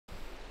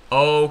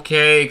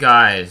Okay,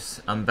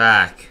 guys, I'm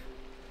back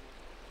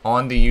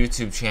on the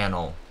YouTube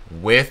channel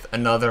with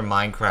another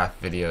Minecraft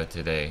video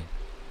today.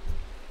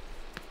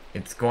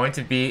 It's going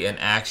to be an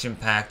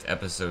action-packed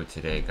episode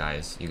today,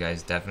 guys. You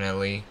guys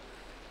definitely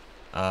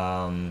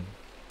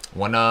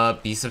wanna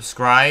be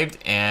subscribed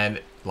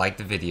and like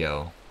the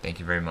video. Thank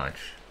you very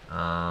much.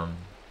 Oh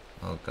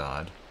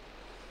god,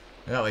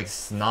 I got like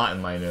snot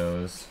in my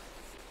nose.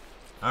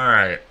 All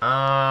right.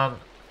 Oh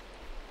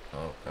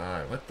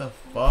god, what the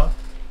fuck?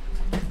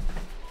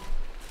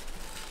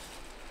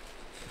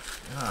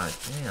 God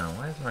damn,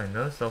 why is my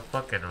nose so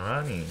fucking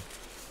runny?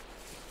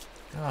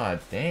 God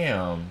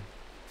damn.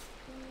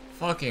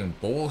 Fucking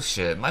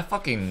bullshit. My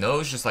fucking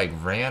nose just like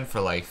ran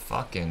for like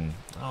fucking,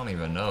 I don't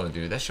even know,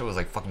 dude. That shit was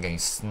like fucking getting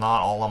snot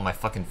all on my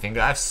fucking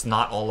finger. I have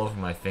snot all over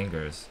my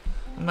fingers.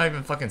 I'm not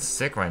even fucking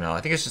sick right now.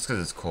 I think it's just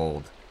because it's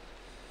cold.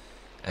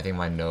 I think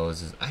my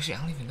nose is, actually I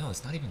don't even know.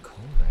 It's not even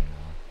cold right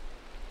now.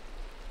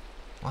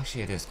 Well,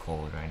 actually it is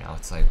cold right now.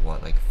 It's like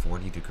what, like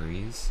 40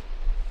 degrees?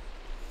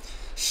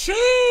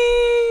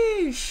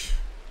 Sheesh!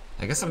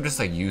 I guess I'm just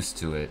like used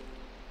to it.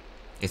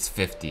 It's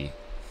 50.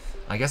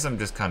 I guess I'm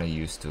just kind of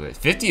used to it.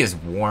 50 is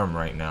warm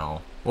right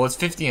now. Well, it's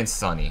 50 and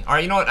sunny.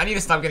 Alright, you know what? I need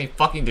to stop getting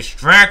fucking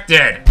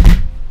distracted!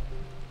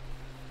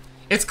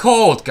 It's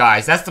cold,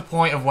 guys. That's the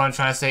point of what I'm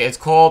trying to say. It's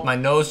cold. My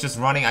nose just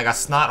running. I got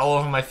snot all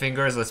over my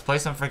fingers. Let's play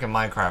some freaking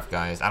Minecraft,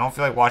 guys. I don't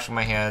feel like washing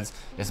my hands.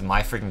 It's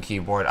my freaking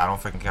keyboard. I don't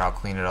freaking care. I'll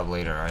clean it up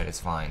later, alright? It's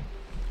fine.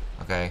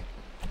 Okay?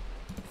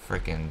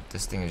 Freaking,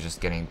 this thing is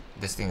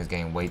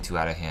getting way too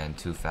out of hand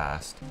too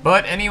fast.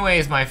 But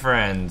anyways, my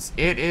friends,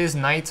 it is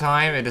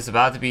nighttime. It is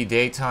about to be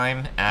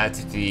daytime at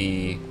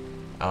the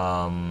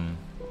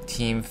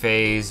Team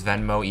Phase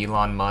Venmo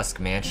Elon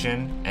Musk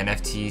mansion,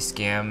 NFT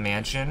scam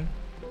mansion.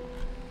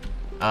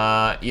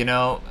 You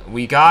know,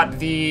 we got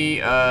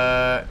the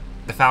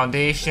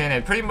foundation,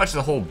 and pretty much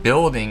the whole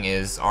building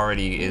is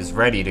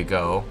ready to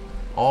go.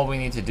 All we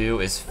need to do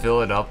is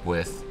fill it up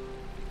with,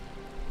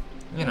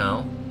 you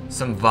know,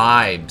 some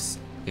vibes,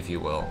 if you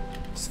will.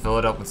 Just fill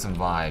it up with some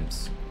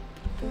vibes.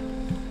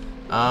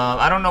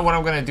 I don't know what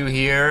I'm gonna do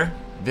here.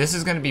 This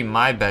is gonna be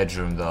my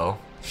bedroom, though.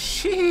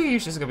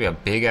 Sheesh, this is gonna be a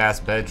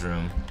big-ass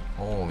bedroom.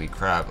 Holy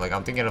crap. Like,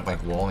 I'm thinking of,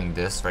 like, walling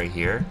this right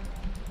here.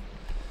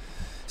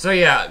 So,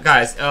 yeah,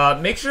 guys,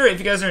 make sure, if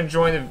you guys are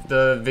enjoying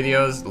the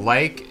videos,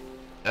 like,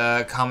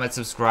 comment,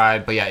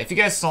 subscribe. But, yeah, if you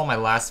guys saw my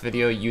last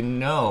video, you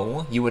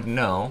would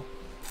know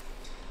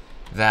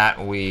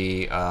that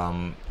we,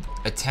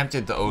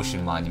 attempted the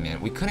ocean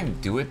monument. We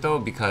couldn't do it though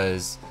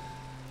because,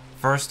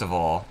 first of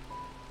all,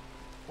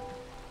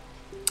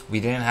 we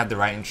didn't have the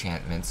right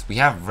enchantments. We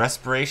have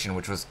respiration,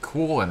 which was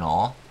cool and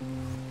all,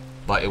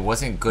 but it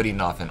wasn't good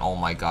enough. And oh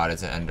my god,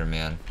 it's an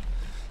Enderman.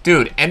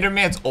 Dude,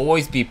 Endermans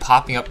always be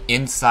popping up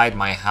inside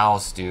my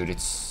house, dude.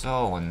 It's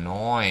so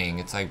annoying.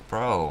 It's like,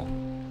 bro,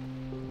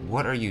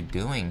 what are you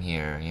doing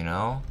here, you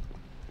know?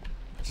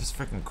 Just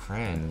freaking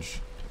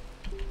cringe.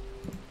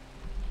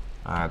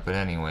 Alright, but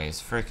anyways,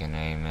 freaking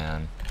A,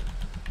 man.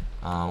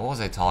 What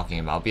was I talking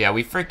about? But yeah,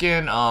 we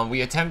freaking,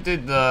 we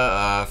attempted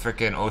the,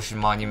 freaking ocean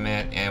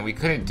monument, and we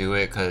couldn't do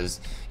it,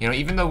 because, you know,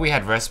 even though we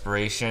had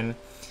respiration,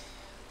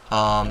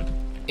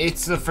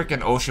 it's the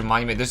freaking ocean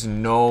monument, there's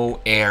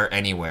no air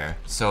anywhere.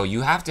 So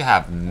you have to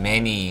have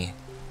many,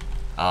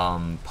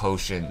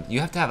 potions. You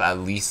have to have at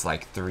least,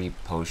 like, 3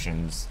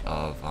 potions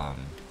of,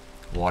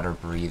 water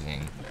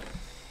breathing.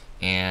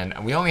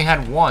 And we only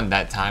had 1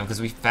 that time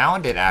because we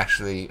found it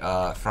actually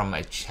from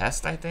a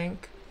chest, I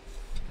think.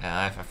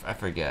 I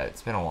forget.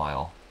 It's been a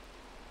while.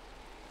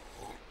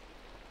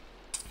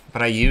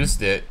 But I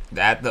used it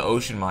at the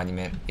ocean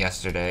monument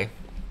yesterday.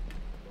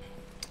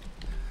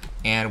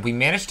 And we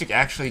managed to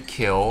actually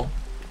kill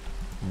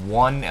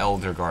 1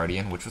 Elder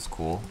Guardian, which was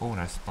cool. Oh, and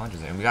our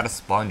sponges. And we got a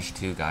sponge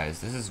too, guys.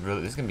 This is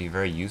going to be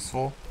very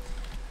useful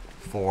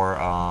for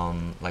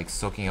like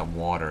soaking up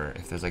water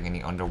if there's like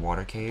any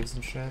underwater caves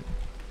and shit.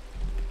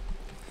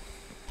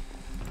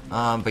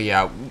 But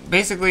yeah,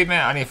 basically,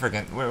 man, I need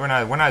freaking. We're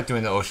not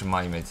doing the ocean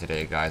monument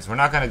today, guys. We're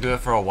not gonna do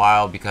it for a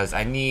while because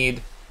I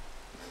need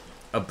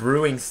a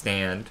brewing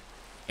stand,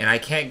 and I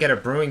can't get a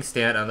brewing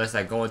stand unless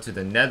I go into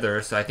the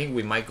Nether. So I think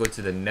we might go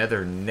to the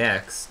Nether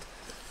next,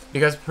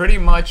 because pretty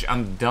much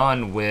I'm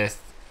done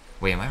with.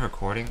 Wait, am I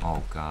recording?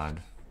 Oh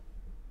god.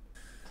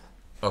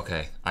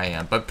 Okay, I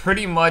am. But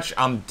pretty much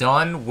I'm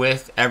done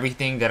with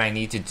everything that I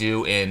need to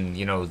do in,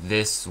 you know,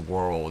 this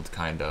world,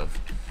 kind of.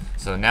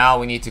 So now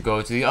we need to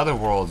go to the other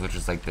worlds, which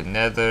is like the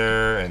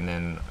Nether, and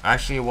then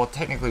actually, well,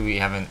 technically we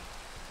haven't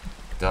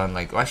done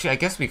like, well, actually, I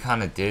guess we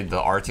kind of did the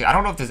Arctic. I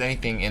don't know if there's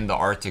anything in the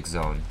Arctic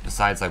zone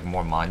besides like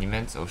more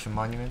monuments, ocean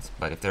monuments.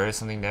 But if there is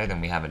something there,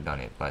 then we haven't done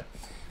it. But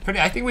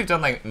I think we've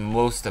done like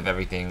most of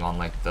everything on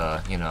like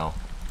the, you know,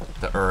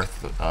 the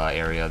Earth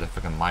area, the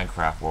freaking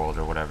Minecraft world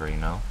or whatever, you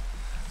know.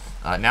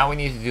 Now we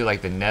need to do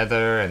like the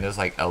Nether, and there's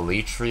like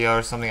Elytria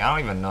or something. I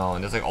don't even know.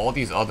 And there's like all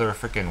these other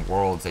freaking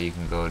worlds that you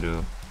can go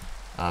to.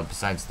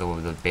 Besides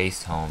the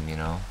base home, you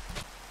know.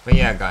 But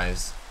yeah,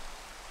 guys,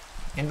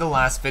 in the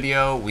last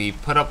video we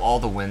put up all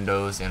the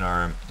windows in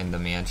the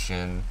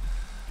mansion.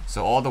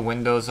 So all the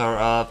windows are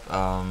up.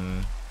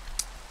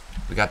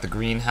 We got the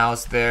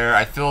greenhouse there.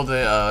 I filled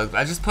it.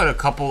 I just put a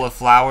couple of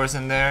flowers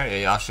in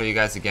there. I'll show you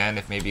guys again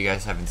if maybe you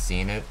guys haven't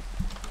seen it.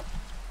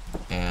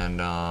 And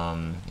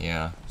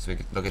yeah, so we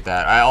could look at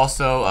that. I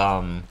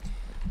also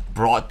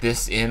brought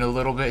this in a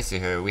little bit. So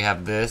here we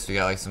have this. We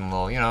got like some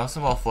little, you know,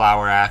 some little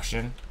flower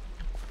action.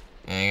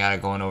 And you got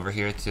it going over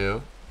here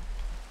too.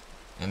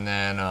 And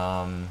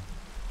then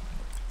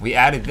we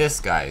added this,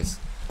 guys.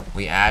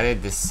 We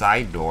added this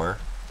side door.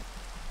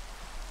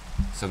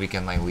 So we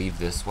can like leave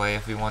this way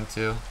if we want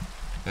to.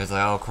 It's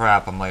like, oh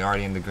crap, I'm like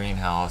already in the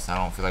greenhouse. I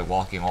don't feel like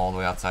walking all the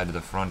way outside to the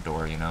front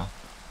door, you know.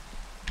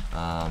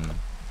 I'm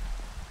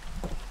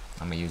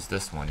gonna use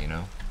this one, you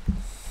know.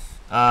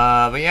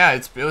 But yeah,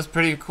 it was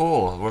pretty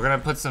cool. We're gonna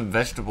put some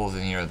vegetables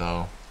in here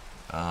though.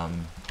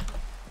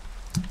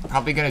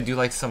 Probably gonna do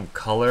like some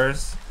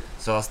colors.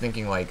 So I was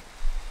thinking like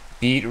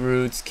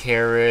beetroots,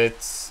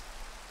 carrots.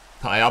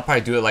 I'll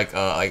probably do it like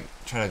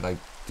try to like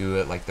do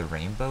it like the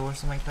rainbow or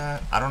something like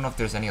that. I don't know if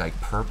there's any like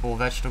purple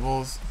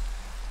vegetables.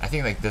 I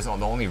think like this the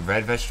only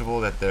red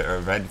vegetable that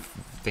red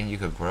thing you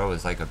could grow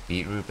is like a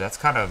beetroot. That's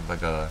kind of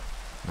like a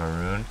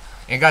maroon.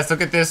 And guys,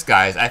 look at this,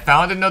 guys. I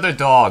found another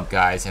dog,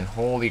 guys, and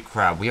holy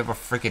crap, we have a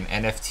freaking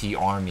NFT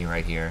army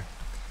right here.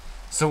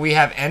 So we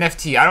have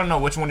NFT. I don't know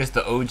which one is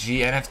the OG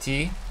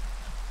NFT.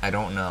 I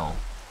don't know.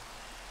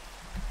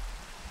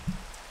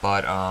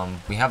 But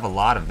we have a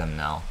lot of them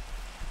now.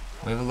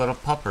 We have the little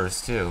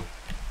puppers too.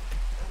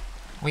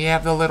 We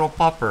have the little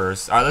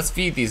puppers. Alright, let's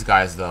feed these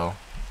guys though.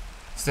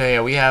 So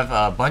yeah, we have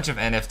a bunch of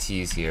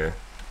NFTs here.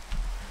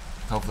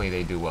 Hopefully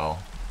they do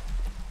well.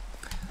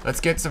 Let's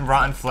get some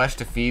rotten flesh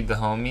to feed the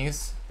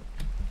homies.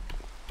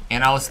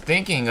 And I was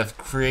thinking of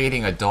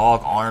creating a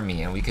dog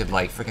army, and we could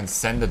like freaking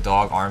send the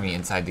dog army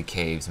inside the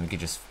caves, and we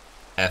could just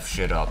F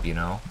shit up, you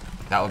know?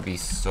 That would be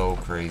so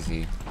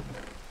crazy.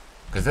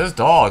 Cause those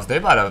dogs, they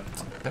about to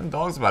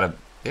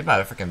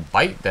freaking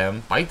bite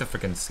the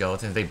freaking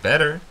skeletons. They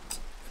better.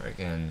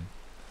 Freaking.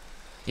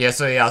 Yeah,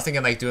 so yeah, I was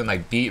thinking like doing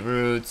like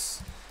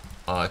beetroots,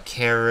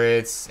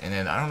 carrots, and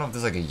then I don't know if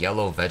there's like a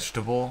yellow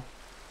vegetable.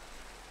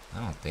 I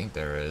don't think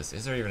there is.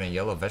 Is there even a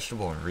yellow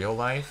vegetable in real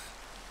life?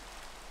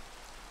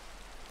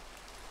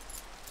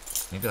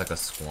 Maybe like a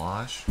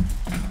squash?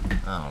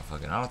 I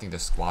don't think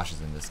there's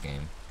squashes in this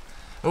game.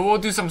 But we'll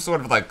do some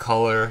sort of like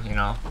color, you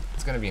know?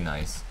 It's gonna be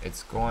nice.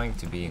 It's going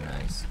to be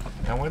nice.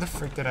 Now where the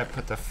frick did I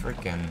put the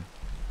frickin'...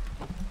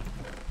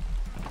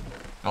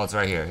 Oh, it's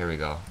right here. Here we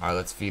go. Alright,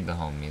 let's feed the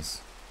homies.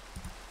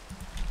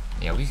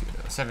 Yeah,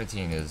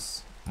 17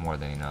 is more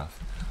than enough.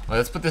 Well,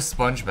 let's put this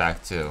sponge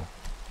back too.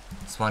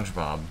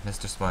 SpongeBob.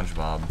 Mr.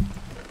 SpongeBob.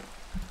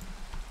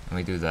 And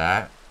we do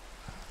that.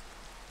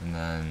 And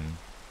then...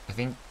 I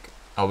think...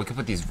 Oh, we could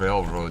put these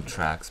railroad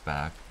tracks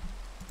back.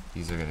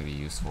 These are gonna be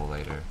useful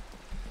later.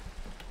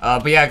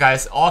 But yeah,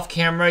 guys, off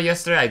camera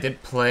yesterday I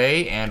did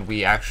play, and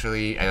we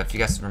actually, if you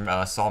guys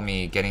saw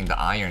me getting the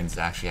irons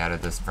actually out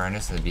of this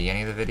furnace at the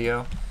beginning of the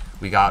video,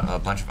 we got a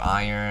bunch of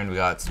iron, we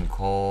got some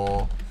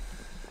coal,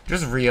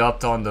 just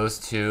re-upped on those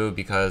two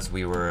because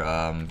we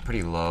were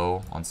pretty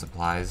low on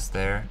supplies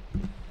there,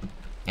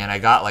 and I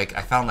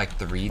found like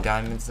 3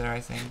 diamonds there, I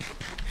think.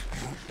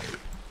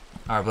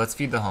 Alright, but let's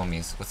feed the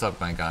homies. What's up,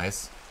 my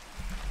guys?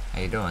 How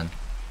you doing?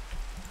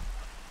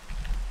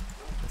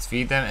 Let's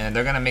feed them, and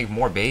they're gonna make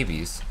more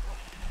babies.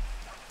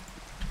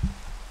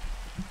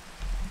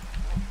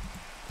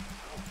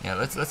 Yeah,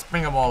 let's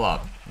bring them all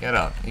up. Get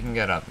up. You can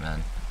get up,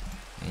 man.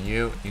 And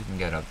you can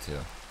get up too.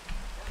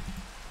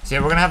 So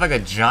yeah, we're gonna have like a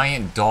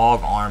giant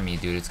dog army,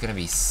 dude. It's gonna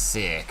be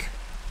sick.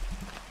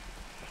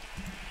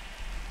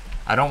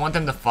 I don't want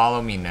them to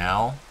follow me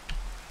now.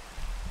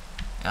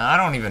 And I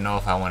don't even know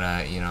if I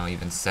wanna, you know,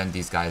 even send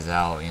these guys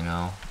out, you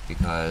know,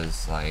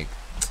 because like,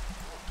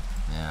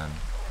 man,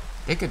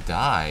 they could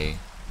die.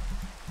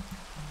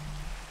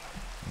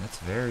 That's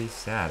very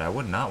sad. I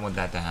would not want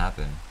that to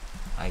happen.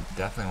 I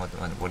definitely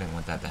wouldn't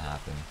want that to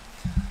happen.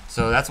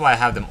 So that's why I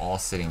have them all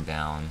sitting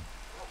down.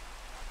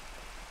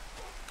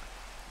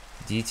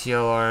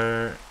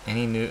 DTLR,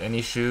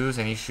 any shoes?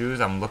 Any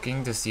shoes? I'm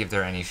looking to see if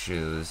there are any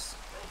shoes.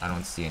 I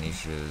don't see any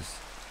shoes.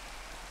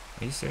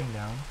 Are you sitting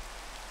down?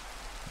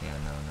 Yeah,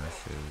 no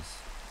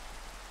shoes.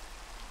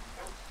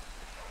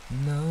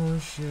 No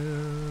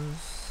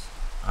shoes.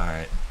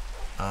 Alright.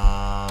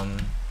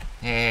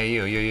 Hey,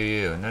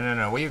 you.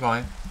 No. Where you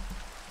going?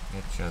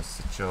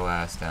 Sit your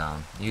ass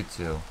down. You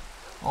too.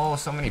 Oh,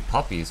 so many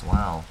puppies.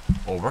 Wow.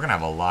 Oh, we're gonna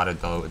have a lot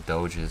of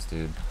doges,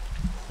 dude.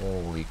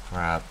 Holy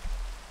crap.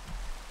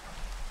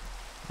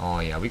 Oh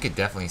yeah, we could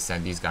definitely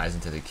send these guys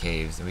into the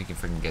caves, and we can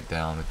freaking get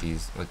down with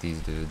these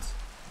dudes.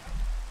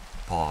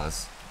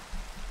 Pause.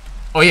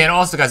 Oh yeah, and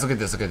also guys, look at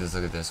this.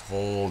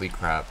 Holy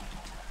crap.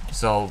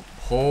 So,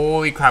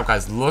 holy crap,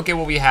 guys. Look at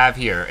what we have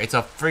here. It's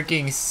a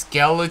freaking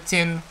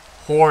skeleton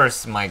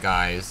horse, my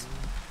guys.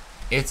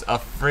 It's a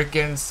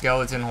freaking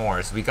skeleton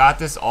horse. We got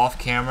this off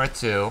camera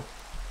too.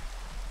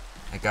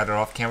 I got it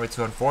off camera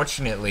too.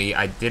 Unfortunately,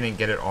 I didn't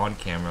get it on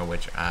camera,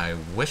 which I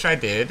wish I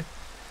did.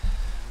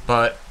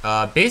 But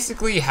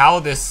basically how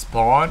this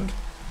spawned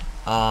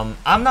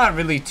I'm not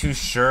really too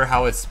sure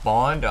how it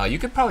spawned. You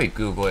could probably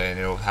Google it and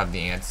it'll have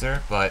the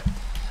answer, but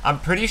I'm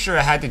pretty sure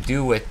it had to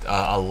do with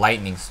a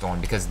lightning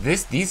storm, because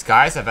these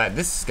guys have had,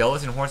 this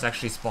skeleton horse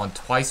actually spawned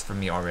twice for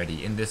me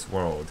already in this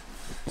world.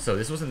 So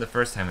this wasn't the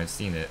first time I've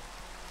seen it.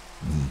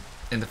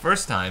 And the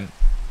first time,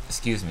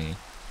 excuse me.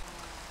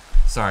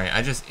 Sorry,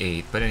 I just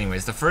ate. But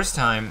anyways, the first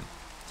time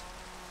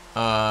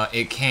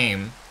it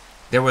came,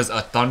 there was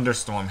a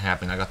thunderstorm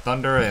happening, like a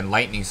thunder and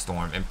lightning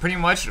storm. And pretty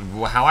much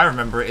how I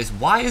remember is,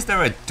 why is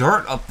there a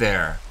dirt up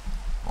there?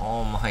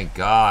 Oh my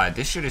god,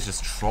 this shit is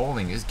just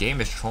trolling. This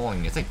game is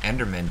trolling. It's like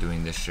Enderman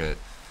doing this shit.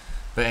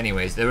 But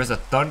anyways, there was a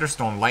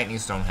thunderstorm, lightning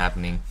storm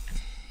happening.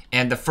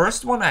 And the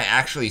first one I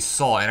actually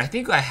saw, and I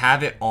think I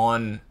have it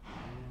on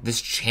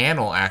this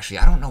channel actually.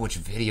 I don't know which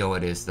video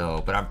it is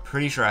though, but I'm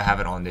pretty sure I have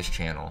it on this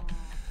channel.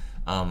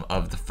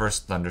 Of the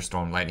first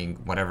thunderstorm, lightning,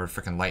 whatever,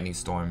 freaking lightning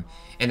storm.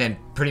 And then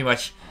pretty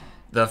much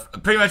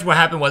what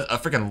happened was a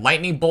freaking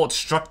lightning bolt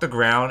struck the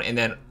ground, and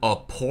then a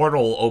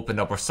portal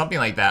opened up, or something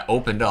like that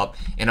opened up,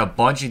 and a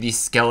bunch of these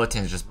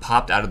skeletons just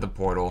popped out of the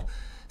portal.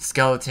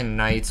 Skeleton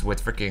knights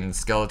with freaking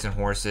skeleton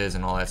horses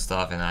and all that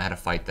stuff, and I had to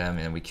fight them,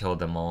 and we killed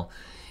them all.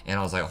 And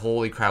I was like,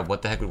 holy crap,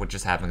 what the heck, what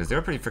just happened? Because they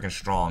were pretty freaking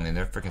strong, and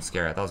they're freaking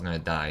scary. I thought I was gonna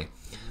die.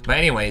 But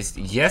anyways,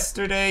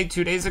 yesterday,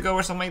 2 days ago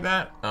or something like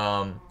that,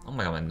 oh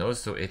my god, my nose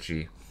is so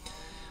itchy.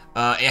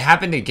 It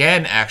happened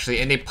again, actually,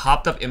 and they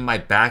popped up in my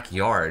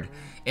backyard.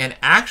 And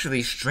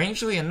actually,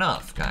 strangely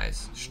enough,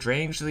 guys,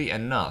 strangely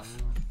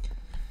enough,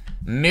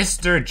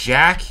 Mr.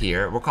 Jack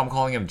here, I'm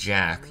calling him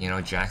Jack, you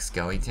know, Jack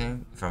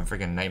Skellington from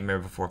freaking Nightmare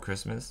Before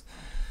Christmas.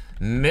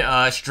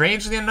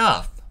 Strangely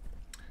enough,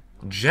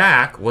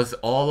 Jack was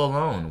all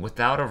alone,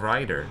 without a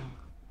rider.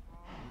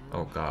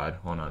 Oh god,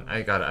 hold on,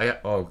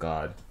 oh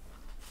god.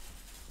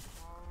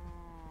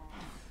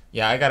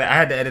 Yeah, I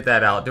had to edit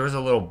that out. There was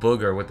a little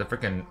booger with the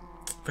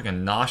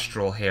freaking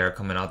nostril hair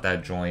coming out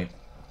that joint.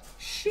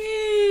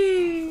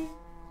 She.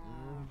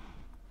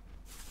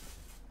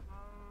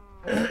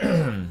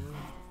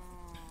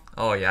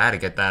 Oh yeah, I had to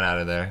get that out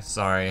of there.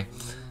 Sorry,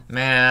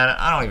 man.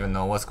 I don't even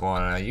know what's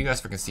going on. You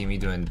guys freaking see me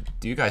doing.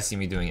 Do you guys see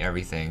me doing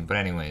everything? But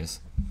anyways,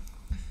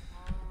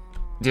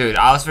 dude,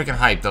 I was freaking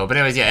hyped though. But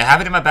anyways, yeah, it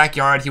happened in my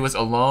backyard. He was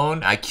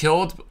alone. I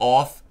killed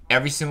off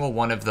every single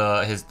one of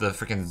the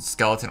freaking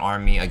skeleton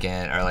army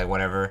again, or like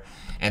whatever.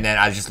 And then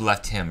I just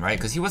left him, right?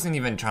 Because he wasn't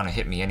even trying to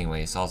hit me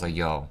anyway. So I was like,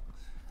 yo.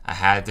 I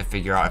had to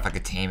figure out if I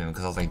could tame him,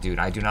 because I was like, dude,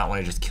 I do not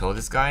want to just kill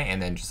this guy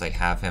and then just like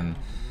have him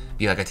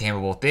be like a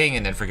tameable thing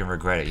and then freaking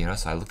regret it, you know?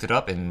 So I looked it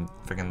up, and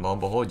freaking lo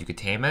and behold, you could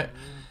tame it.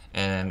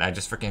 And I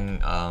just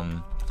freaking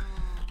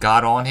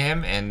got on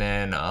him, and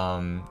then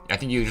I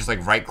think you just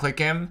like right click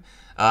him.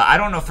 I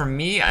don't know, for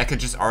me, I could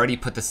just already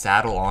put the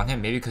saddle on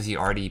him, maybe because he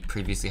already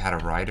previously had a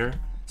rider,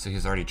 so he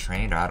was already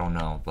trained, or I don't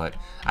know. But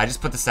I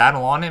just put the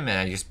saddle on him and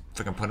I just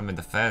freaking put him in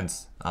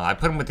defense. I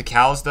put him with the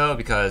cows though,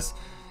 because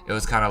it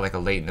was kind of like a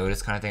late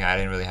notice kind of thing. I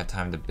didn't really have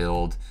time to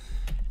build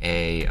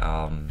a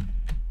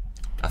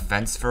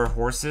fence for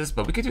horses,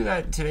 but we could do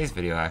that in today's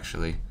video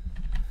actually.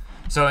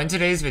 So in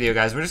today's video,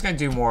 guys, we're just gonna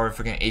do more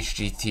freaking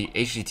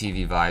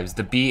HGTV vibes.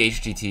 The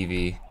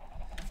BHGTV,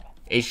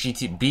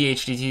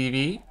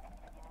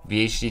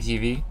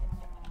 BHGTV.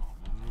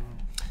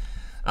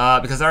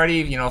 Because I already,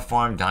 you know,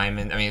 farmed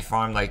diamond. I mean,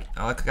 farmed like,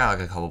 I got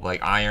like a couple,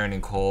 like iron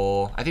and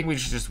coal. I think we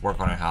should just work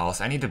on our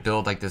house. I need to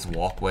build like this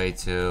walkway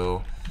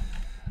too.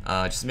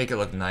 Just to make it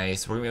look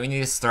nice. We need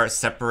to start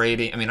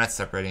separating. I mean, not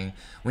separating.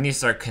 We need to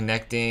start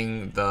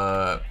connecting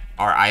our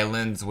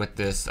islands with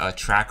this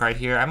track right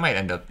here. I might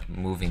end up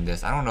moving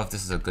this. I don't know if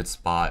this is a good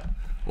spot.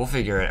 We'll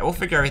figure it. We'll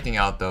figure everything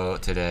out though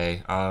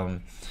today.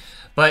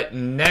 But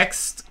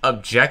next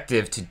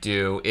objective to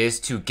do is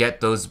to get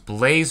those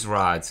blaze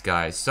rods,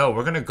 guys. So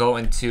we're gonna go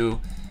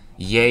into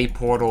Yay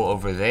portal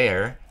over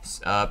there.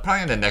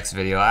 Probably in the next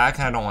video. I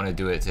kind of don't want to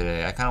do it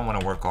today. I kind of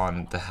want to work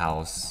on the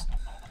house.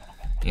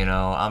 You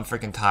know, I'm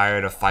freaking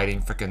tired of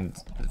fighting freaking.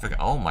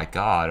 Oh my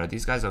god, are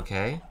these guys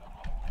okay?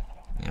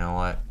 You know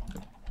what?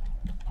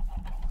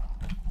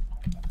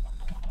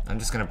 I'm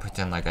just gonna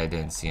pretend like I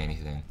didn't see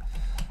anything.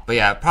 But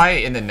yeah,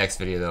 probably in the next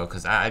video though,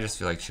 because I just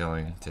feel like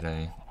chilling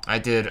today. I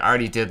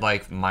already did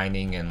like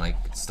mining and like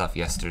stuff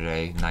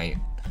yesterday night.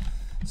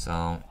 So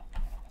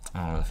I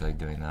don't really feel like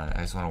doing that.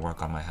 I just want to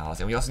work on my house.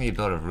 And we also need to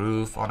build a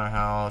roof on our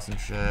house and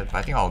shit. But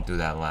I think I'll do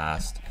that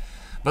last.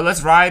 But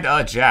let's ride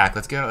Jack.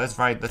 Let's get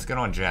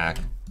on Jack.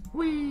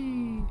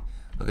 Whee!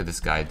 Look at this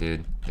guy,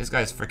 dude. This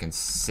guy's freaking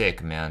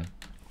sick, man.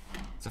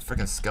 It's a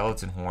freaking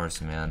skeleton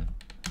horse, man.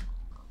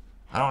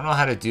 I don't know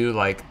how to do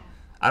like,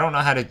 I don't know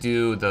how to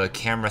do the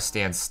camera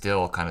stand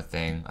still kind of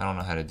thing. I don't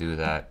know how to do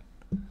that.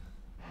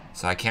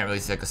 So I can't really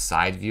see like a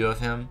side view of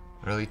him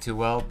really too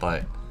well,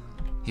 but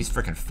he's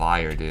freaking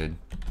fire, dude.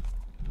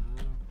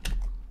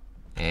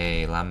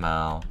 Hey,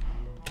 Lamau.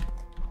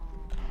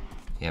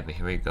 Yeah, but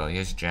here we go.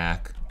 Here's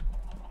Jack.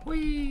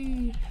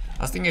 Whee!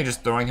 I was thinking of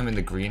just throwing him in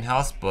the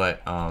greenhouse,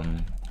 but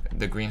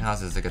the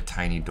greenhouse is like a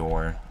tiny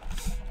door.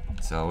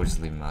 So we'll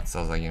just leave him outside. So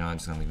I was like, you know, I'm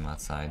just gonna leave him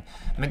outside.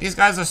 Man, these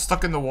guys are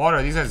stuck in the water.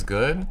 Are these guys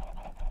good?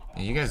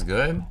 Are you guys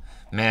good?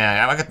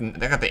 Man,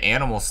 I got the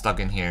animals stuck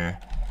in here.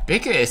 They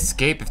could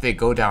escape if they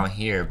go down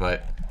here,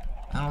 but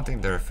I don't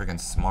think they're freaking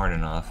smart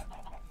enough.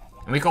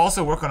 And we can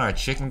also work on our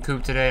chicken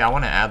coop today. I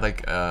want to add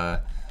like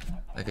a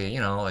you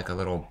know, like a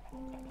little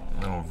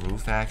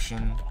roof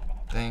action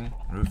thing,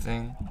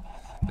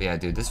 But yeah,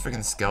 dude, this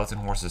freaking skeleton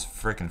horse is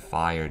freaking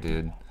fire,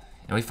 dude.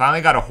 And we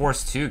finally got a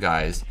horse too,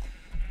 guys.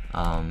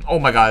 Oh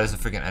my god, there's a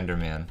freaking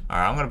Enderman.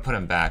 Alright, I'm gonna put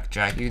him back.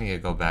 Jack, you need to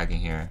go back in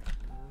here.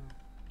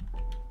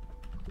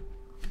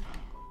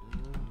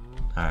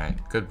 Alright,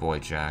 good boy,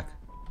 Jack.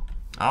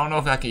 I don't know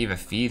if I can even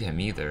feed him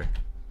either.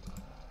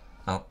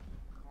 Oh.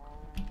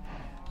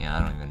 Yeah,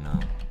 I don't even know.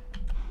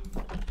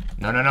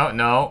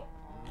 No.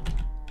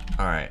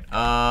 Alright,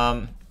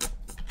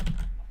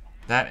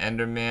 that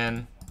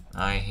Enderman,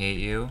 I hate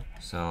you,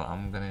 so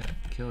I'm gonna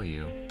kill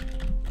you.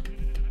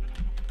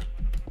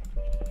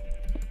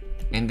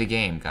 In the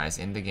game, guys,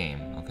 in the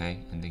game, okay?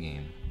 In the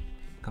game.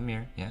 Come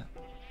here, yeah.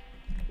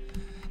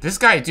 This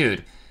guy,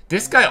 dude,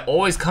 this guy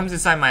always comes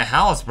inside my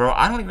house, bro.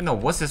 I don't even know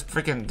what's this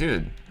freaking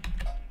dude.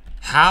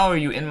 How are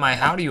you in my,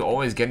 how do you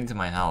always get into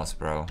my house,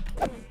 bro?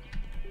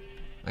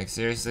 Like,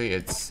 seriously,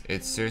 it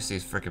seriously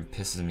freaking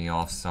pisses me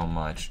off so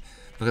much.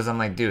 Because I'm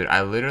like, dude,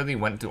 I literally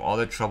went through all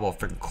the trouble of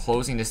freaking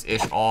closing this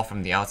ish off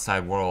from the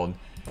outside world.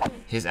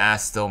 His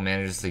ass still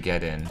manages to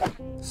get in.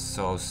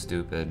 So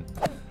stupid.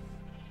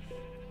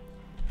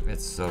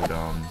 It's so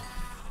dumb.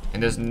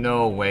 And there's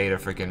no way to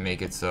freaking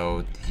make it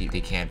so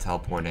they can't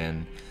teleport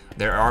in.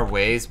 There are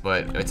ways,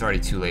 but it's already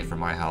too late for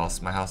my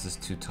house. My house is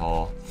too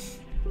tall.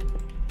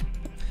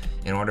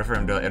 In order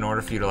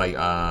for you to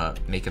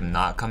like make him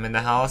not come in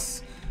the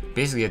house,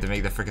 basically you have to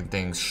make the freaking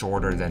thing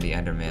shorter than the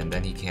Enderman.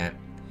 Then he can't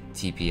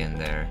TP in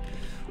there.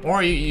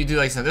 Or you do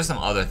like there's some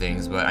other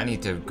things, but I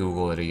need to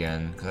Google it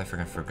again because I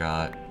freaking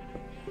forgot.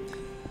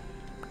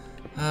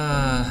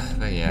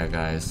 But yeah,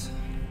 guys.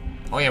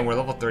 Oh yeah, we're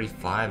level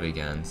 35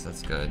 again, so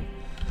that's good.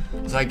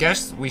 So I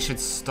guess we should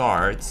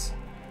start.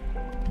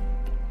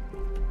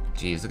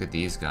 Jeez, look at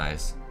these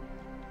guys.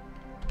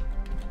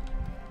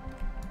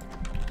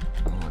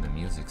 Oh, the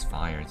music's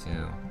fire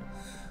too.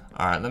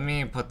 Alright, let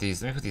me put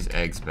these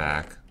eggs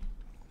back.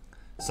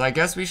 So I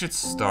guess we should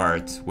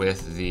start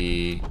with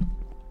the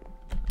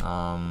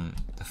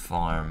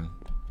farm.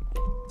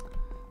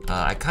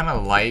 I kinda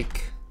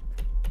like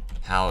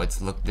how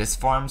this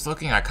farm's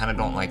looking. I kinda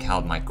don't like how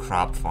my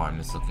crop farm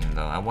is looking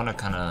though. I wanna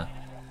kinda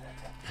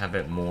have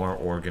it more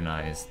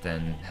organized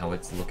than how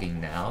it's looking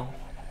now.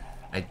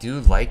 I do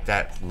like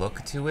that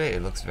look to it.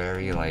 It looks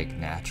very like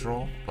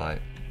natural, but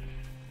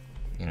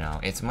you know,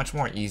 it's much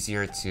more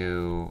easier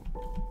to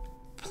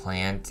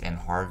plant and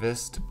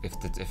harvest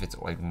if it's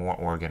like more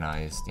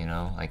organized, you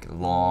know, like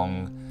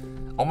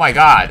long. Oh my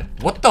god,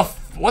 what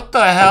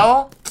the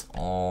hell?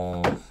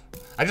 Oh,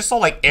 I just saw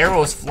like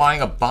arrows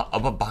flying up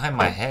behind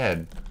my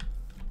head.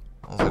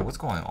 I was like, what's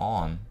going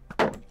on?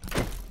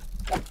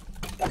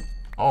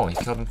 Oh, he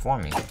killed him for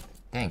me.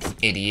 Thanks,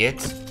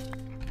 idiot.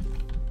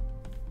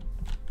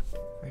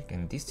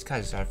 Freaking, these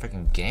guys are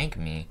freaking gank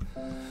me.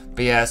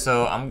 But yeah,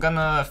 so I'm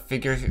gonna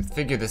figure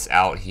this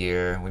out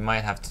here. We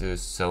might have to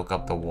soak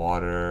up the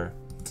water.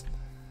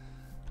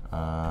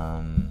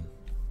 But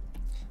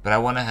I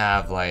want to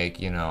have like,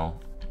 you know,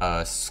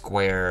 a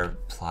square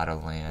plot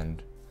of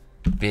land.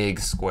 Big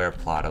square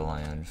plot of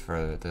land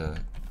for the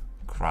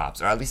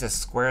crops. Or at least as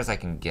square as I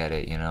can get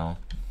it, you know?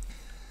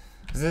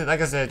 'Cause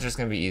like I said, it's just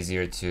gonna be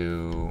easier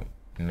to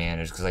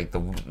manage. Because like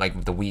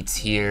the wheat's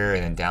here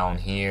and then down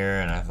here.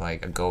 And I have to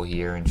like go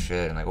here and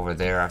shit. And like over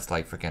there I have to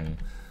like freaking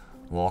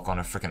walk on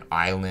a freaking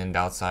island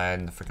outside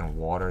in the freaking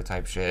water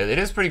type shit. It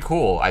is pretty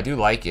cool. I do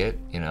like it,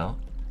 you know?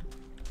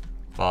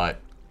 But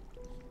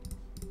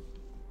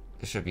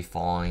it should be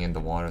falling in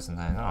the water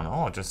sometimes. I don't know.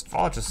 All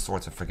just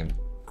sorts of freaking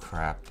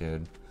crap,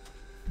 dude.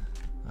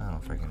 I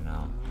don't freaking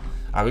know.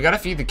 Alright, we gotta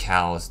feed the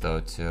cows though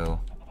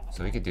too.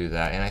 So we could do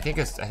that. And I think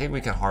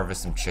we can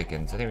harvest some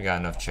chickens. I think we got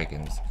enough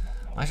chickens.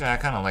 Actually, I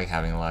kinda like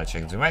having a lot of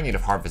chickens. We might need to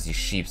harvest these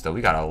sheeps though.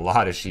 We got a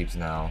lot of sheeps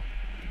now.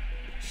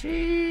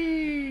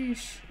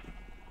 Sheesh.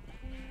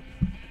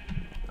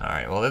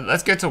 Alright, well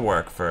let's get to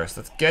work first.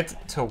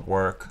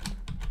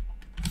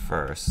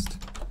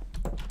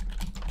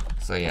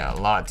 So yeah, a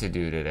lot to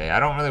do today. I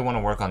don't really want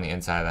to work on the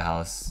inside of the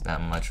house that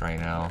much right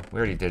now. We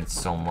already did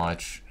so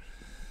much.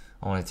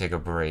 I want to take a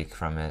break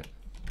from it.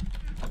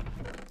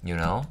 You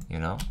know?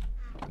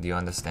 Do you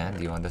understand?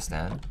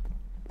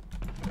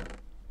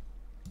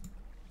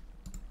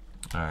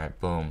 Alright,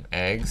 boom.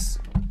 Eggs.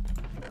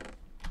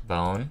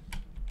 Bone.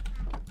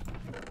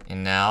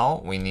 And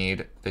now we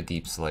need the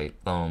deep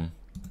slate. Boom.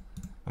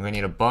 We're gonna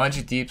need a bunch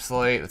of deep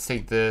slate. Let's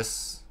take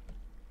this.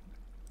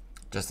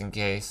 Just in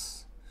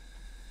case.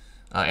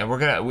 And we're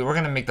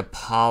gonna make the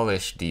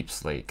polished deep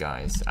slate,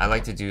 guys. I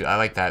like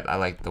that. I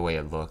like the way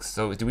it looks.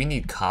 So do we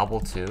need cobble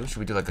too? Should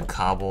we do like a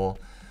cobble,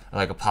 or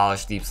like a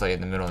polished deep slate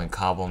in the middle and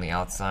cobble on the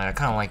outside? I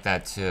kind of like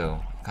that too.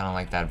 Kind of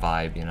like that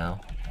vibe, you know.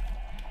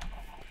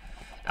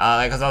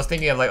 Cause I was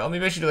thinking of like, oh,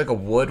 maybe I should do like a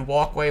wood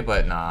walkway,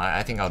 but nah.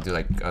 I think I'll do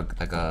like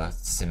a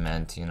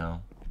cement, you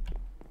know.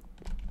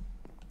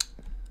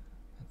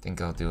 think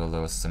I'll do a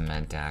little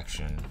cement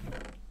action.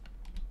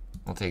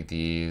 We'll take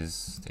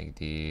these,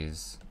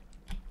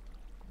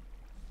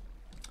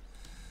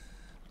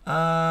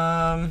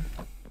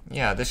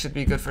 yeah, this should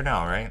be good for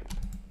now, right?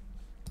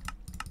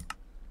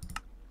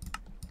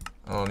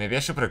 Oh, maybe I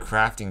should put a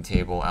crafting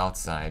table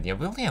outside. Yeah,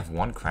 we only have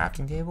one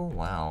crafting table?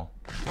 Wow.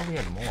 I thought we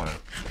had more.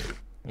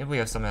 Maybe we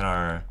have some in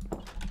our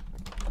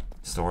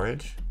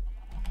storage?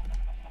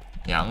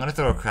 Yeah, I'm gonna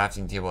throw a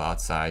crafting table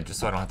outside just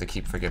so I don't have to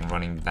keep freaking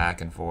running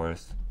back and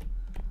forth.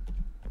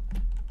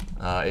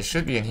 It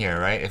should be in here,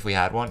 right? If we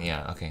had one?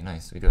 Yeah, okay,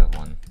 nice. We do have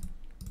one.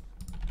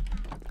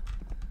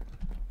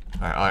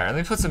 Alright, let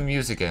me put some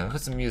music in.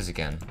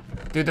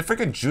 Dude, the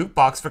freaking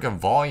jukebox freaking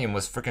volume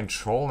was freaking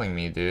trolling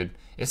me, dude.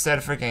 It said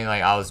freaking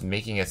like I was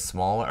making it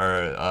smaller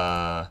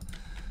or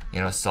you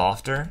know,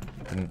 softer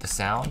than the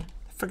sound.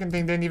 The freaking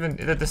thing didn't even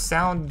the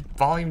sound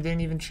volume didn't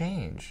even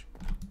change.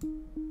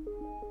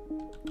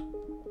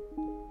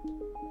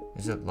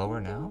 Is it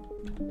lower now?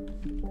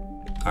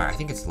 Alright, I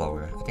think it's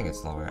lower. I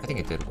think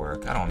it did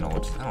work. I don't know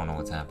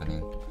what's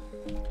happening.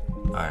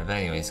 Alright, but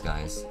anyways,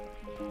 guys.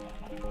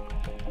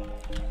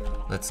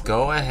 Let's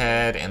go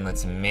ahead and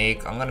let's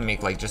make, I'm gonna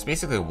make like just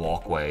basically a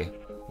walkway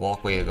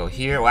to go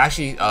here. Well,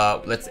 actually,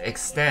 let's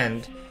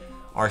extend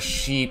our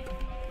sheep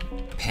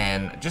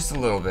pen just a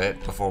little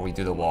bit before we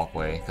do the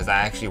walkway, because I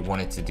actually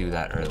wanted to do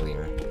that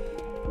earlier.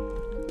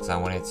 So I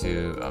wanted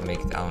to I'm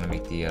gonna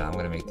make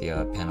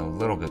the pen a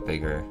little bit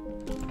bigger.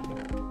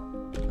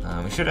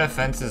 We should have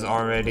fences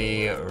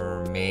already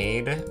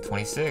made.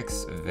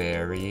 26,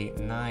 very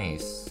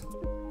nice.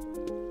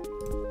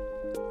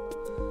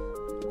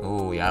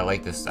 Oh yeah, I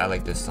like this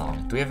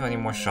song. Do we have any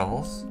more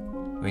shovels?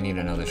 We need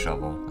another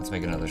shovel. Let's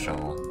make another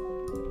shovel.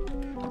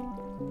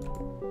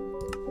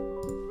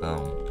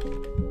 Boom.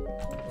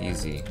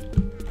 Easy.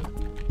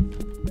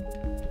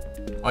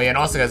 Oh yeah, and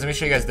also guys, let me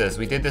show you guys this.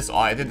 I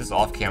did this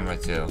off camera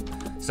too.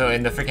 So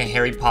in the freaking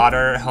Harry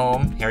Potter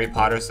home, Harry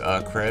Potter's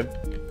crib,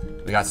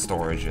 we got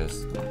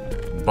storages.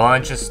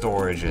 Bunch of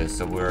storages,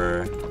 so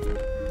we're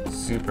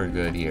super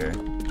good here.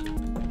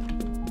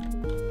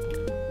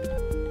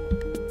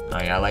 Oh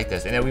yeah, I like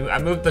this. And then I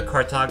moved the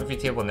cartography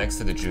table next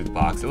to the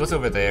jukebox. It was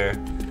over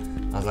there.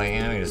 I was like,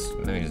 yeah, let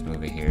me just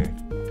move it here.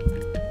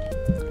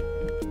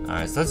 All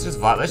right, so this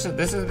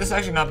is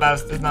actually not bad.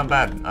 It's not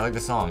bad. I like the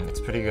song. It's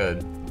pretty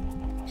good.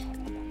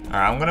 All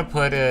right, I'm gonna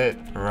put it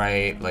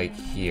right like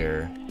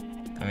here.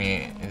 I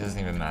mean, it doesn't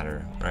even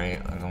matter,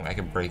 right? I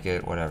can break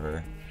it,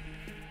 whatever.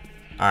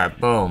 All right,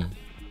 boom.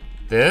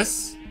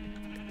 This,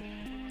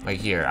 like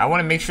here. I want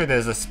to make sure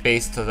there's a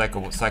space to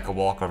so I can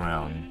walk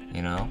around,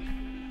 you know?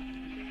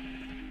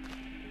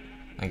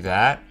 Like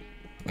that,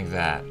 and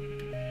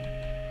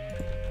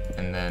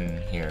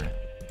then here,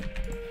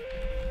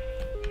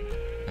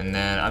 and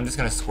then I'm just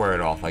gonna square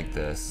it off like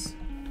this,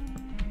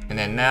 and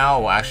then now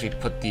we'll actually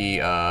put the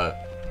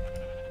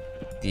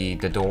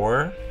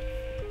door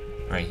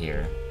right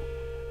here.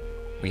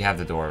 We have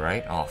the door,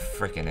 right? Oh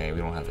freaking A,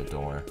 we don't have the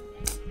door.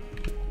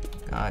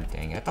 God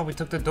dang it! I thought we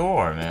took the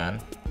door,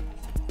 man.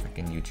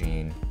 Freaking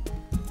Eugene.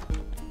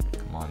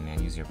 Come on,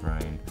 man, use your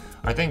brain.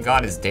 Alright, thank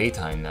God it's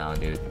daytime now,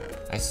 dude.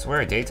 I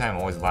swear, daytime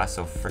always lasts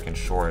so freaking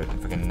short,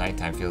 and freaking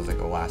nighttime feels like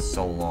it lasts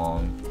so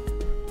long.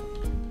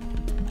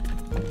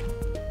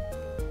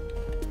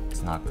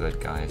 It's not good,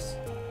 guys.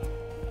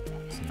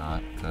 It's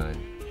not good.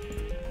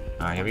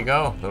 Alright, here we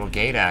go. Little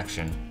gate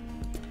action.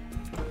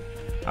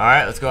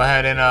 Alright, let's go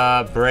ahead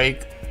and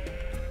break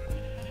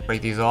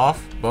these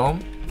off.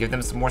 Boom. Give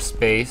them some more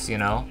space, you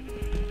know.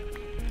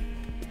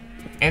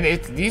 And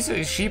these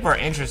sheep are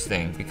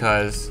interesting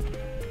because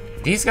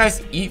these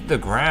guys eat the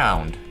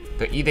ground.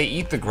 They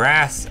eat the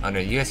grass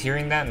under. You guys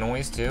hearing that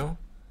noise too?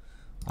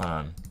 Hold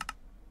on.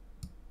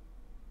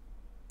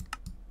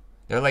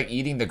 They're like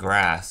eating the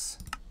grass.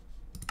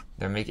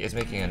 It's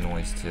making a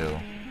noise too.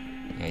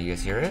 Yeah, you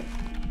guys hear it?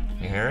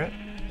 You hear it?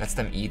 That's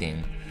them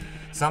eating.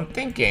 So I'm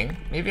thinking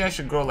maybe I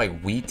should grow like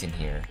wheat in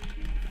here,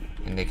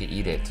 and they could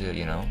eat it too,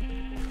 you know?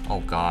 Oh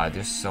God,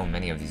 there's so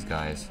many of these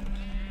guys.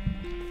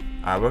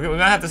 All right, we're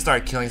gonna have to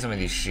start killing some of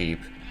these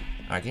sheep.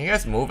 All right, can you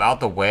guys move out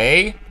the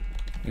way?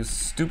 You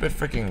stupid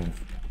freaking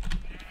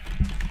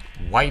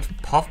white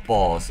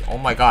puffballs. Oh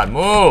my God,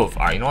 move!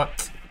 All right, you know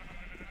what?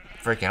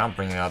 Freaking, I'm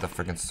bringing out the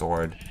freaking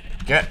sword.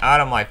 Get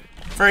out of my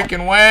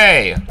freaking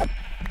way!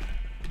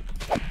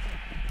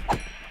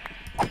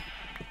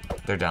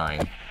 They're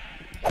dying.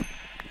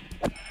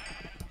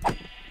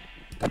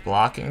 They're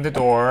blocking the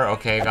door.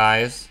 Okay,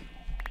 guys.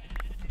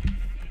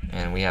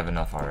 And we have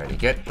enough already.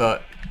 Get the...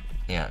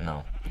 Yeah,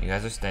 no. You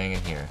guys are staying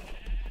in here.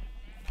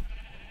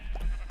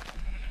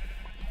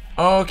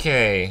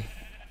 Okay.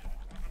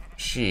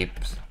 Sheep.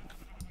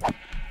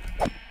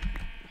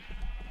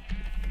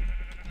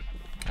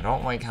 I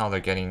don't like how they're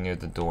getting near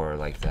the door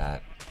like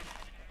that.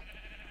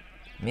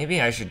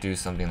 Maybe I should do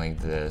something like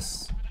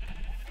this.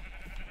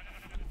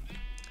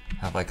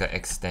 Have like an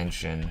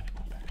extension.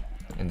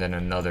 And then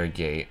another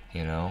gate,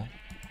 you know?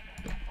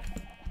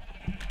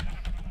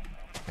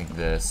 Like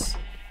this.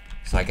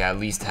 So I can at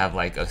least have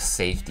like a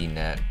safety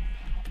net.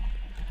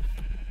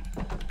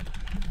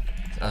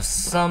 of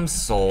some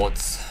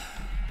sort.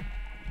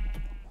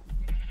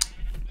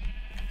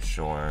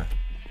 Sure.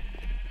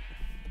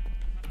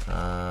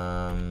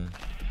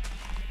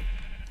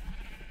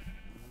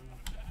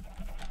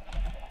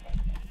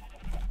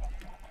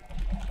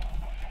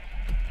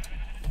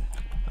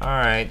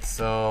 Alright,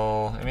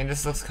 so I mean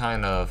this looks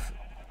kind of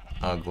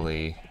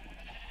ugly.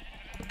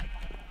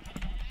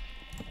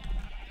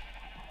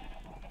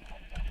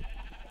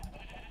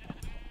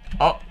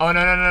 Oh, oh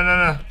no no no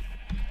no no.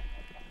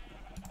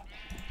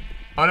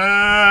 Oh no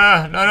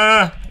no no no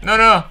no no no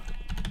no.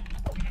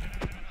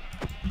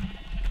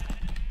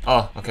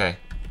 Oh, okay.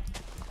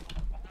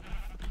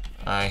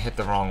 I hit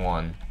the wrong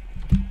one.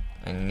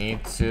 I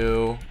need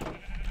to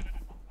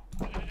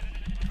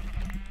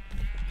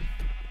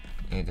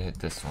hit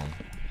this one.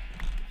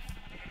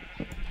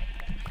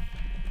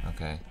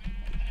 Okay.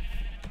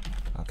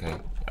 Okay.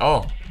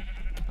 Oh!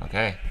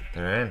 Okay.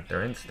 They're in.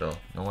 They're in still.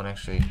 No one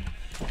actually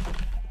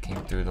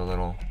came through the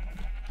little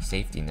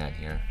safety net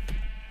here.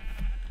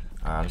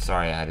 I'm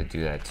sorry I had to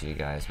do that to you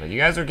guys, but you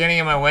guys were getting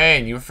in my way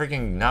and you were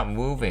freaking not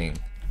moving.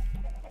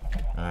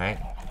 Alright.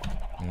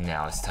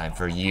 Now it's time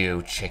for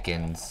you,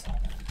 chickens.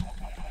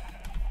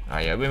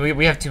 Alright, yeah,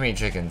 we have too many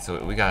chickens,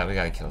 so we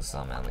gotta kill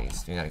some at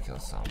least. We gotta kill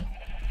some.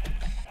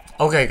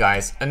 Okay,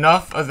 guys,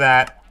 enough of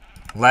that.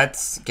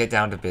 Let's get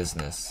down to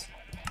business.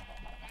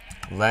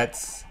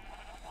 Let's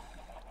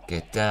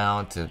get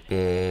down to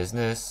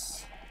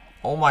business.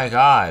 Oh my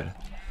god.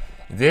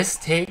 This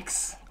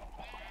takes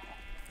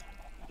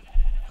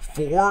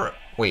 4...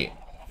 Wait.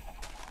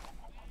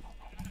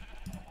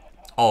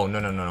 Oh, no,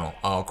 no, no, no.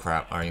 Oh,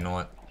 crap. Alright, you know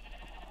what?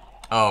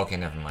 Oh, okay,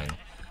 never mind.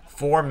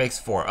 4 makes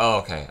 4. Oh,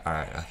 okay.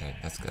 Alright, okay.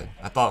 That's good.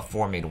 I thought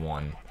 4 made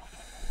 1.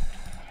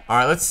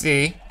 Alright, let's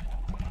see.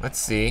 Let's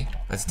see.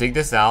 Let's dig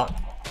this out.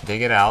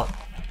 Dig it out.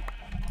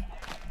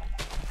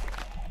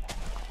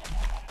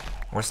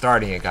 We're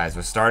starting it, guys.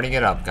 We're starting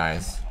it up,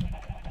 guys.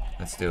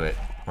 Let's do it.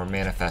 We're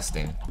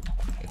manifesting.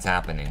 It's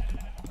happening.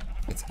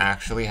 It's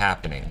actually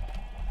happening.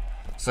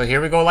 So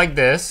here we go like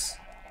this.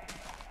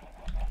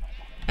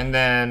 And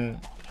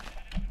then...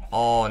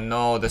 Oh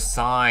no, the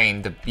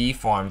sign, the bee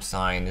farm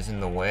sign is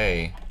in the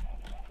way.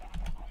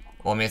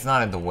 Well, I mean, it's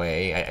not in the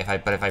way.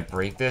 But if I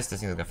break this, this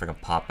thing's gonna freaking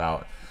pop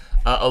out.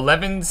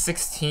 11,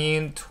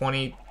 16,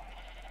 20,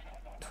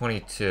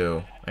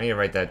 22. I need to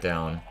write that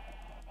down.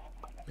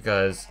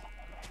 Because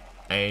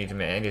I need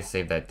to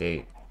save that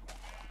date.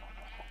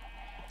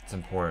 It's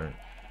important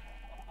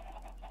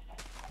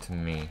to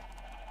me.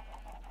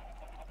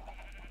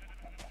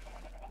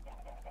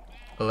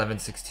 11,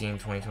 16,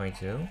 20,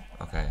 22?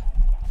 Okay.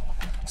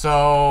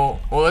 So,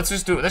 well, let's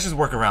just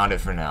work around it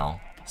for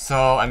now.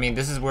 So, I mean,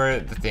 this is where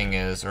the thing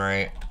is,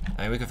 right?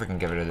 I mean, we could freaking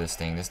get rid of this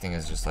thing. This thing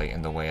is just, like,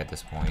 in the way at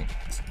this point.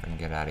 Let's freaking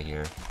get out of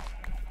here.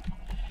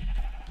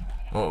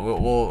 We'll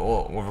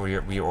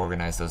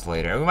reorganize those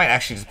later. We might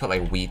actually just put,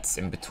 like, wheats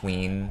in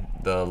between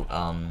the,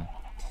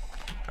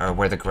 or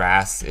where the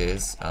grass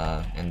is,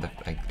 in the,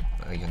 like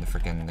in the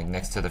freaking, like,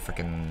 next to the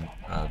freaking,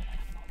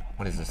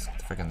 what is this?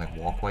 Freaking, like,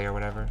 walkway or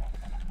whatever?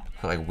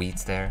 Put, like,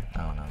 wheats there?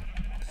 I don't know.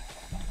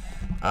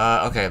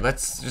 Okay,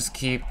 let's just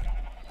keep...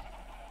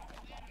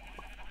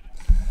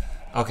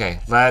 Okay,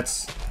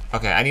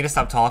 okay, I need to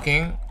stop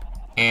talking,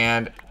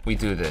 and we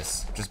do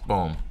this. Just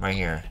boom, right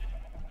here.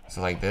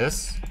 So like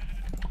this.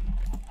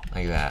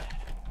 Like that.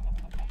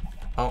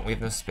 Oh, we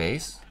have no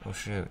space? Oh,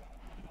 shoot.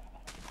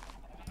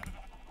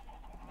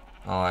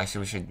 Oh,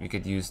 actually, we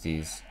could use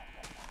these.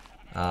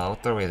 We'll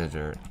throw away the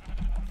dirt.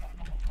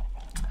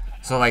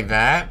 So like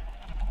that.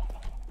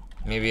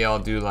 Maybe I'll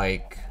do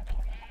like...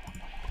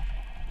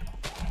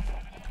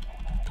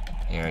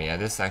 Here, yeah,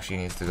 this actually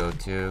needs to go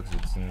too,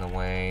 because it's in the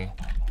way.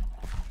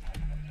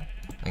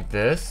 Like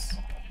this.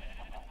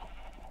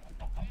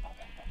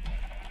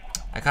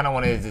 I kind of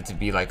wanted it to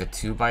be like a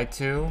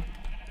 2x2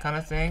 kind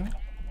of thing.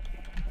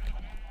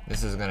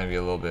 This is gonna be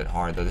a little bit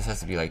hard though. This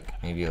has to be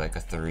like, maybe like a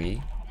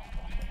 3.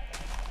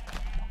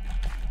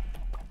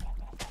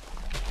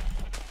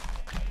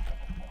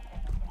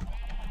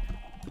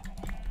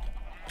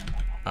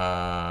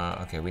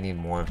 Okay, we need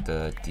more of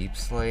the deep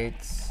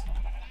slates.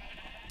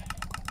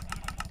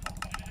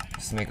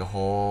 Just make a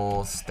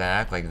whole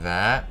stack like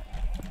that.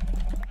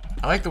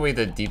 I like the way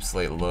the deep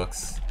slate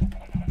looks.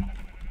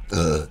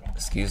 Ugh.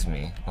 Excuse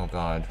me. Oh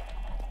god.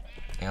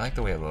 Yeah, I like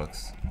the way it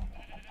looks.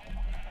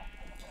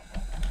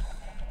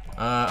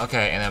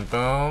 Okay, and then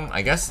boom.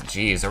 I guess,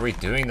 geez, are we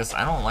doing this?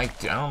 I don't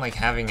like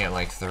having it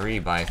like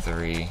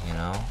 3x3, you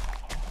know?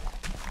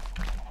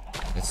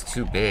 It's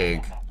too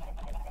big.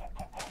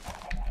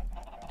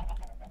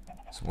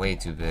 It's way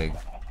too big.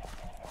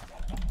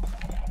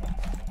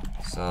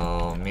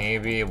 So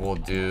maybe we'll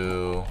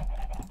do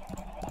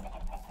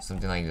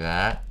something like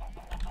that.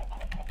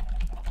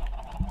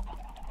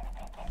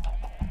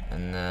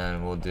 And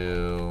then we'll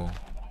do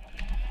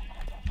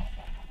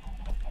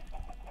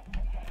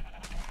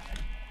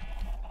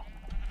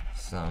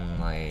some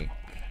like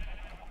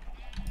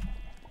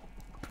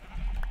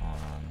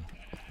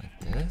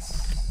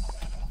this.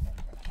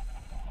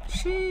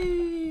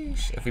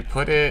 Sheesh. If we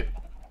put it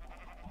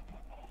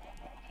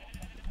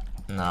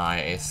Nah,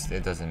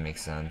 it doesn't make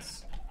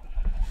sense.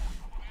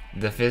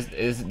 This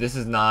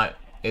is not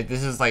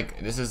this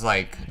is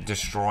like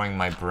destroying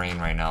my brain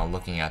right now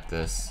looking at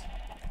this.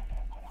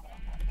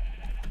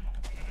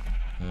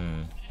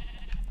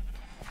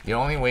 The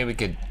only way we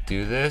could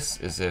do this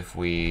is if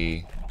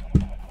we...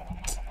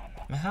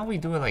 Man, how do we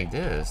do it like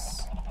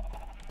this?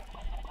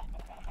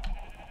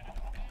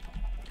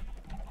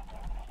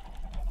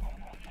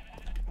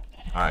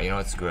 Alright, you know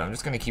what, screw it. I'm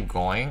just gonna keep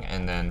going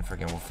and then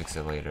freaking we'll fix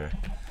it later.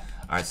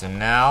 Alright, so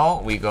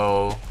now we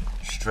go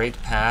straight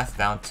path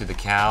down to the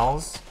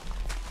cows.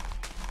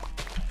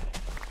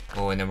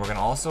 Oh, and then we're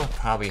gonna also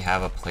probably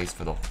have a place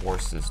for the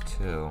horses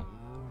too.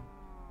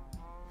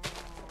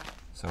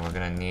 So we're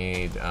gonna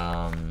need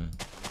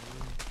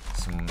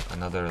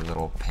another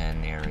little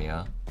pen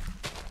area.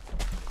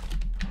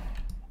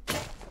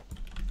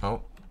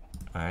 Oh,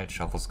 alright,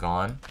 shovel's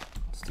gone.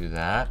 Let's do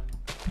that.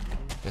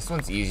 This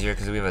one's easier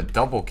because we have a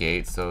double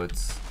gate, so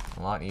it's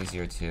a lot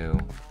easier to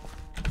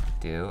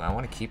do. I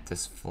want to keep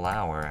this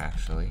flower,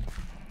 actually.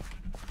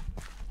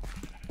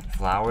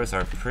 Flowers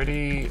are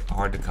pretty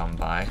hard to come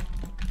by.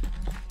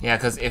 Yeah,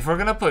 because if we're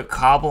gonna put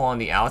cobble on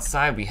the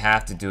outside, we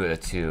have to do it a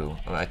 2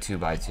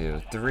 by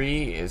 2.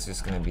 3 is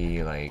just gonna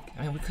be like,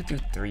 I mean, we could do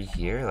 3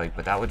 here, like,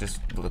 but that would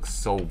just look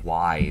so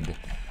wide.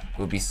 It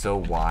would be so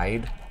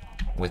wide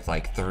with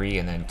like 3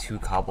 and then 2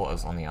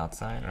 cobbles on the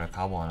outside, or a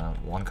cobble on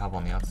one cobble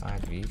on the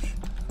outside of each.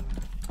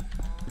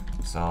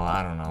 So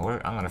I don't know.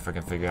 I'm gonna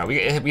freaking figure it out.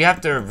 We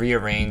have to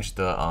rearrange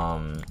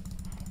the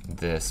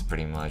this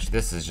pretty much.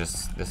 This is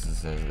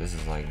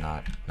like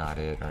not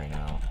it right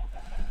now.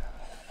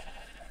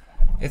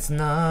 It's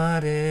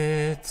not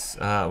it.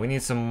 We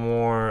need some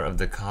more of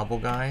the cobble,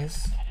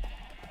 guys.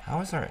 How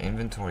is our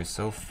inventory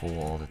so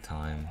full all the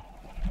time?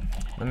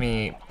 Let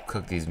me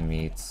cook these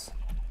meats.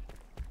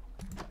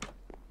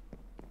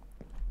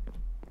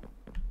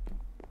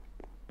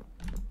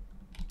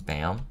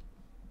 Bam.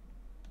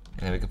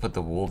 And then we can put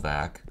the wool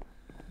back.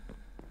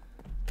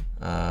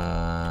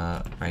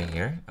 Right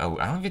here. Oh,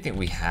 I don't even think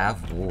we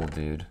have wool,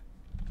 dude.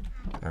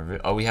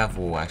 Oh, we have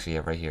wool, actually,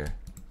 yeah, right here.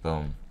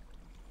 Boom.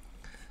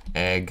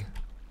 Egg.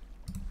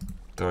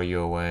 Throw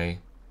you away.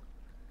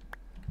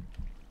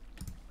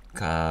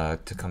 To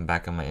come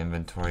back in my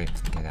inventory.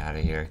 Get out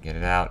of here. Get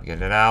it out.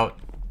 Get it out.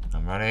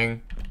 I'm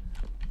running.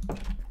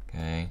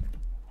 Okay.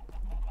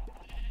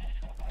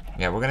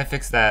 Yeah, we're gonna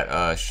fix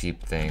that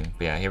sheep thing.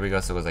 But yeah, here we go.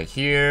 So it was like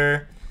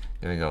here.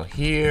 Then we go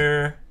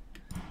here.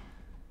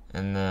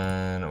 And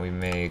then we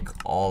make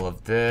all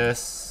of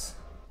this.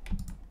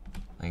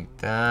 Like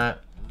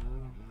that.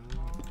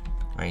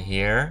 Right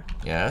here.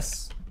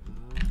 Yes.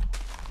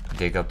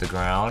 Dig up the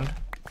ground.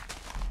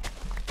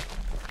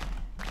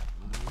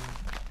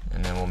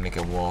 And then we'll make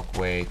a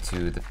walkway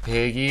to the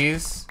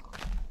piggies.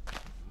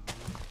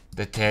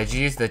 The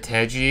Teggies, the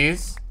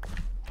Teggies.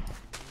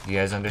 Do you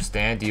guys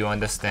understand? Do you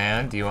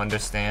understand? Do you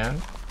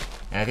understand?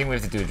 And I think we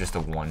have to do just a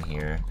 1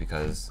 here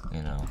because,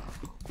 you know,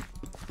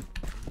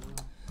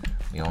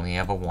 we only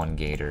have a 1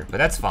 gator. But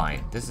that's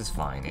fine. This is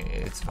fine.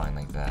 It's fine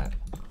like that.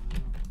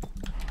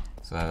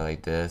 So I have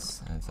like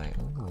this, and it's like,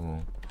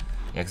 ooh.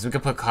 Yeah, because we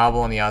could put cobble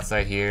on the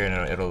outside here,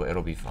 and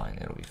it'll be fine.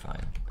 It'll be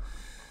fine.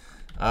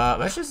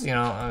 Let's just, you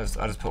know, I'll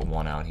just put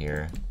 1 out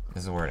here.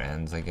 This is where it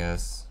ends, I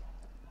guess.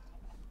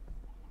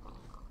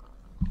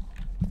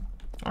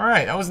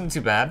 Alright, that wasn't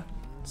too bad.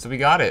 So we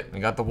got it. We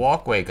got the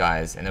walkway,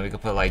 guys. And then we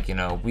could put, like, you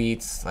know,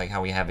 wheats, like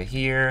how we have it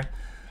here.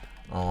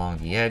 Along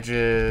the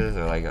edges,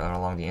 or like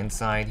along the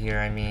inside here,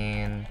 I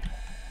mean.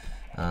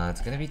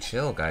 It's gonna be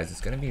chill, guys.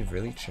 It's gonna be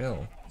really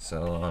chill.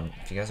 So,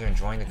 if you guys are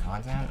enjoying the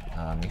content,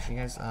 make sure you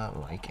guys,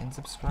 like and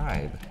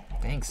subscribe.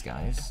 Thanks,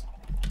 guys.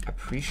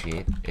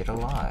 Appreciate it a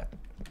lot.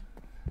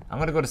 I'm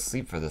gonna go to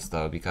sleep for this,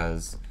 though,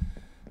 because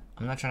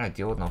I'm not trying to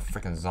deal with no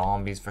freaking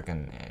zombies,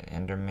 freaking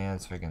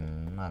endermans,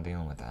 freaking... I'm not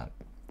dealing with that.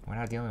 We're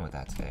not dealing with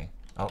that today.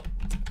 Oh,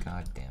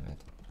 god damn it.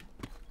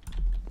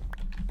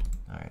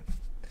 Alright.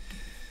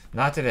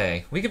 Not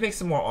today. We could make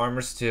some more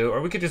armors, too, or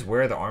we could just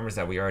wear the armors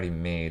that we already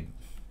made.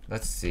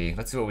 Let's see.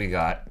 Let's see what we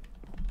got.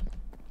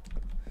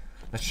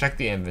 Let's check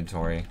the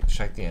inventory. Let's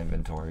check the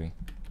inventory.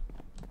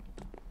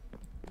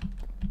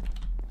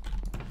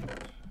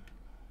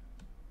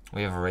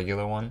 We have a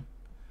regular one.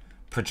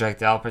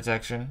 Projectile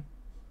protection.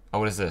 Oh,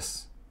 what is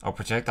this? Oh,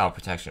 projectile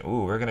protection.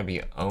 Ooh, we're gonna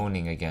be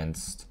owning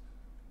against...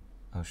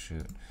 Oh,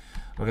 shoot.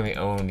 We're gonna be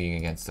owning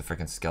against the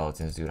freaking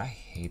skeletons, dude. I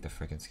hate the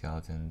freaking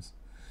skeletons.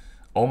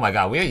 Oh my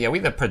god, we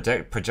have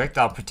the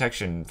projectile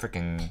protection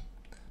freaking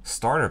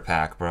starter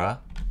pack, bruh.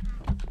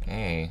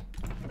 Hey.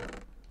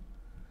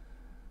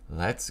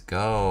 Let's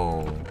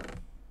go.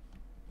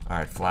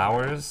 Alright,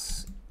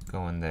 flowers.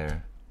 Go in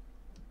there.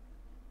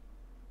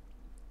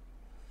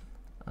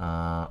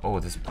 Oh,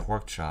 this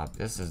pork chop.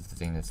 This is the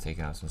thing that's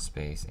taking up some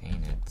space,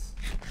 ain't it?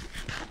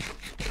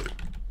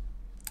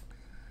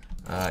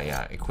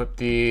 Yeah, equip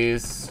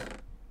these.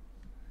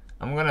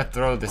 I'm gonna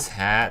throw this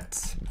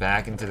hat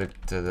back into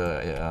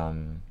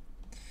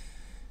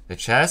the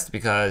chest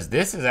because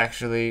this is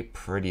actually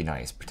pretty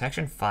nice.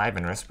 Protection 5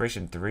 and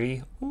respiration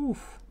 3.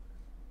 Oof.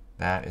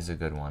 That is a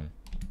good one.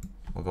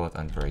 We'll go with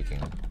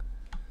unbreaking.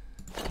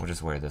 We'll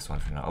just wear this one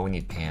for now. Oh, we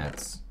need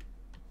pants.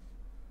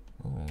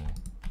 Ooh.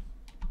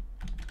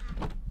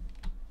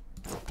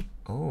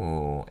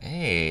 Oh,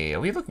 hey,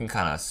 we looking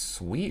kind of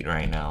sweet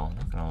right now,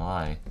 not gonna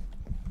lie.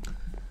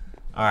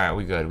 Alright,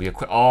 we good. We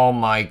equip. Oh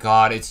my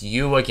god, it's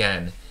you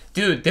again.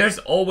 Dude, there's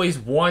always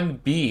one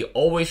bee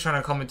always trying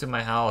to come into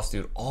my house,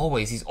 dude.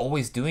 Always. He's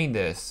always doing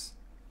this.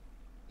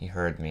 He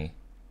heard me.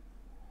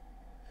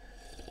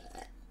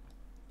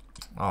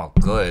 Oh,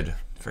 good.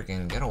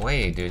 Freaking get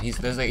away, dude.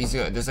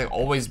 There's like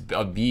always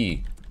a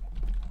bee.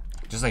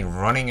 Just like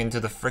running into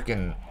the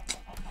freaking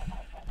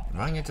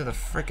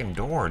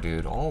door,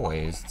 dude.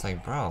 Always. It's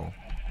like, bro,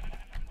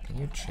 can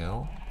you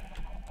chill?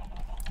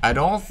 I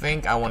don't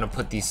think I want to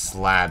put these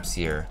slabs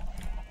here.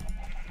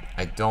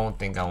 I don't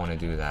think I want to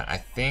do that. I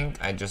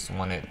think I just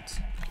want it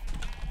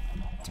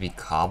to be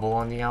cobble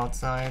on the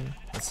outside.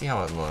 Let's see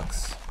how it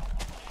looks.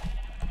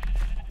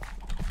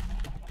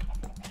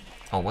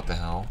 Oh, what the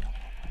hell?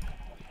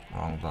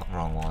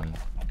 Wrong one.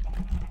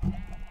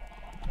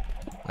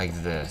 Like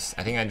this.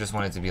 I think I just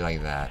want it to be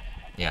like that.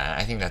 Yeah,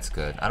 I think that's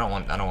good. I don't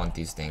want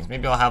these things.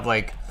 Maybe I'll have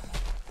like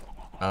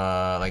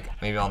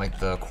maybe on like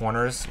the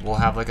corners we'll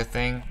have like a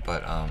thing,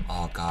 but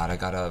oh god, I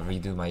gotta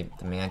redo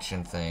the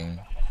mansion thing.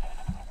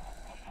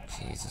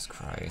 Jesus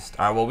Christ.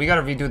 Alright, well, we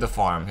gotta redo the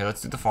farm. Here,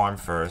 let's do the farm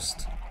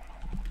first.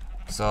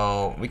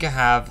 So we can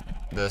have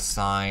the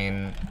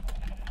sign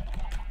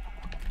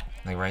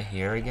like right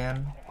here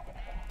again.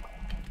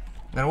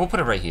 Then we'll put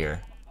it right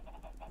here.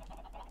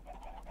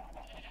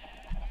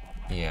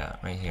 Yeah,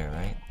 right here,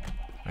 right?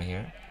 Right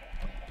here?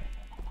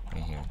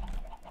 Right here.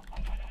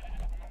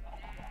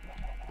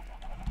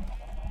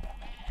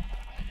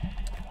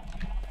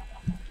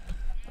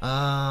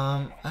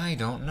 I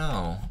don't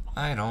know.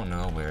 I don't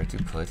know where to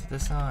put the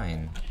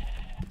sign.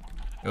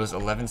 It was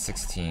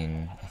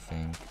 11:16, I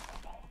think.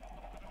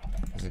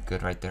 Is it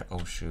good right there?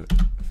 Oh, shoot.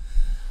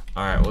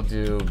 Alright, we'll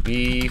do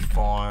bee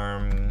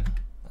farm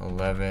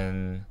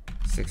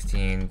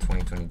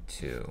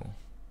 11/16/2022.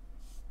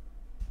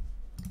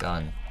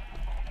 Done.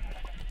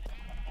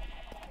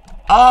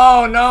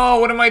 Oh no,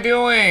 what am I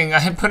doing?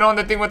 I put on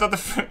the thing without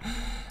the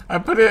I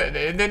put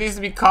it, there needs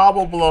to be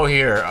cobble below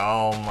here.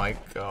 Oh my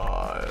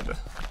god.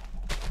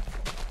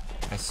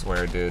 I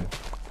swear, dude.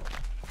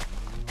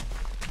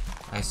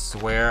 I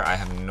swear I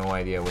have no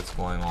idea what's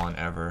going on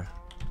ever.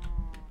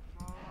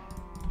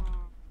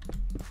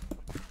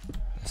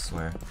 I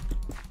swear.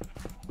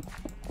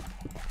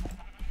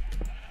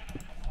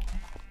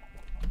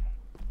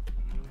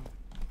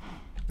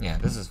 Yeah,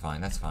 this is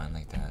fine. That's fine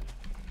like that.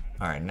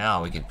 Alright,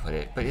 now we can put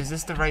it. But is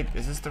this the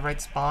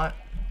right spot?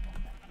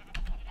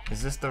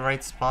 Is this the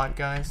right spot,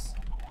 guys?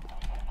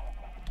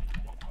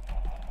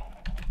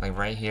 Like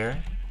right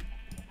here?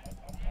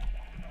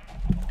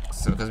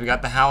 So, because we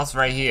got the house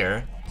right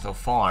here. So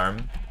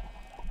farm.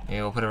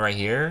 Maybe we'll put it right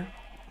here.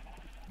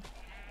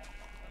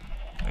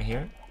 Right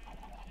here.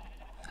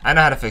 I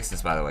know how to fix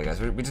this, by the way,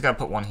 guys. We just gotta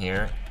put one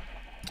here.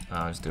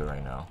 I'll just do it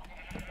right now.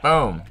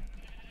 Boom!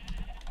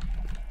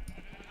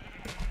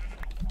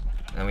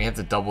 And we have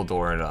to double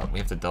door it up. We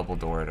have to double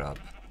door it up.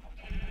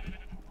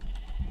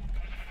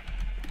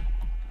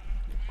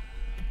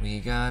 We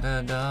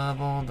gotta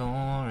double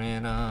door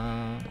it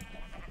up.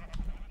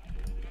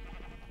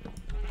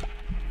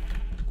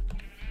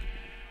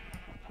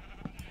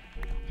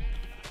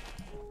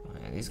 Oh,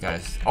 yeah, these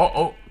guys.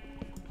 Oh!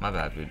 My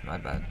bad, dude. My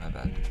bad.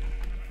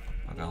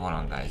 Okay, hold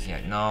on, guys.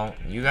 Yeah, no.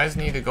 You guys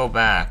need to go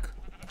back.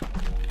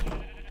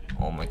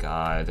 Oh my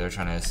god. They're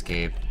trying to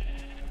escape.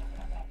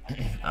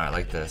 Alright,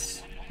 like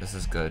this. This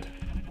is good.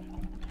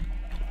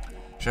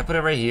 Should I put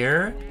it right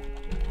here?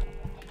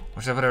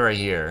 Or should I put it right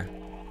here?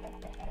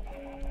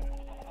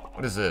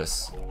 What is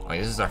this? Oh,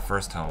 this is our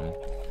first home.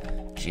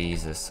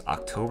 Jesus.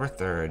 October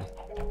 3rd.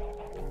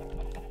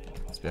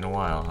 It's been a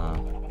while, huh?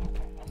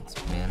 It's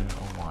been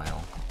a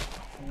while.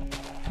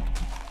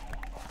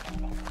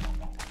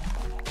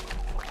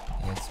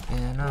 It's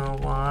been a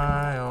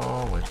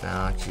while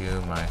without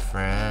you, my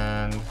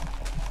friend.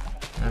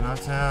 And I'll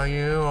tell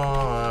you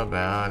all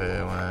about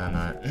it when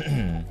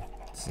I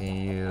see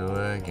you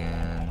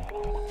again.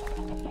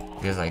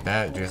 Just like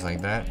that, just like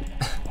that.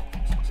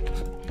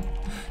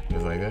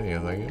 Just like that,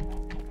 just like it.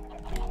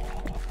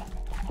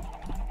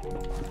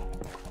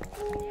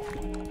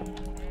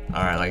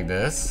 Alright, like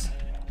this.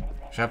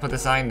 Should I put the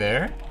sign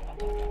there?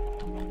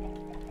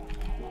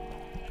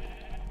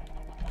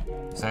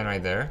 Sign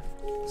right there.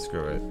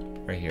 Screw it.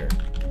 Right here.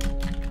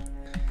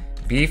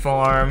 Bee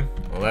farm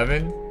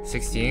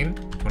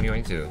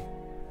 11/16/2022.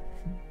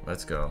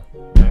 Let's go.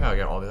 I gotta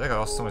get all this. I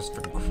got so much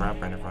freaking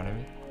crap right in front of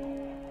me.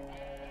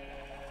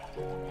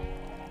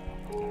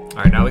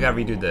 Alright, now we gotta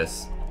redo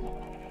this.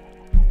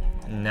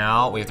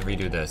 Now we have to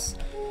redo this.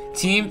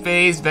 Team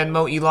Phase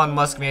Venmo Elon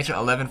Musk Mansion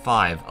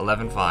 11/5.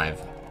 11/5.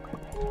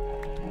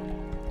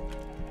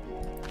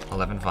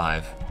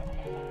 11/5.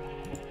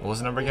 What was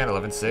the number again?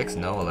 11/6?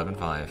 No,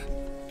 11/5.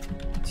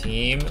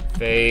 Team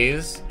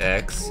Phase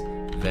X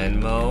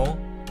Venmo.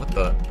 What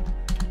the?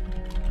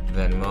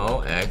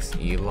 Venmo X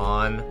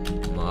Elon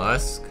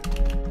Musk.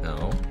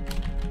 No.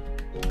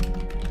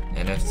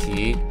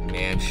 NFT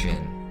Mansion.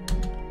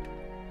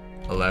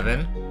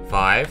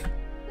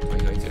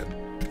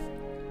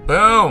 11/5/2022.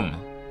 Boom!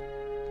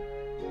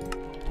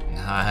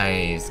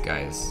 Nice,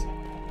 guys.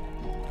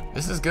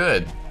 This is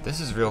good. This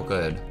is real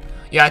good.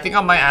 Yeah, I think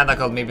I might add like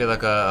maybe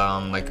like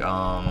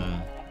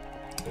a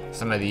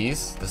some of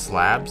these, the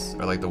slabs,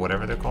 or like the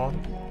whatever they're called.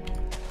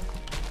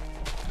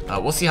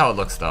 We'll see how it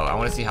looks though. I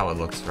want to see how it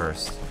looks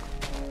first.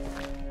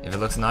 If it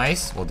looks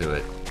nice, we'll do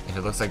it. If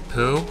it looks like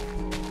poo,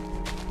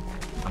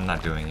 I'm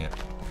not doing it.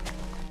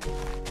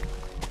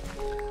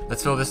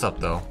 Let's fill this up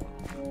though.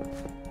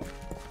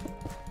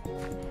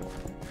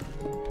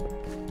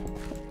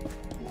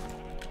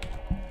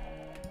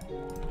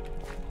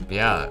 But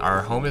yeah,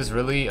 our home is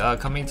really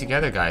coming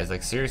together, guys.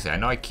 Like seriously, I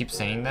know I keep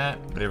saying that,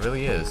 but it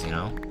really is, you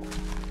know?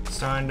 It's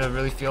starting to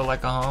really feel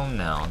like a home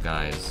now,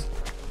 guys.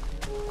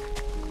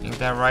 Ain't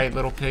that right,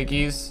 little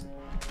piggies?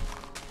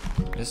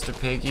 Mr.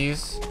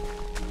 Piggies?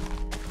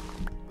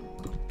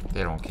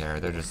 They don't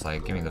care. They're just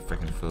like, give me the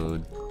freaking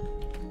food.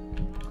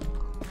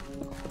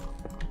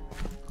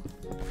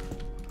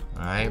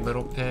 Alright,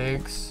 little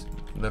pigs.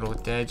 Little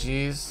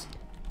degies.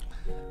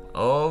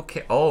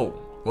 Okay. Oh,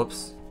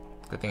 whoops.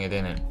 Good thing it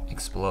didn't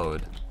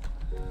explode.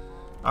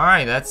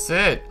 Alright, that's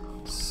it.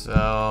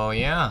 So,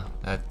 yeah.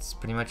 That's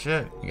pretty much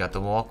it. We got the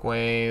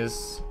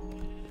walkways.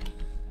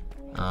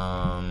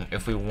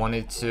 If we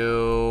wanted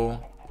to,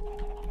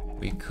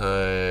 we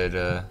could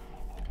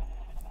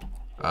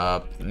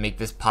make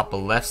this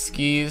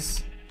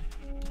Popolevskis.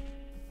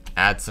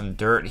 Add some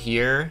dirt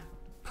here.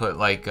 Put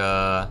like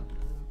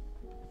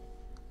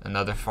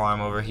another farm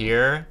over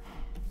here.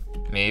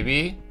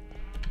 Maybe.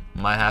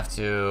 Might have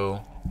to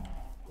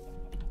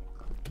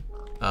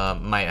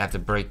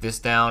break this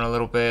down a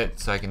little bit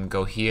so I can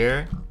go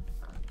here.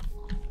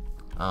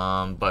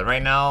 But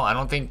right now, I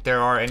don't think there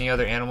are any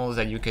other animals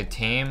that you could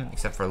tame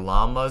except for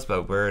llamas,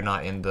 but we're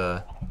not in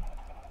the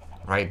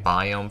right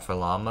biome for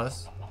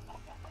llamas.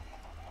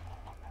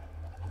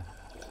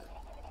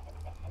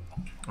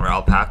 Or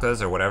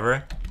alpacas or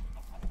whatever.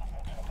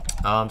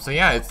 So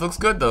yeah, it looks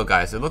good though,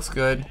 guys. It looks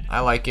good.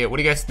 I like it. What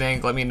do you guys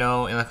think? Let me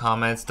know in the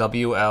comments.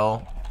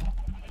 WL.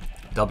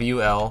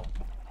 WL.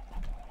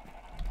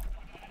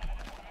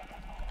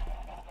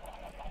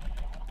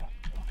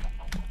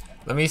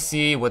 Let me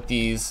see what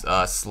these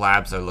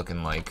slabs are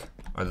looking like,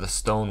 or the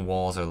stone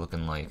walls are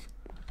looking like.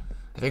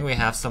 I think we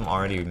have some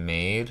already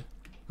made,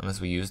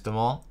 unless we used them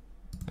all.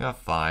 We got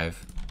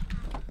 5.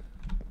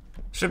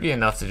 Should be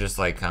enough to just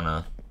like kind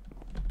of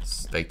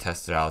like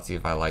test it out, see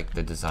if I like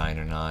the design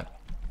or not.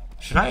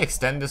 Should I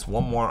extend this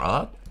one more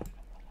up?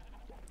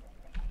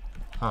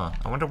 Huh,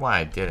 I wonder why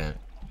I didn't.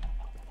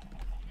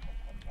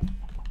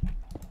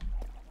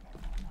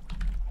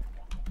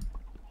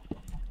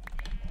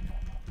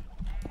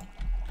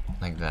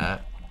 Like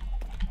that.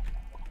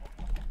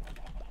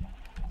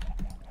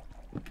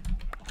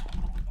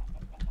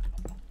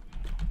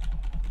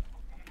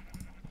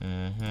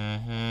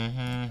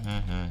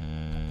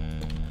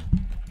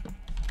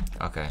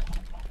 Okay.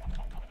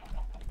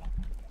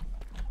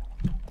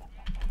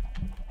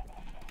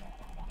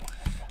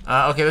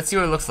 Okay, let's see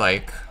what it looks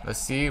like. Let's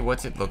see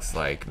what it looks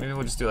like. Maybe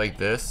we'll just do it like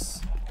this.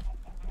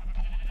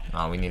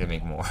 Oh, we need to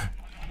make more.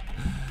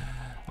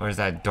 Where's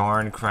that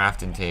darn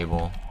crafting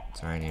table?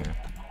 It's right here.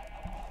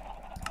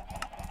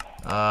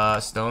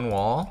 Stone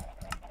wall.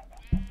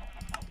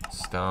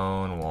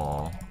 Stone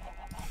wall.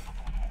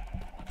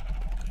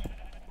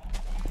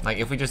 Like,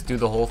 if we just do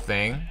the whole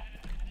thing.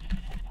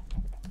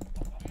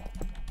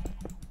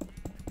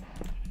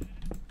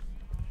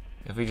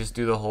 If we just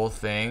do the whole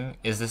thing,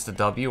 is this a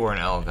W or an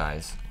L,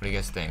 guys? What do you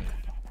guys think?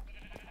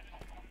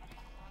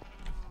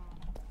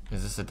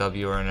 Is this a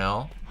W or an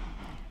L?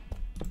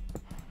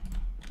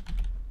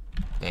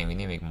 Dang, we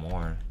need to make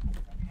more.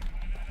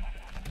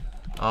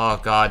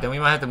 Oh god, then we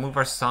might have to move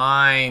our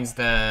signs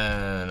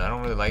then. I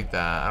don't really like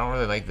that. I don't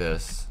really like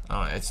this.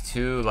 It's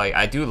too, like,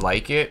 I do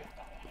like it.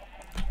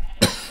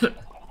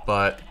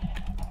 But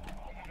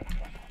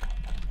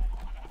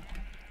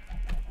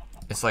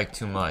it's like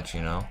too much,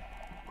 you know?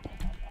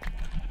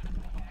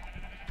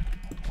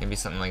 Maybe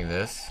something like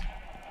this.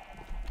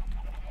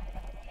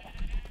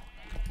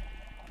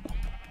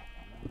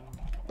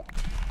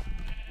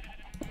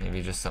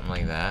 Maybe just something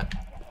like that.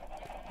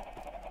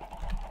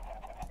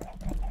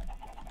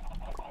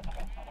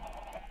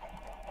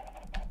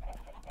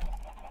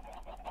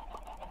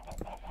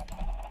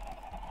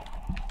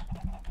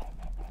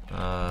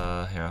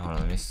 Here, hold on,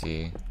 let me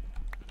see.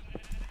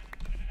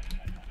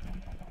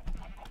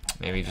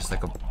 Maybe just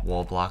like a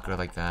wall blocker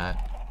like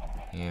that.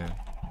 Here.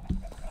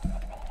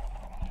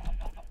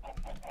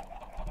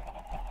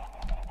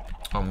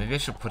 Oh, maybe I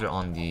should put it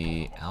on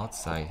the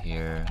outside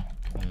here.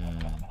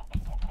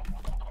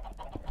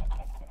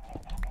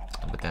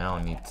 But then I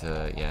don't need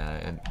to,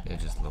 yeah, it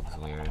just looks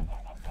weird.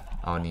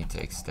 I would need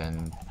to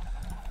extend,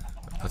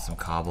 put some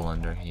cobble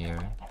under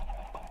here.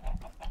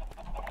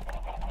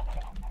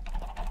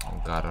 Oh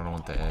god, I don't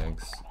want the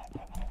eggs.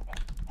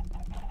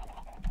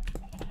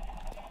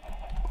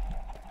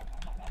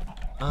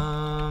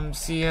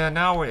 See, yeah,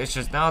 now it's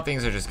just, now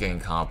things are just getting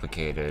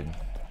complicated.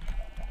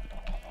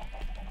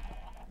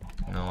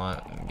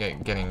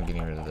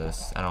 getting rid of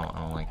this. I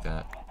don't like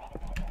that.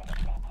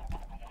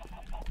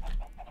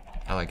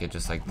 I like it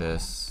just like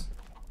this.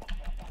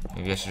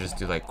 Maybe I should just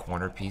do like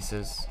corner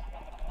pieces.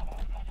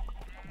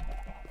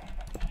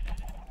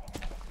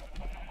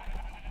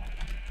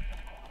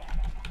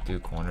 Do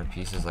corner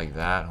pieces like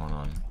that. Hold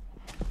on.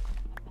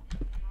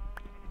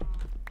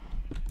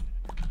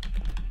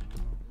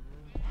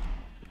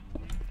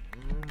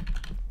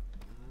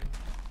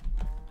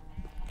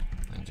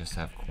 I just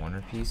have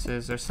corner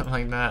pieces or something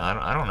like that.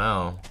 I don't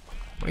know.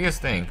 What do you guys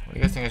think? What do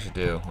you guys think I should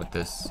do with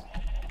this?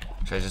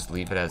 Should I just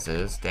leave it as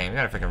is? Dang, we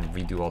gotta freaking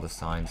redo all the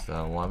signs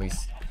though. Well, at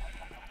least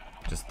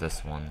just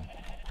this one.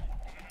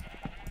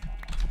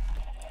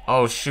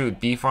 Oh shoot,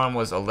 B farm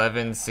was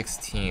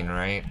 11:16,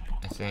 right?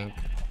 I think.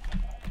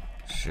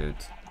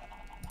 Shoot.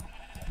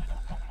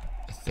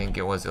 I think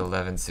it was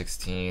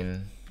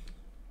 11:16.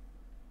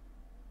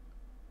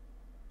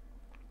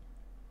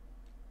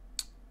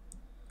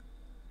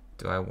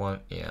 Do I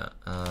want, yeah,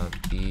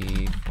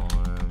 B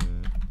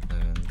farm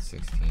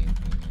 11:16,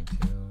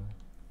 2022.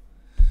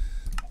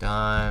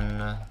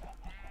 Done.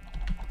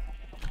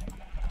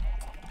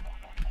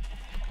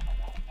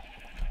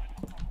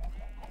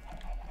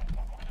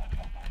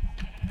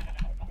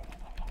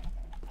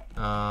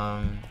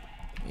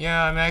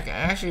 Yeah, I mean, I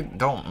actually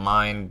don't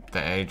mind the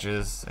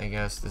edges, I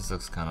guess. This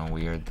looks kind of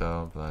weird,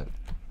 though, but...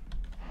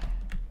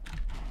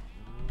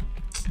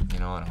 You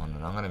know what, hold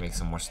on, I'm gonna make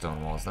some more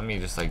stone walls. Let me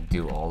just, like,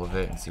 do all of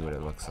it and see what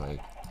it looks like.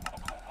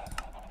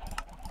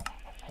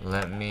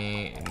 Let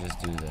me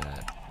just do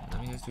that.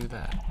 Let me just do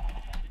that.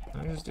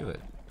 Let me just do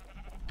it.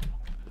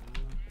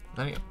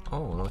 Let me...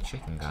 Oh, little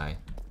chicken guy.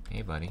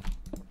 Hey, buddy.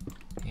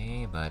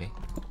 Hey, buddy.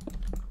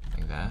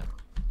 Like that.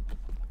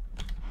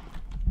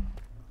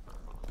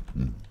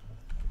 Like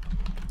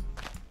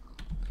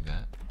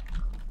that.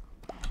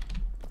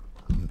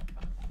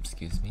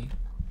 Excuse me.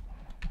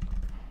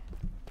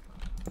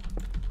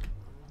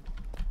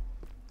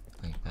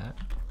 Like that.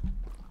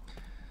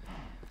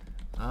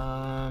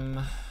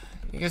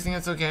 You guys think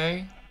that's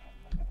okay?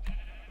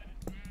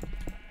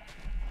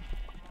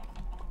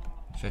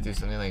 Should I do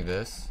something like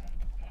this?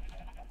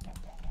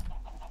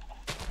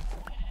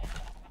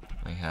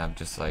 I have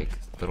just like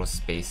little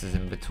spaces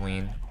in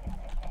between.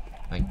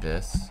 Like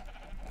this.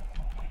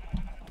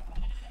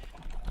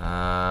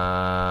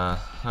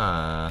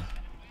 Huh.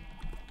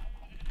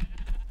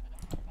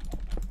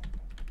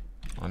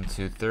 1,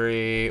 2,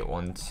 3.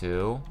 1,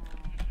 2.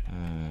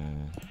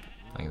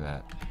 Like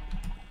that.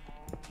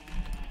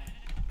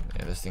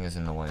 Yeah, this thing is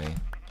in the way.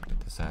 Get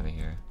this out of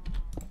here.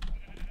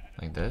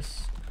 Like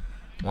this.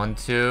 1,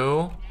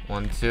 2.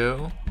 1,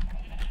 2.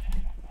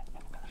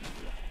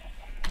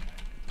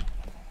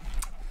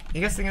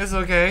 You guys think this is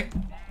okay?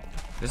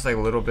 Just like a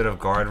little bit of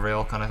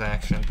guardrail kind of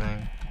action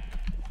thing.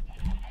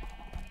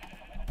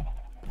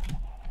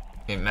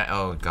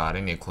 Oh god, I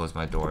need to close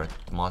my door.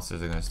 The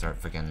monsters are gonna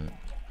start freaking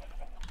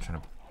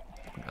trying to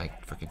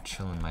like freaking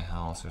chill in my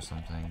house or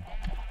something.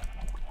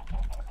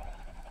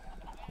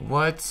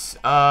 What?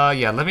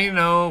 Yeah, let me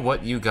know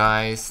what you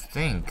guys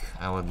think.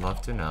 I would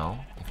love to know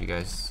if you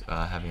guys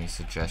have any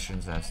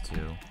suggestions as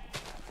to,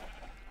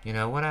 you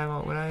know, what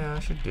I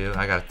should do.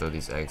 I gotta throw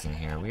these eggs in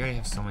here. We already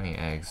have so many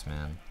eggs,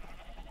 man.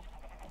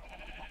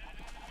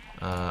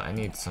 I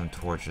need some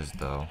torches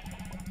though.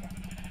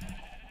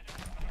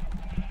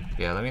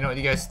 Yeah, let me know what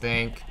you guys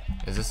think.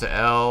 Is this a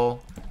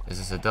L? Is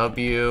this a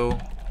W?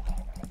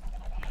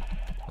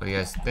 What do you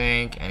guys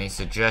think? Any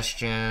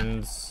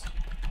suggestions?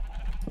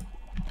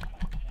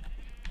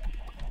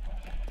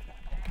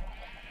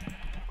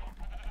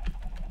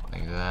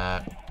 Like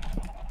that.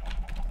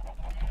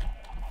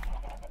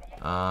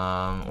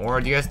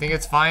 Or do you guys think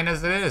it's fine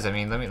as it is? I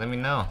mean, let me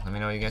know. Let me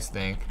know what you guys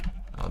think.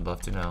 I would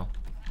love to know.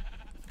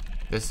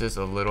 This is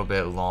a little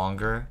bit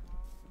longer.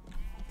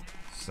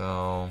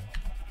 So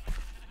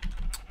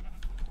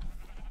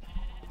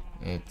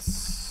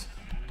it's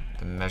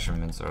the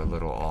measurements are a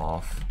little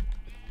off.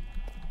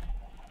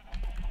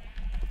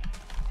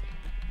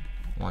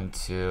 1,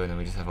 2, and then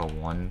we just have a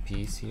 1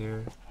 piece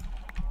here.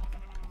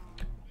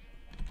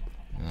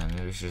 Yeah,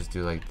 maybe we should just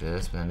do like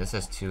this, but then this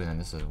has 2 and then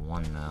this is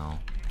 1 now.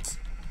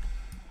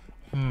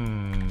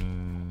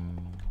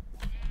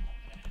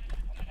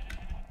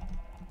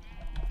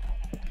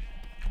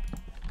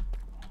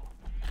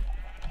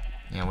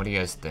 Yeah, what do you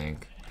guys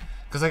think?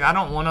 Because, like, I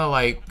don't want to,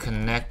 like,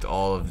 connect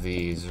all of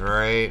these,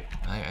 right?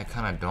 I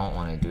kind of don't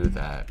want to do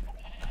that.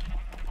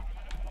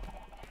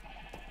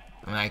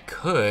 I mean, I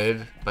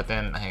could, but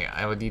then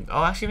I would need...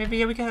 Oh, actually, maybe,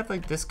 yeah, we could have,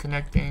 like,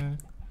 disconnecting.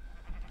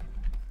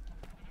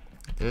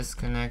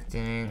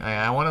 Disconnecting.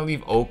 I want to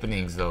leave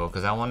openings, though,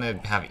 because I want to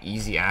have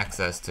easy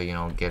access to, you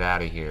know, get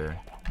out of here.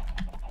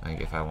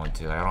 Like, if I want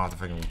to. I don't have to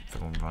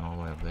freaking run all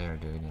the way up there,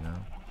 dude, you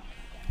know?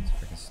 It's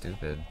freaking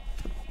stupid.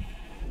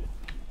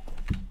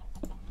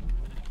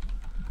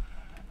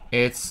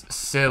 It's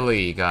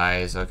silly,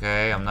 guys,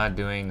 okay? I'm not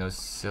doing those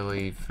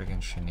silly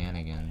freaking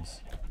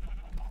shenanigans.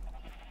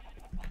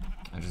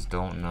 I just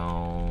don't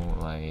know,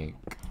 like...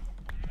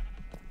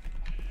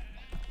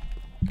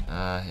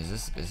 is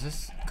this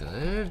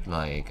good?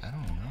 Like, I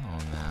don't know,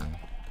 man.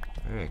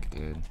 Frick,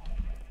 dude.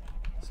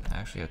 It's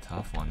actually a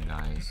tough one,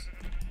 guys.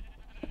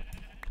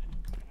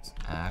 It's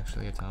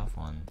actually a tough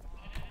one.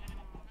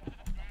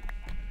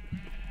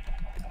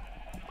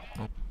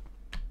 Oh.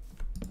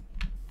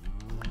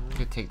 We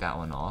could take that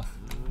one off,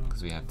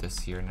 because we have this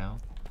here now.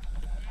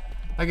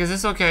 Like, is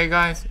this okay,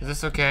 guys? Is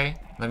this okay?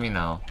 Let me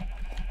know.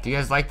 Do you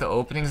guys like the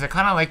openings? I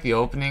kind of like the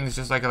openings,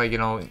 just like, you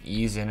know,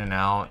 ease in and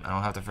out. I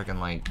don't have to freaking,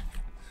 like,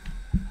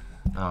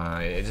 I don't know,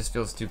 it just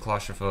feels too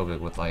claustrophobic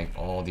with, like,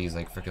 all these,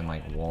 like, freaking,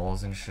 like,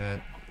 walls and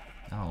shit.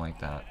 I don't like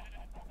that.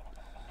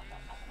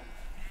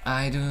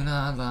 I do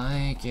not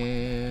like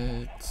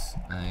it.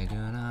 I do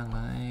not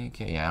like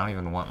it. Yeah, I don't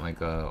even want,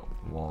 like, a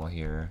wall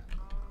here.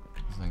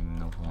 There's, like,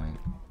 no point.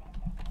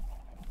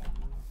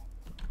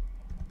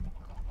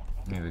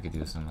 Maybe we could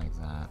do something like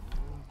that.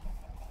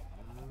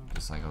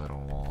 Just like a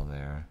little wall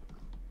there.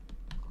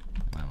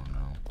 I don't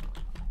know.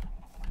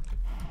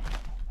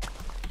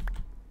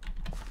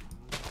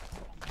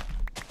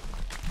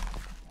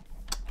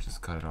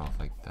 Just cut it off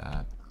like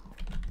that.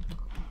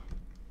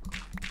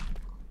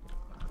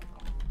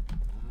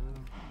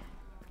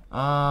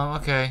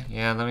 Okay.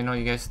 Yeah, let me know what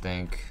you guys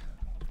think.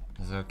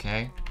 Is it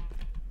okay?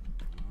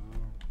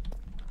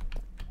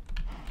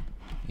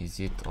 Is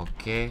it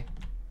okay?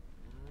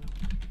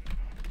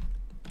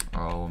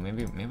 Oh,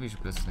 maybe we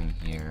should put something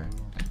here.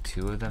 Like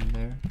 2 of them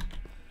there.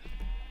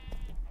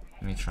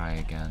 Let me try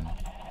again.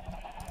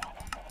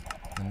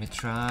 Let me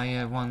try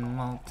it one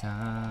more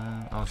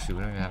time. Oh shoot,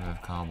 we don't even have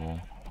enough cobble.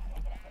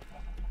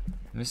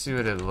 Let me see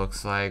what it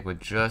looks like with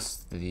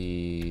just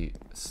the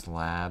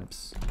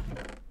slabs.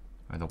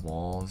 Or the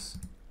walls.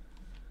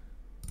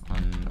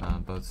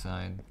 On both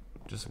sides.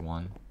 Just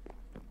one.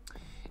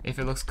 If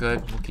it looks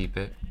good, we'll keep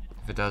it.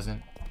 If it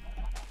doesn't,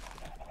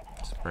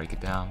 just break it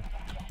down.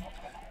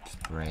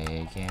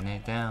 Breaking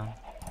it down.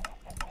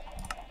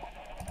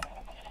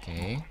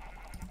 Okay.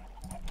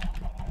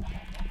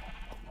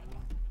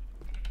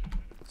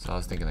 So I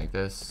was thinking like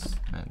this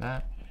and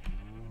that.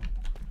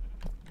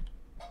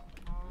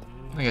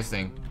 What do you guys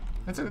think?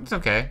 It's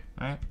okay,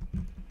 right?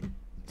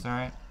 It's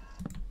alright.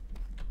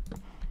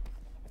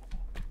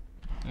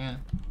 Yeah,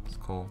 it's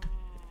cool.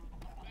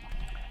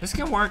 This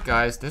can work,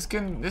 guys. This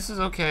is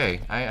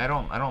okay. I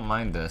don't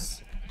mind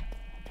this.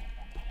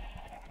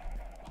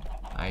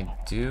 I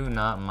do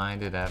not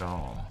mind it at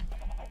all.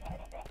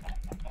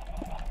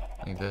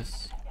 Like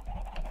this.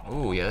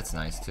 Ooh, yeah, that's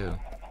nice too.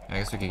 I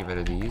guess we can get rid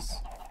of these.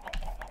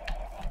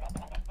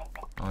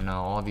 Oh no,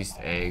 all these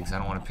eggs. I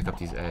don't want to pick up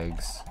these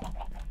eggs.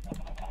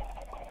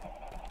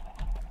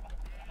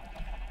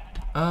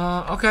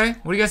 Okay.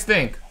 What do you guys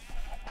think?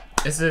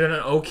 Is it an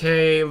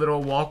okay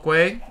little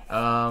walkway?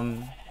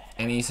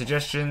 Any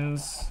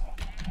suggestions?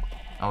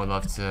 I would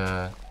love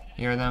to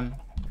hear them.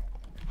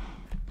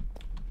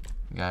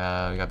 We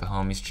got the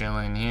homies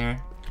chilling in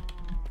here.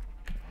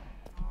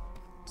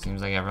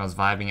 Seems like everyone's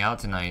vibing out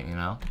tonight, you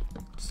know?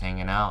 Just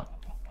hanging out.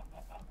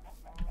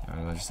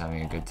 Everyone's just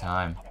having a good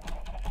time.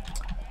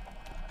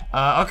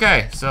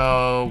 Okay,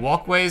 so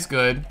walkway is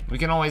good. We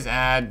can always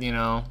add, you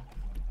know,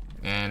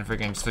 and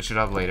freaking switch it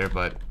up later,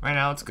 but right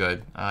now it's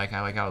good. I like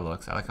how it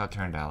looks. I like how it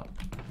turned out.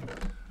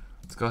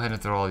 Let's go ahead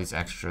and throw all these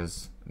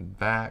extras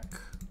back.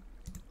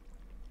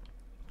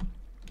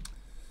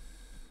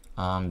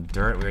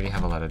 Dirt, we already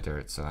have a lot of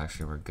dirt, so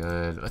actually we're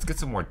good. Let's get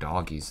some more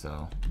doggies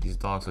though. These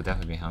dogs will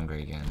definitely be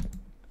hungry again.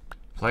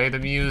 Play the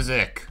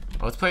music.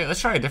 Oh, let's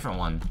try a different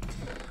one.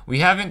 We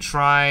haven't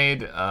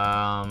tried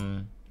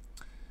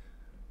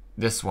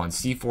this one,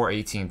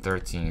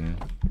 C41813.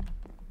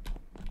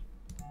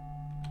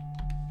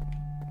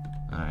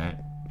 Alright.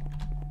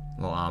 A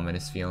little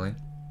ominous feeling.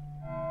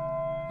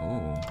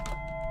 Ooh.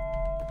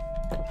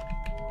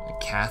 The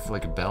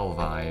Catholic bell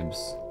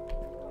vibes.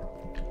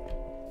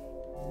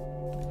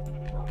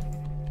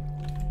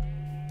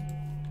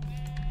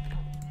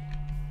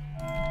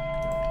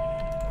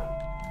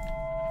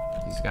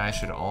 These guys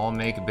should all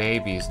make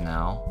babies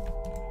now.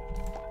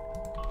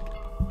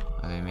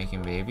 Are they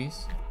making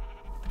babies?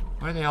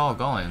 Where are they all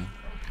going?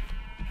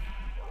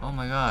 Oh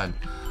my god.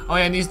 Oh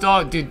yeah, and these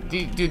dogs, dude,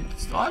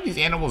 a lot of these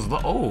animals,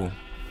 oh,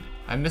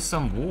 I missed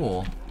some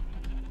wool.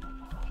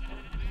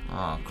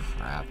 Oh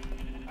crap.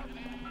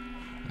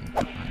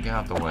 Get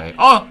out the way.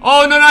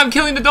 Oh, no, I'm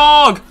killing the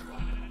dog!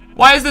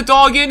 Why is the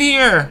dog in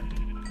here?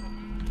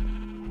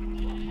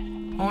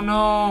 Oh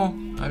no,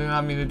 I did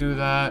not mean to do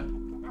that.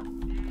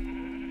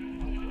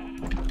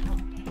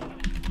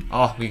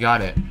 Oh, we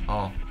got it.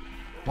 Oh.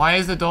 Why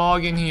is the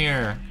dog in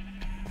here?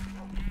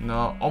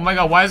 No. Oh my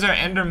god, why is there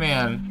an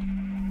Enderman?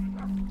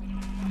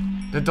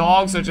 The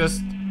dogs are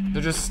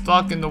they're just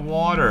stuck in the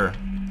water.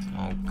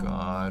 Oh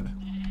god.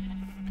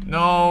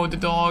 No, the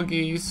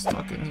doggy's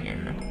stuck in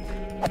here.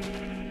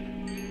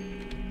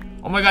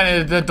 Oh my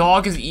god, the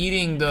dog is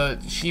eating the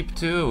sheep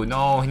too.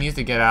 No, he needs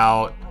to get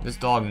out. This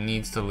dog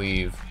needs to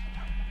leave.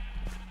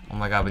 Oh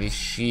my god, but these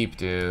sheep,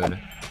 dude.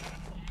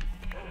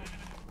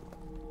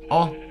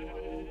 Oh.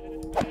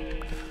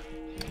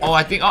 Oh,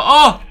 I think,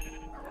 oh!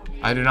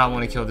 I do not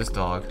want to kill this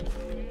dog.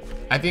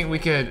 I think we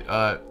could,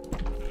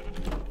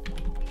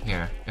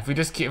 Here, if we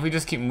just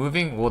keep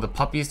moving, will the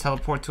puppies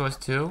teleport to us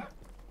too?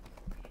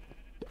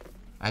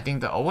 I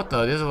think the, oh, what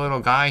the, there's a little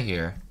guy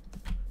here.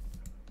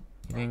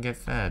 He didn't get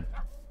fed.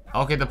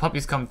 Okay, the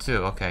puppies come too.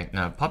 Okay,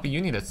 no, puppy, you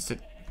need to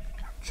sit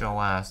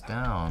your ass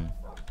down.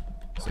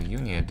 So you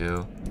need to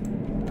do.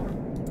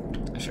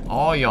 Actually,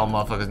 all y'all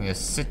motherfuckers need to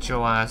sit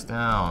your ass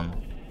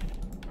down.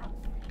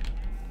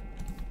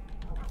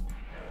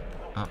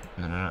 Oh,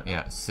 no, no, no,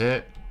 yeah,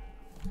 sit.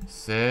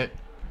 Sit.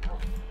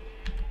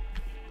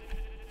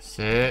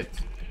 Sit.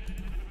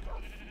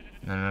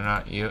 No, no,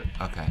 no, you,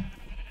 okay.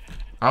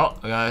 Oh,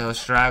 we got a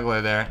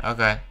straggler there.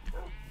 Okay.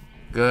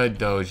 Good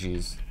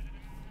dojis.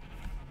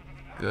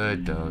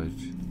 Good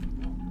doge.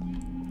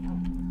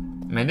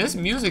 Man, this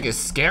music is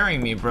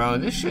scaring me, bro.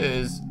 This shit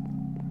is...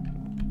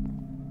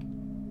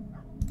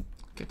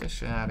 Get this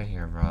shit out of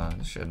here, bro.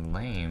 This shit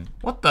lame.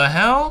 What the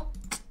hell?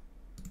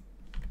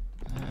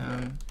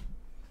 Man.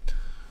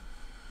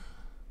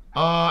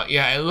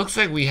 Yeah, it looks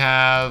like we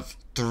have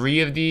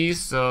 3 of these,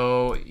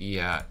 so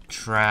yeah,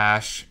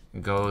 trash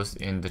goes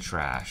in the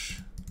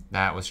trash.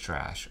 That was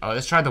trash. Oh,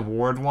 let's try the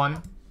ward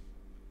one.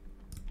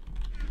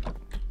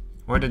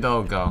 Where did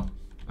Dog go?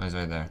 Oh, he's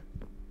right there.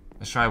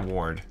 Let's try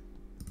ward.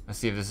 Let's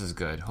see if this is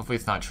good. Hopefully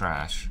it's not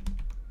trash.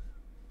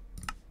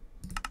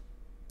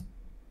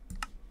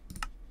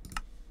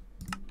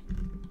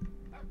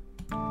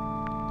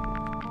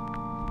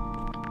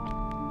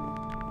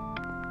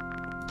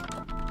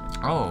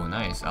 Oh,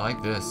 nice. I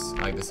like this.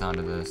 I like the sound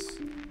of this.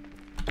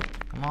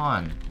 Come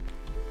on.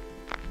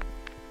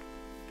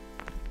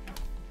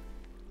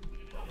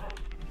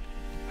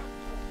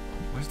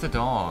 Where's the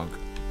dog?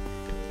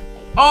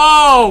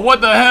 Oh, what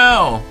the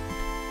hell?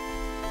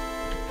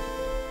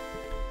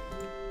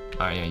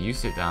 Alright, yeah, you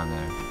sit down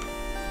there.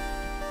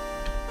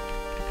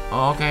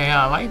 Oh, okay,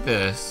 yeah, I like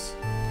this.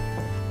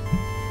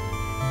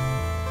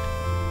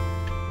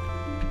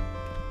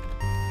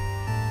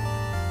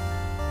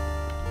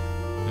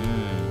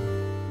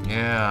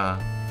 Yeah.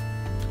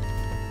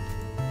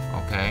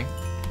 Okay.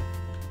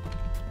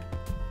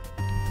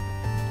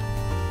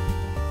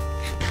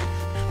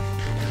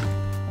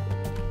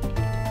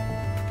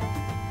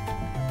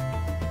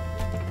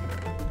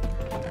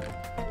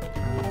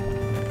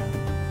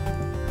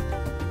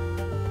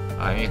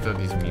 I need to throw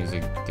these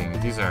music things.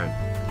 These are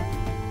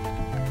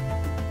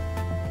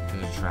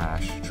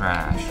trash.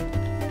 Trash.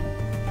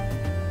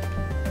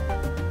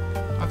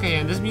 Okay,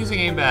 yeah, this music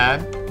ain't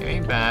bad. It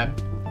ain't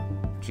bad.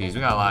 Jeez,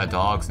 we got a lot of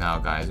dogs now,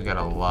 guys. We got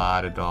a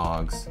lot of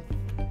dogs.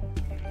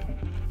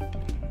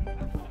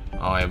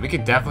 Oh yeah, we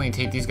could definitely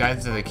take these guys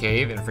into the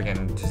cave and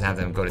freaking just have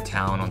them go to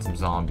town on some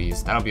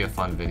zombies. That'll be a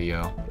fun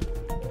video.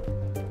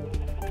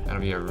 That'll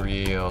be a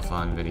real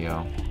fun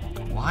video.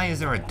 Why is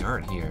there a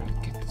dirt here?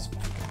 Get this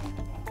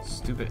freaking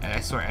stupid. I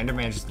swear,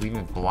 Enderman is just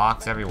leaving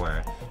blocks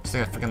everywhere. Just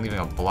like freaking leaving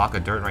a block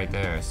of dirt right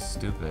there.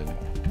 Stupid.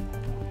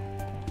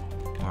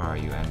 Where are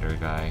you, Ender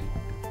guy?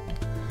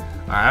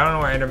 Alright, I don't know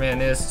where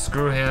Enderman is.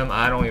 Screw him.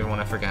 I don't even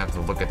want to freaking have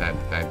to look at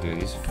that dude.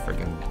 He's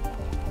freaking...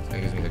 This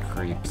guy gives me the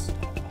creeps.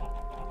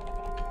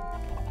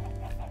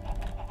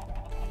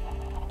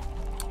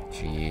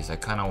 Jeez, I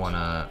kind of want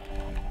to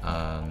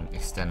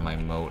extend my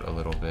moat a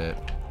little bit.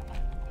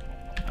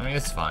 I mean,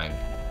 it's fine.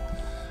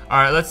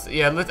 Alright,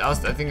 I was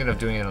thinking of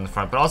doing it on the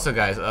front. But also,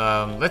 guys,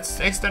 let's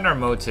extend our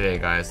moat today,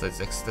 guys.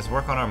 Let's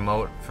work on our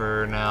moat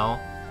for now.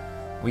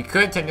 We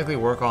could technically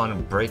work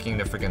on breaking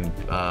the freaking,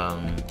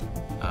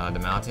 the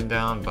mountain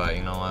down, but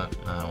you know what?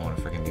 I don't want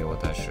to freaking deal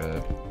with that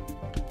shit.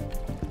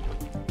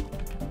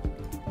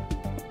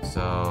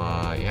 So,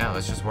 yeah,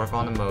 let's just work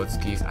on the moat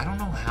skis. I don't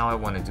know how I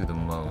want to do the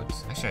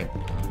moats. Actually,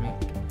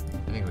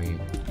 I think we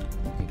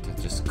need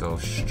to just go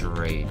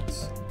straight.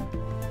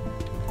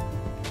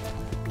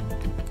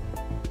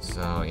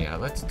 So, yeah,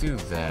 let's do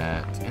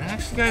that. And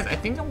actually, guys, I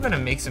think I'm gonna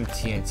make some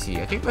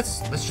TNT. I think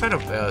let's try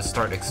to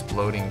start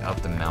exploding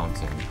up the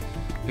mountain.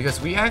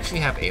 Because we actually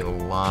have a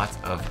lot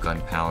of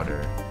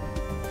gunpowder.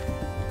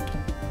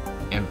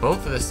 And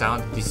both of these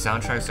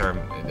soundtracks are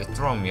they're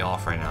throwing me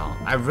off right now.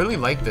 I really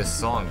like this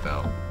song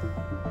though.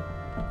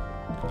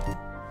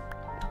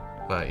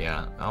 But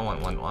yeah, I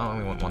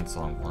only want one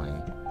song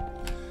playing.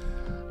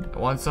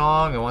 One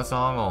song and one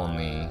song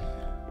only.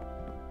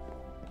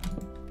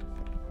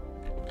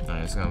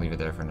 I'm just gonna leave it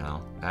there for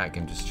now. That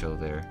can just chill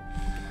there.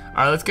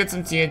 Alright, let's get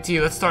some TNT.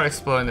 Let's start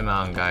exploding the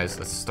mountain, guys.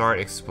 Let's start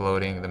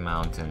exploding the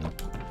mountain.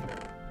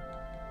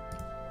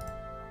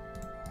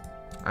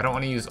 I don't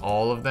want to use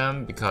all of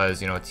them because,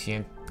 you know,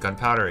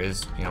 gunpowder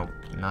is, you know,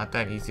 not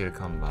that easy to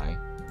come by.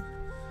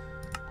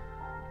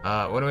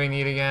 What do we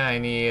need again? I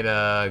need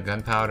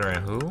gunpowder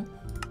and who?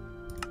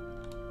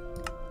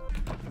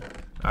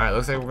 Alright,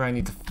 looks like we're gonna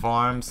need to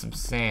farm some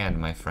sand,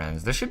 my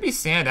friends. There should be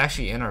sand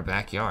actually in our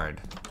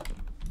backyard.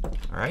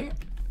 Right?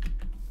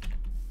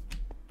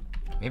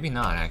 Maybe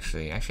not,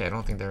 actually. Actually, I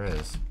don't think there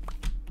is.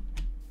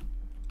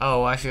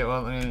 Oh, actually,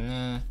 well, I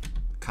mean,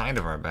 kind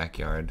of our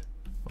backyard.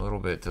 A little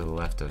bit to the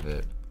left of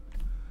it.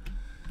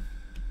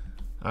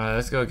 Alright,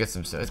 let's go get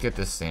some, let's get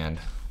this sand.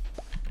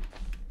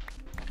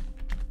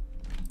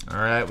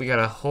 Alright, we got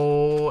a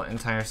whole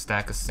entire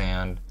stack of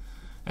sand.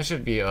 That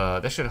should be,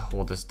 that should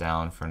hold us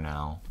down for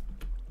now.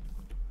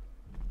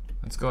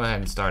 Let's go ahead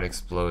and start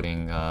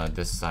exploding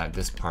this side,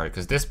 this part,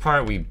 because this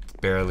part we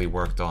barely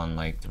worked on,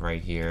 like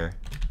right here.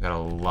 Got a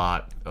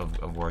lot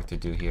of work to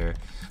do here.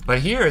 But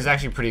here is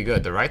actually pretty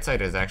good. The right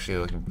side is actually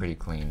looking pretty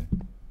clean.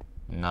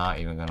 Not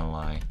even gonna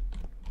lie.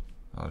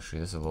 Oh shoot,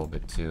 this is a little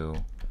bit too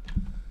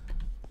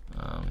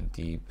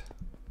deep.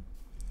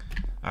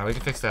 Alright, we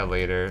can fix that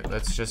later.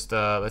 Let's just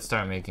let's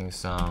start making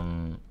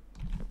some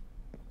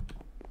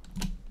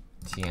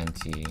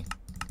TNT.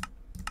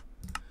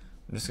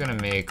 I'm just gonna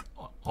make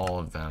all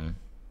of them.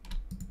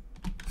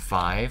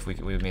 5.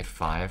 We made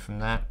 5 from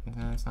that.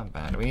 No, that's not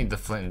bad. We need the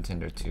flint and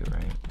tinder too,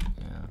 right?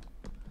 Yeah.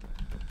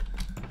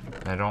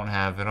 I don't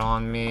have it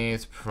on me.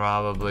 It's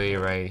probably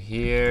right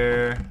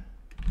here.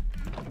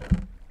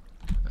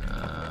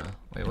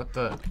 Wait, what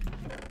the?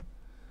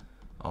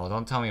 Oh,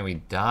 don't tell me we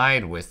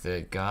died with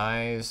it,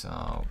 guys.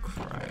 Oh,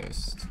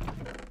 Christ.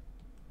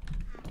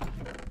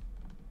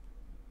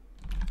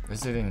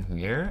 Is it in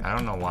here? I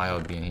don't know why it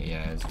would be in here.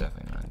 Yeah, it's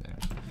definitely not there.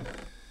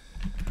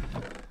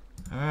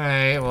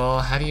 Alright, well,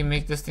 how do you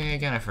make this thing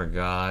again? I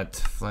forgot.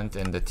 Flint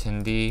and the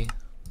Tindy.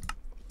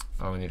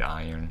 Oh, we need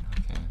iron.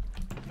 Okay.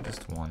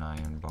 Just 1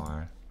 iron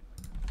bar.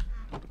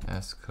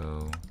 That's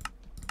cool.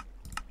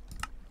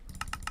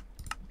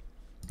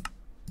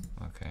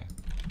 Okay.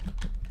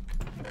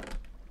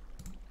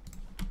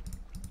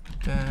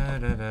 Da,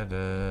 da, da,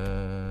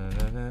 da,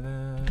 da, da,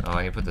 da. Oh,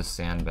 I need to put the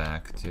sand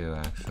back too,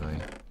 actually.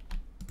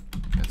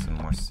 Got some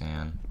more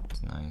sand.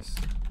 It's nice.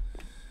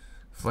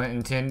 Flint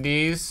and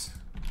Tindies.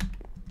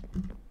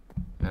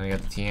 Then we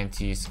got the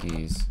TNT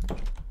skis.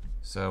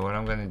 So what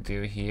I'm gonna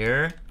do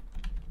here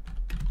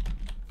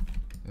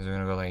is we're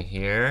gonna go like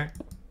here,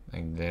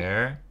 like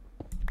there.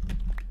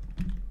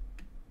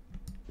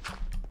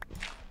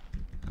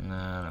 And then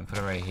I put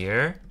it right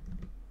here.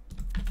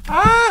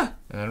 Ah!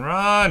 And then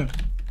run!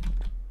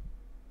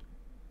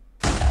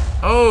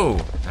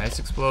 Oh! Nice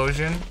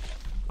explosion.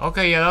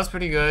 Okay, yeah, that was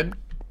pretty good.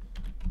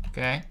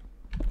 Okay.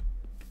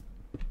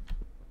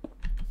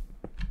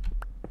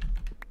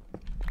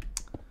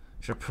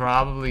 Should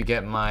probably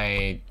get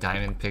my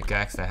diamond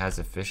pickaxe that has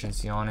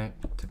efficiency on it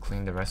to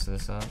clean the rest of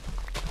this up.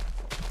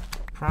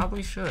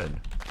 Probably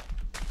should.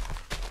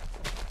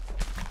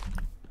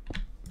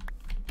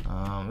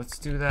 Let's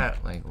do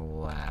that like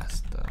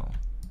last though.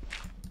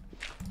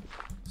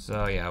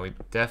 So yeah, we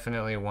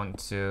definitely want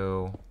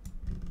to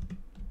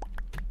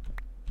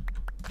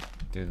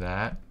do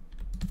that.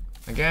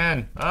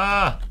 Again!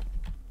 Ah!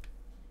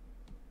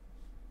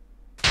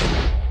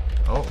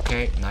 Oh,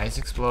 okay, nice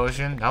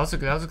explosion. That was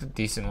a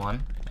decent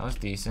one. That was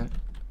decent.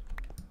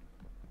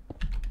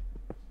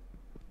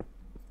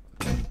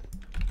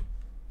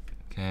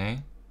 Okay.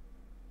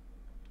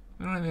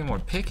 We don't have any more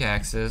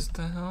pickaxes. What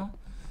the hell?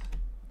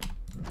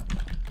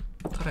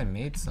 I thought I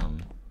made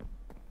some.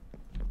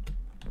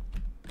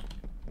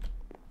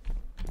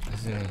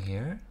 Is it in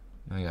here?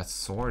 No, you got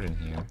sword in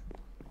here.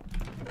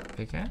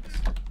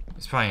 Pickaxe?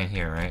 It's probably in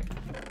here, right?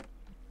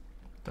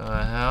 The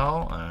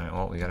hell? Alright,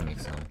 well, we gotta make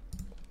some.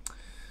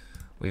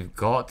 We've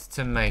got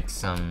to make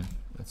some.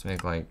 Let's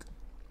make like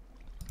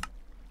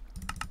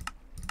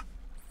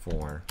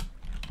 4.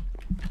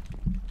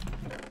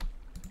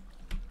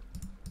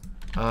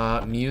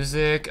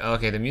 Music.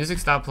 Okay, the music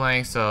stopped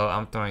playing, so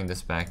I'm throwing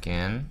this back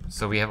in.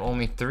 So we have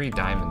only 3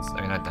 diamonds.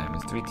 I mean, not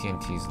diamonds. 3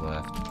 TNTs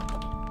left.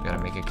 We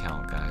gotta make it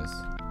count, guys.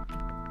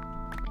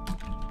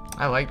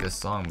 I like this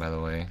song, by the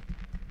way.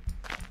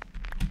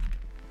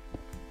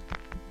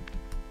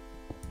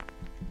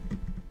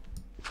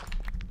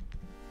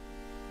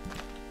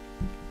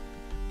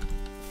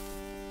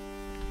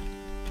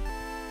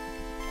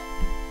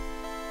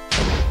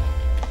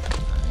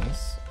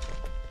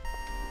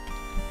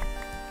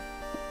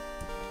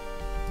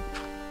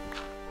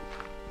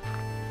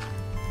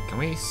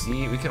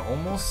 We can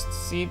almost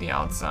see the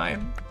outside.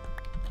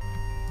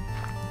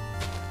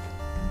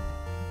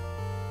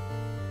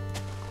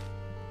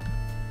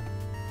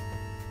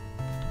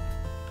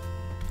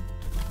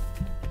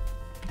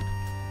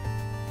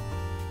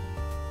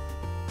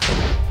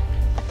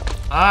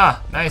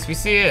 Ah, nice. We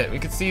see it. We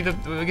can see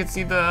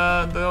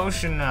the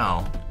ocean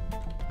now.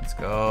 Let's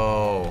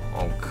go.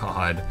 Oh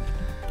God.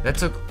 That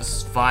took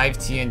 5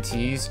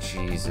 TNTs,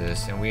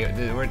 Jesus, and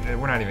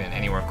we're not even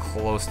anywhere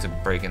close to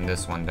breaking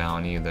this one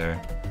down either.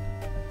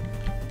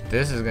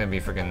 This is gonna be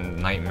freaking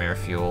nightmare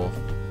fuel.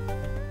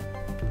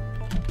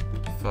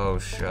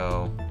 Faux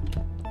show.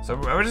 So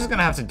we're just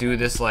gonna have to do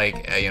this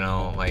like, you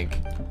know, like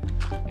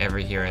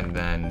every here and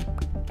then.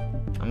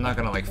 I'm not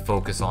gonna like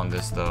focus on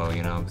this though,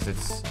 you know,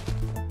 because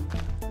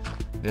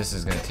this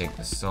is gonna take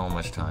so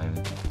much time.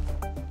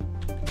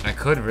 I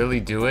could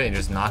really do it and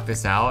just knock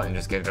this out and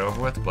just get it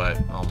over with,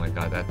 but oh my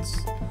God, that's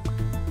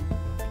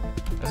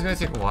gonna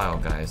take a while,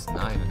 guys.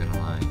 Not even gonna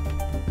lie.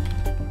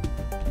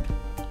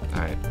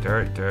 All right,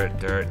 dirt, dirt,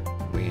 dirt,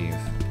 leave.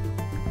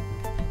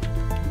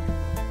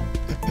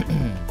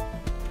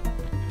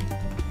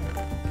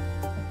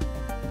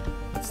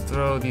 Let's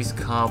throw these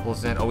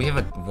cobbles in. Oh, we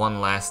have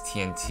one last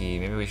TNT.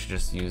 Maybe we should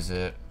just use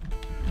it.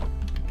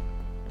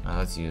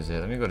 Let's use it.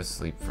 Let me go to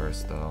sleep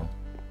first, though.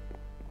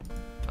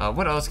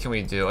 What else can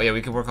we do? Oh yeah,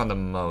 we can work on the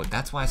moat.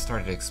 That's why I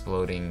started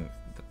exploding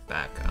the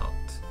back out.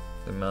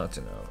 The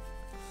mountain out.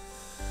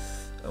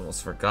 I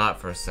almost forgot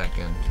for a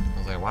second. I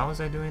was like, why was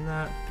I doing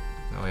that?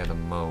 Oh yeah, the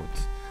moat.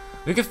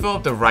 We could fill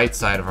up the right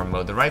side of our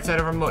moat. The right side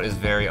of our moat is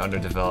very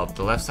underdeveloped.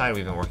 The left side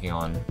we've been working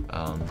on,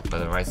 but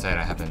the right side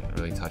I haven't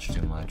really touched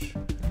too much.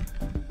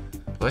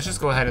 But let's just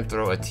go ahead and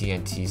throw a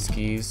TNT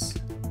skis.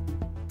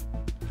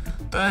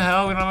 The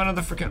hell? We don't have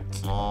another freaking...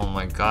 Oh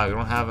my god, we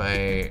don't have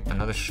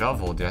another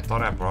shovel, dude. I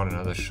thought I brought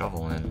another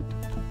shovel in.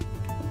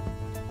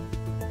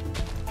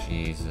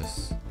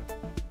 Jesus.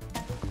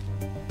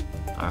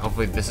 Alright,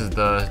 hopefully this is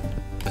the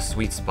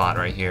sweet spot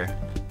right here.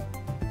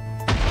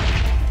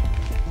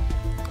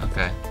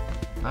 Okay.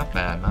 Not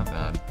bad, not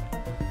bad.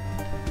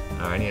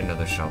 Alright, I need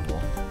another shovel.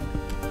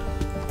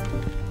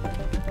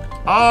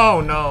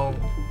 Oh no!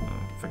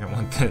 I freaking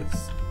want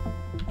this.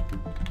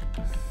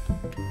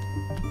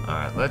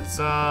 Alright, let's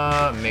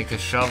make a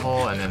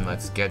shovel and then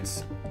let's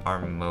get our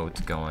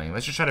moat going.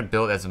 Let's just try to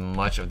build as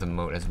much of the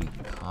moat as we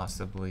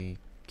possibly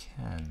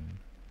can.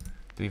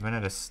 Do we run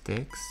out of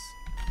sticks?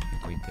 I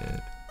think we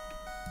did.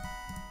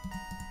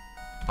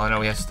 Oh no,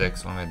 we have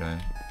sticks. What am I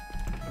doing?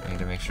 I need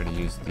to make sure to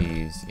use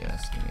these.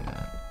 Yes, give me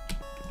that.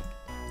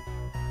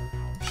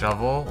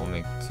 Shovel, we'll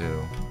make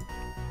 2.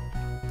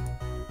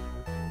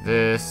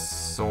 This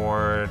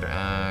sword,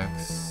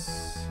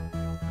 axe.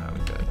 Oh, we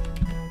good.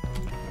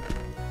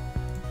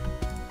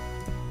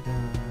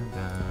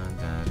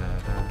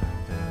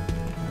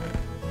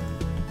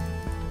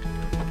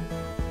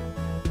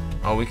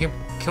 Oh, we can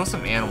kill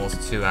some animals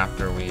too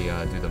after we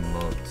do the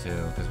moat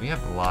too, because we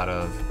have a lot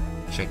of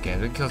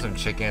chickens. We can kill some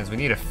chickens. We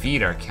need to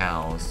feed our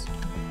cows.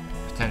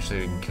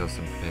 Potentially we can kill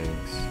some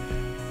pigs.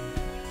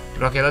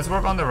 But okay, let's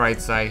work on the right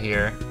side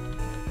here.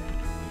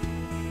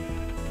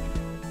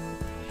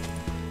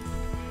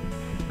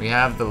 We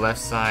have the left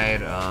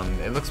side.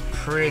 It looks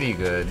pretty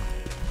good.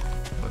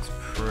 Looks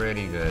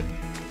pretty good.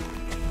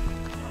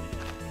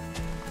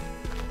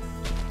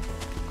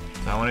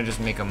 So I want to just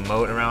make a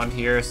moat around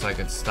here so I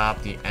could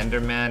stop the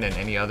Enderman and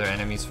any other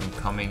enemies from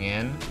coming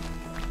in.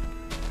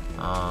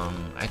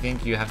 I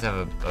think you have to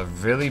have a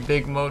really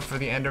big moat for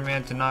the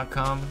Enderman to not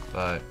come,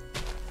 but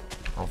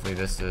hopefully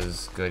this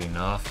is good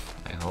enough.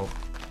 I hope.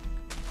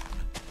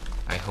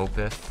 I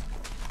hopeth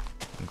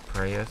and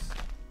prayeth.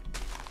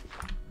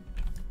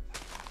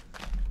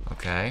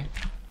 Okay.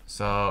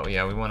 So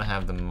yeah, we want to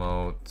have the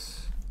moat.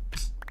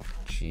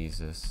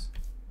 Jesus.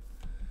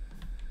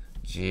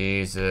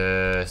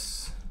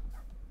 Jesus.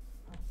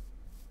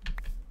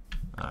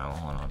 Alright, well,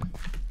 hold on.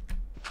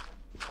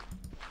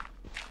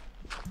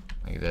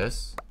 Like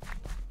this.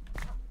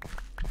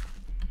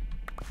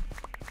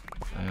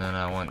 And then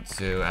I want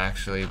to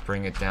actually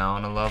bring it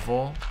down a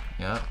level.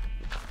 Yep.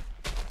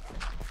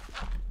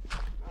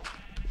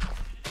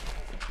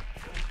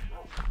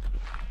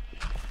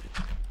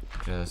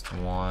 Just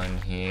one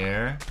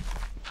here.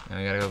 And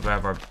we gotta go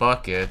grab our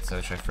buckets,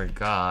 which I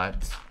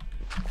forgot.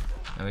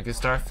 And we can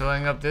start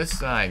filling up this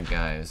side,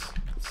 guys.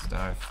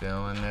 Start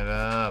filling it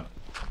up.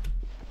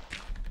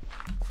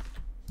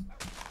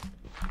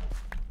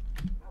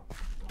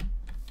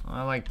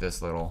 I like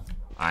this little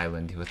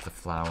island with the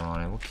flower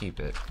on it. We'll keep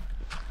it.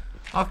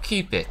 I'll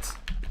keep it.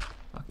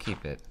 I'll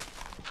keep it.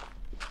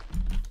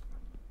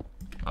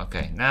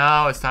 Okay,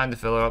 now it's time to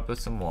fill her up with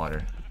some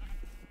water.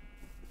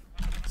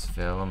 Let's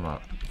fill them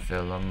up.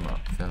 Fill them up.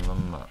 Fill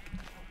them up.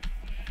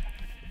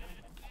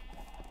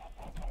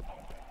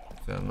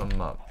 Fill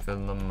them up.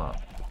 Fill them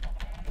up.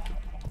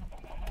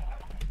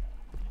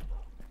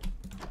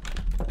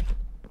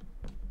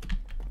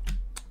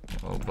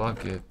 Oh,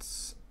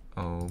 buckets.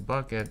 Oh,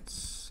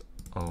 buckets.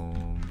 Oh,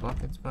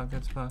 buckets,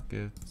 buckets,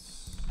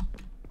 buckets.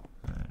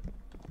 Alright.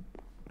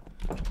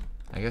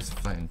 I guess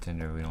flint and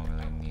tinder, we don't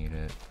really need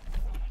it.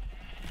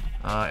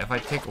 If I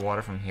take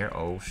water from here,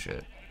 oh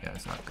shit. Yeah,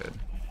 it's not good.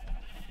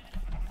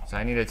 So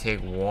I need to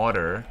take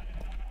water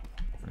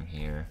from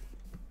here.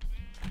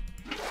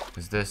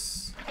 Because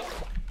this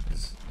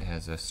it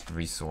has a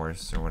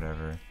resource or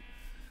whatever.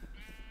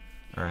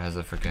 Or it has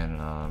a freaking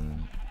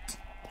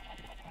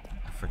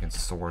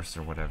source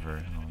or whatever.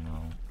 I don't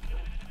know.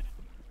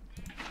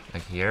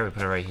 Like here, we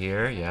put it right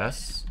here,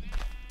 yes.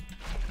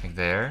 Like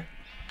there.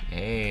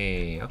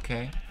 Hey,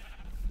 okay.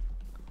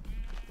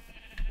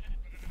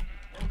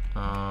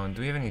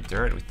 Do we have any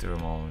dirt? We threw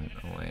them all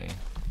away.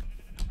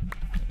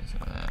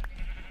 Some of that.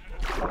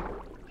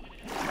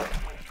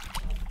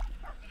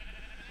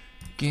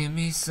 Give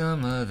me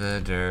some of the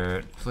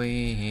dirt,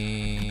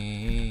 please.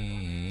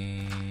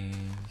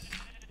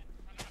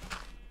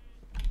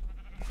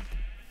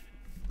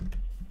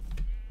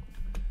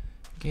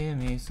 Give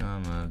me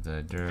some of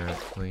the dirt,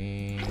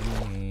 please.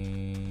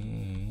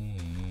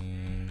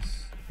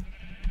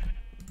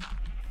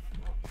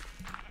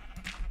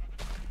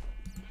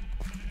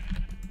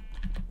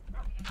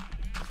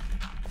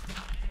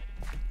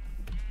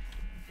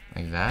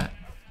 Like that.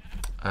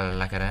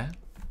 Like that.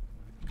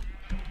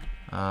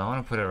 I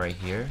want to put it right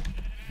here.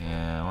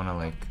 Yeah, I want to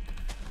like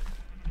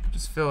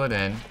just fill it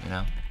in, you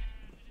know.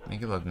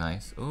 Make it look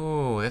nice.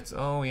 Ooh, that's,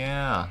 oh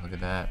yeah, look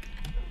at that.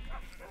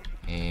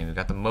 Hey, we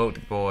got the moat,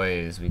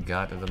 boys. We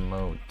got the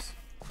moat.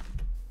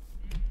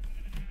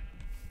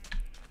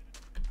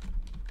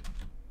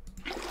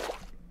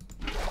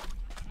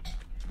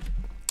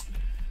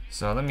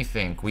 So let me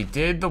think. We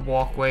did the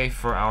walkway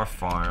for our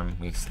farm.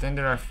 We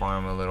extended our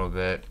farm a little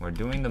bit. We're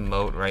doing the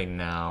moat right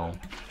now.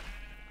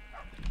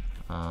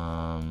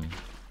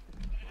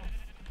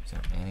 Is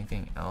there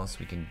anything else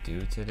we can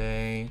do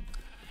today?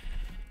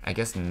 I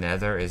guess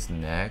Nether is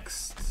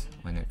next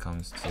when it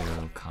comes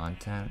to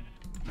content.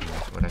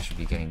 What I should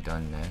be getting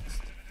done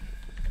next.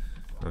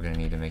 We're gonna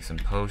need to make some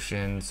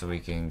potions so we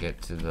can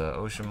get to the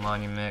ocean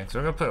monument. So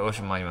we're gonna put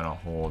ocean monument on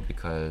hold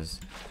because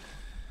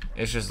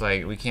it's just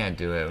like we can't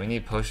do it. We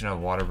need potion of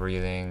water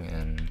breathing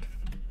and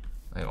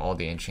like all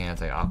the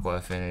enchants like aqua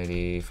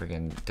affinity,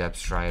 freaking depth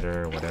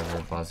strider,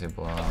 whatever, blah blah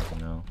blah,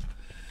 you know.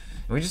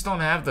 And we just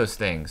don't have those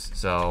things.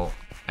 So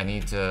I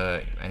need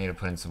to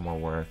put in some more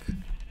work.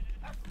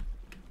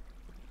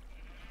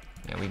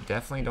 Yeah, we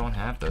definitely don't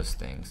have those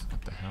things.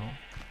 What the hell?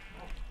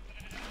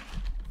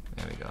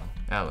 There we go.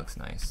 That looks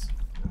nice.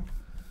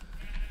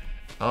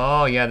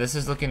 Oh, yeah, this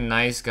is looking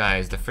nice,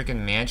 guys. The freaking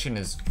mansion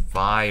is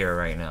fire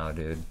right now,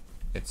 dude.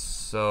 It's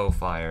so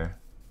fire.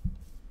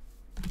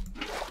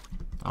 I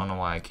don't know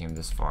why I came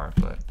this far,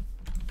 but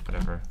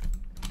whatever.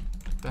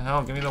 What the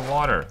hell? Give me the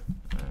water.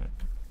 Right.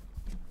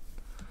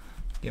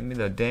 Give me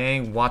the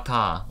dang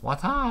water.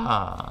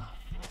 Water!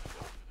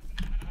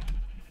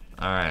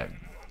 Alright.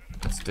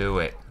 Let's do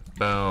it.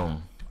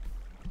 Boom.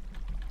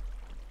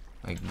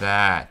 Like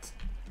that.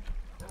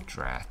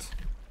 Drat.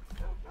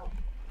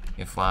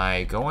 If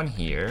I go in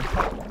here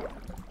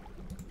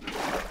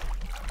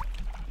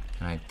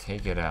and I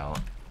take it out,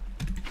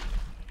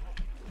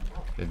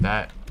 did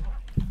that?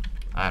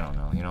 I don't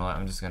know. You know what?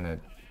 I'm just gonna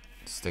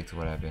stick to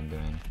what I've been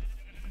doing.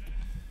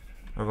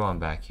 We're going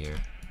back here.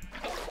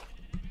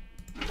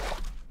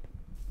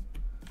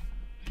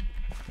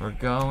 We're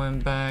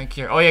going back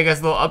here. Oh yeah, guys,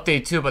 a little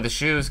update too about the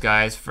shoes,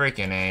 guys.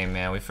 Freaking A,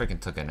 man. We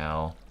freaking took an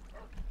L.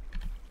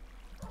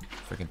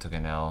 Freaking took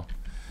an L.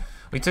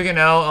 We took an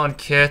L on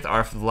Kith,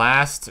 our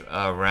last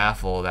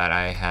raffle that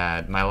I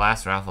had. My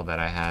last raffle that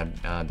I had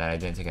that I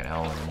didn't take an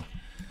L in.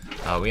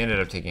 We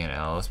ended up taking an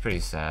L. It's pretty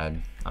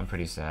sad. I'm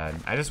pretty sad.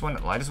 I just want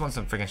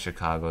some freaking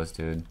Chicago's,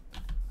 dude.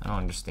 I don't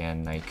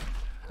understand Nike.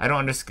 I don't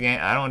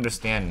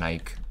understand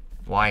Nike.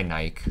 Why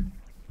Nike?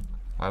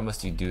 Why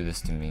must you do this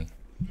to me?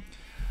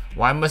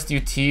 Why must you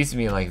tease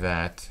me like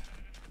that?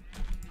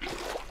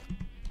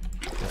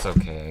 It's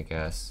okay, I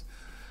guess.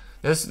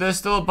 There's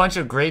still a bunch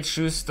of great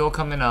shoes still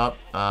coming up.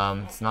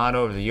 It's not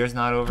over. The year's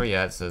not over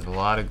yet, so there's a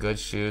lot of good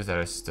shoes that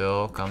are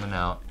still coming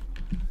out.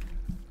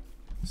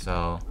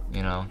 So,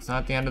 you know, it's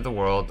not the end of the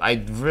world.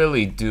 I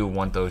really do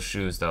want those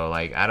shoes, though.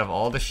 Like, out of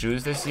all the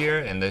shoes this year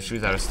and the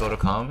shoes that are still to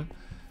come,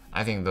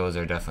 I think those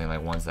are definitely,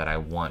 like, ones that I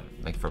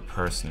want, like, for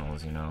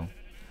personals, you know?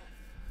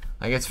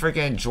 Like, it's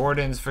freaking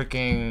Jordan's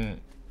freaking...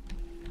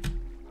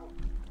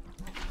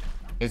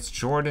 It's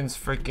Jordan's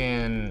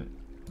freaking...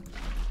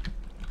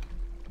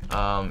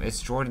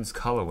 it's Jordan's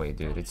colorway,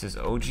 dude. It's his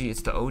OG.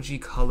 It's the OG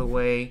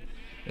colorway.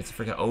 It's a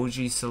freaking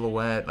OG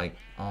silhouette. Like,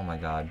 oh my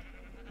god.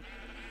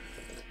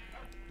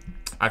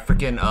 I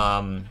freaking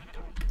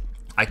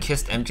I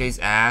kissed MJ's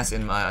ass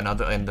in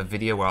the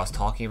video where I was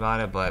talking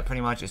about it, but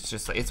pretty much it's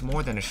just like, it's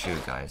more than a shoe,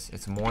 guys.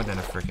 It's more than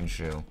a freaking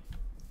shoe.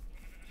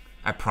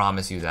 I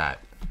promise you that.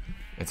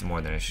 It's more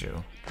than a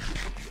shoe.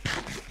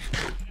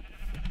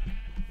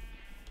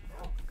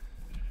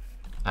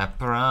 I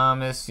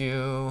promise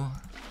you.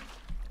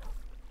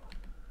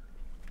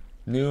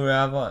 New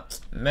raffle,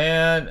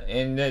 man,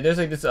 and there's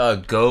like this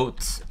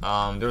goat.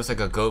 There was like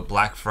a goat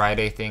Black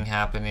Friday thing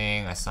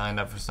happening. I signed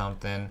up for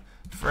something.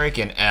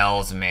 Freaking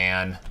L's,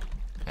 man,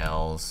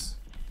 L's.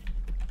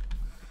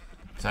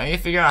 So I need to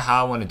figure out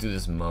how I want to do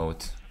this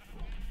moat.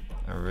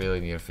 I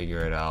really need to figure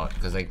it out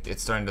because like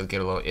it's starting to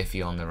get a little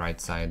iffy on the right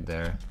side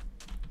there.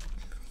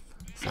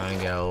 Starting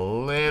to get a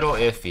little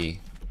iffy.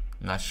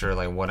 I'm not sure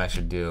like what I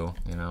should do,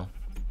 you know.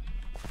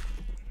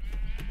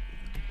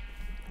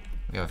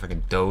 We got a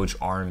freaking Doge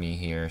army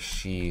here.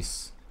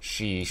 Sheesh.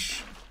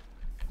 Sheesh.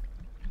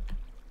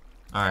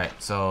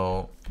 Alright,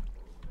 so...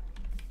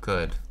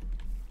 Good.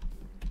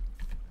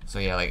 So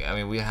yeah, like, I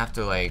mean, we have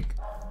to, like...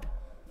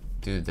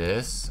 Do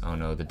this. Oh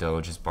no, the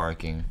Doge is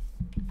barking.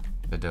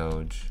 The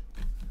Doge.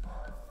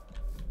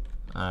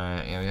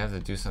 Alright, yeah, we have to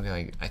do something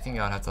like... I think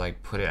I would have to,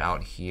 like, put it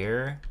out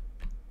here.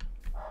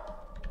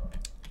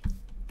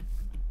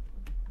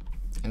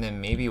 And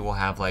then maybe we'll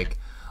have, like...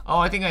 Oh,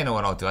 I think I know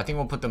what I'll do. I think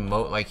we'll put the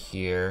moat, like,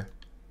 here.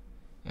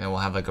 And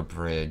we'll have like a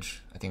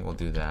bridge. I think we'll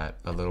do that.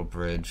 A little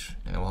bridge.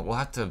 And we'll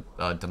have to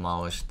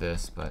demolish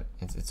this, but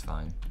it's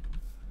fine.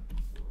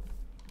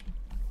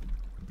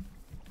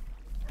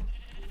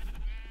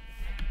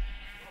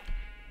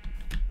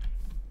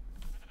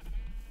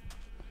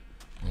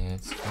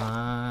 It's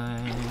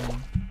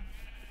fine.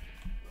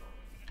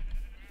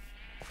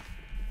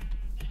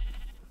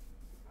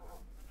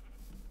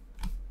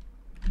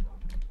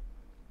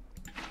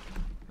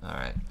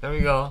 Alright, there we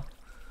go.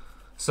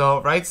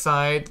 So right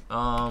side,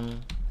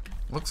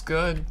 looks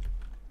good.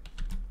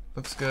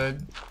 Looks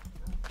good.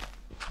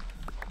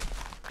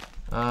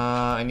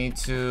 I need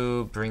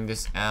to bring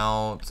this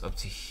out up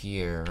to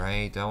here,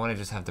 right? Do I want to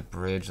just have the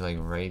bridge like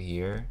right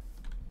here?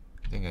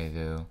 I think I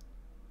do.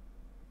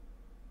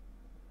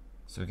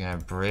 So we can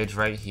have bridge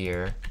right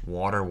here.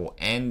 Water will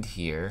end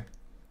here.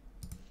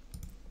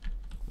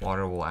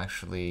 Water will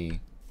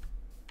actually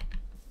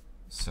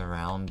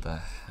surround the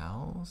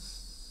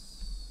house.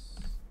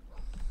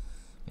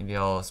 Maybe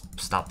I'll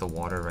stop the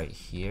water right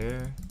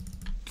here.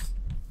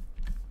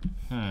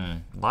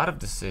 A lot of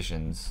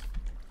decisions.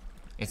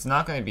 It's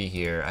not going to be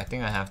here. I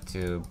think I have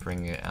to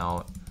bring it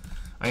out.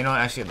 Oh, you know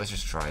what? Actually, let's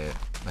just try it.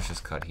 Let's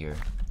just cut here.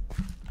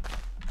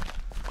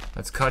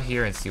 Let's cut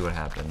here and see what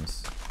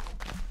happens.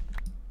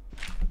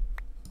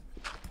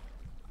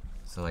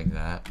 So like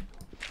that.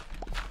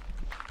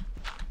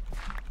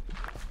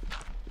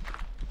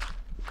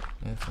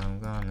 If I'm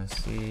gonna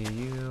see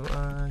you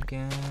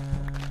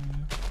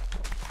again.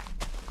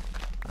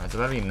 Alright, so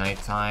that'll be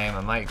nighttime.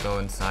 I might go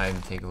inside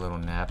and take a little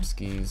nap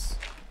skis.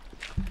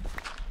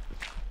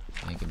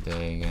 Make a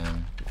day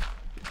again.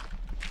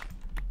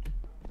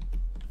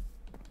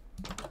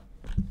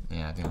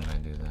 Yeah, I think I'm gonna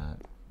do that.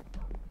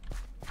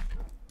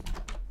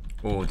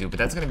 Oh, dude, but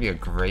that's gonna be a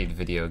great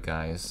video,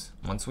 guys.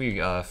 Once we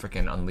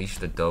freaking unleash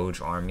the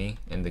Doge army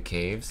in the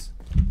caves,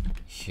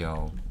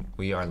 yo,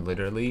 we are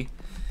literally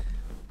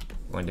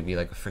going to be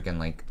like a freaking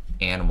like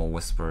animal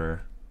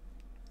whisperer.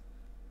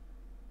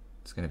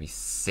 It's gonna be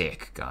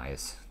sick,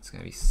 guys. It's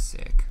gonna be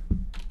sick.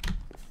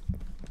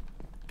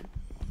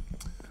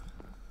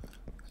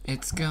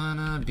 It's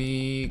gonna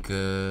be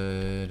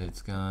good.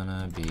 It's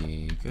gonna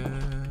be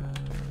good.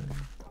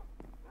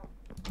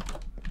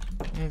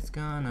 It's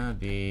gonna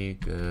be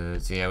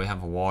good. So yeah, we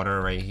have water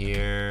right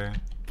here.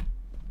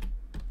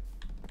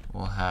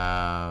 We'll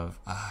have.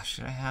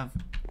 Should I have?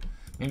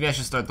 Maybe I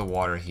should start the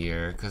water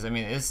here, because I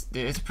mean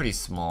it's pretty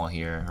small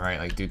here, right?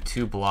 Like do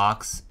 2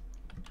 blocks.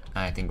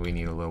 I think we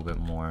need a little bit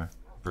more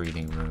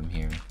breathing room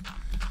here.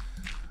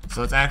 So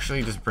let's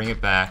actually just bring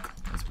it back.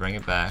 Let's bring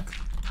it back.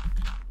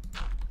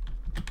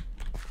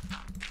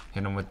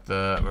 Hit him with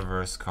the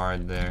reverse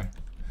card there.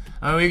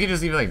 Oh, we could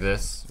just leave it like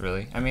this,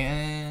 really. I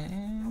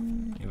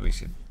mean, maybe we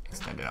should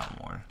extend it out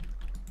more.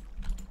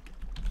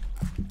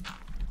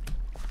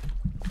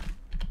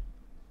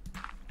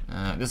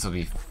 This will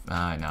be,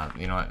 no,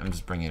 you know what, I'm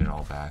just bringing it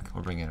all back.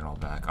 We're bringing it all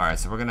back. Alright,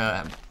 so we're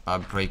gonna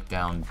break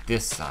down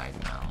this side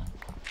now.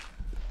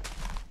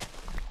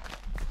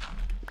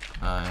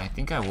 And I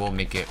think I will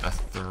make it a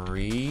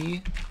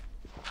 3.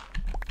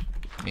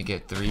 Make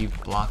it 3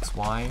 blocks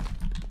wide.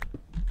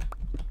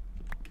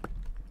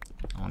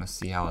 I want to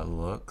see how it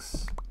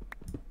looks.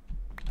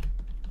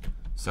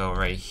 So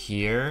right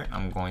here,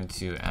 I'm going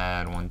to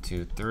add 1,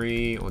 2,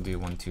 3. We'll do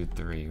 1, 2,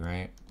 3,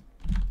 right?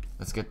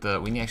 Let's get the,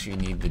 we actually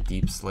need the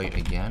deep slate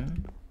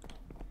again.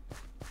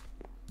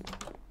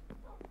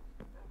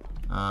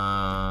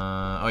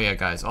 Oh yeah,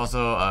 guys,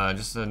 also,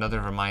 just another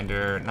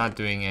reminder, not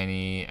doing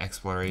any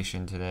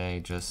exploration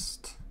today,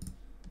 just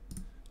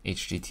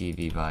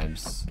HGTV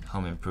vibes,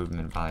 home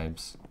improvement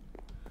vibes.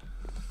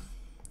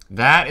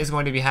 That is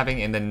going to be happening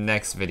in the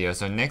next video.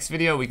 So next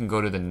video, we can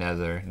go to the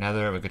nether.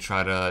 Nether, we could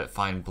try to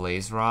find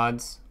blaze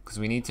rods, because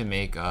we need to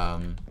make,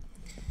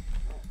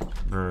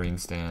 brewing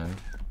stand.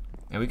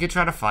 And we could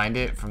try to find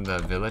it from the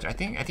village. I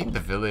think the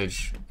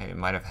village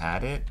might have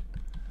had it,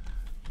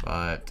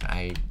 but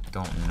I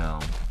don't know.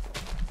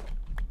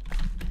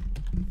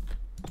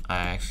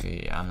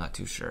 I'm not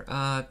too sure.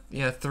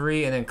 Yeah,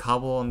 3 and then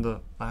cobble on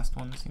the last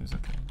one seems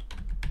okay.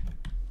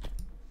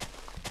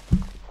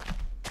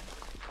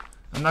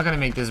 I'm not gonna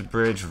make this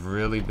bridge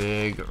really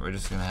big. We're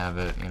just gonna have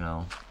it, you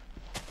know,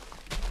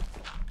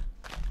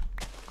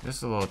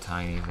 just a little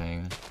tiny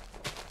thing.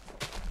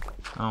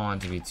 I don't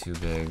want it to be too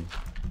big.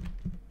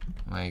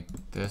 Like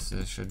this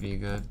should be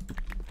good.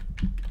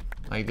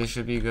 Like this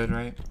should be good,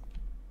 right?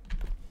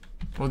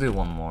 We'll do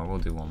one more. We'll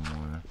do one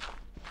more.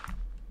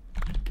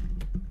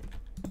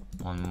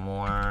 One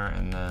more,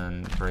 and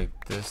then break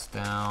this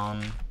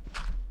down.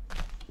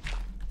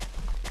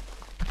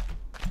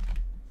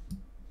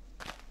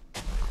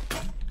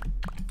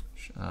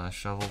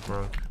 Shovel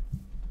broke.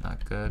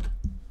 Not good.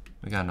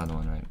 We got another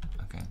one, right?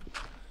 Okay.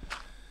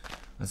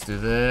 Let's do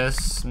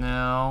this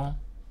now.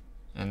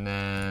 And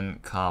then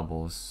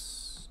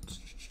cobbles.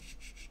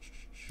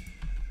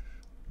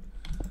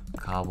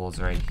 Cobbles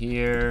right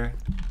here.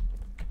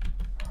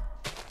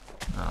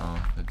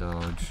 Uh-oh, the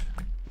Doge.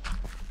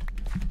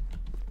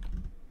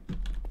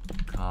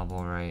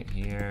 Cobble right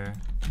here.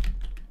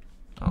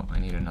 Oh, I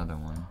need another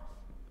one.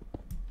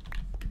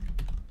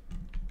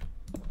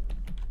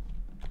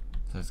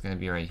 So it's gonna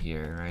be right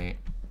here, right?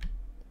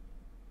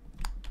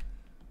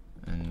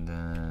 And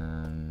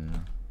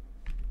then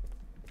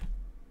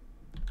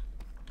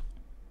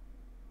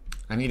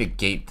I need to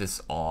gate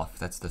this off,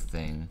 that's the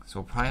thing.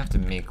 So we'll probably have to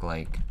make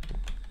like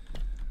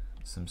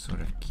some sort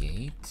of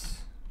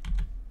gate.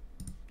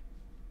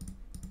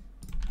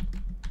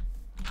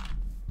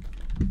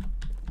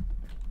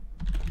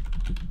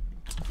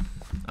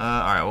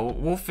 Alright,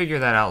 we'll figure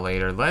that out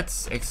later.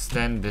 Let's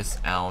extend this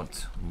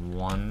out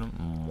one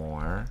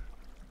more.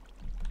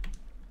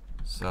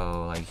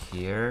 So, like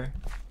here,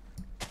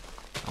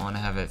 I want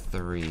to have it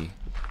 3.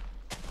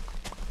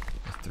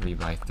 A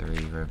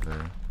 3x3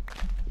 river.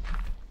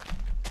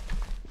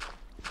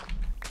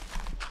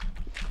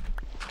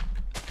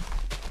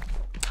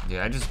 Dude,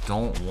 I just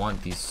don't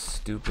want these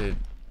stupid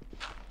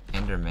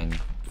Endermen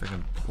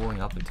freaking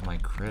pulling up into my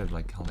crib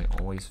like how they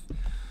always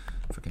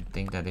freaking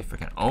think that they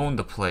freaking own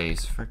the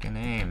place. Freaking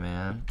A,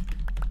 man.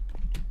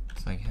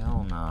 It's like,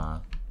 hell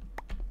nah.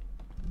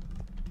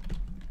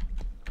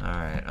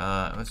 Alright,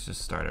 let's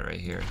just start it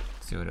right here.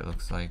 See what it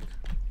looks like.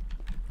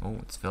 Oh,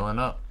 it's filling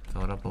up.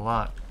 Fill it up a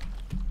lot.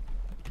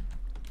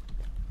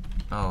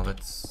 Oh,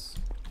 let's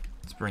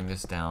bring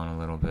this down a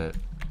little bit.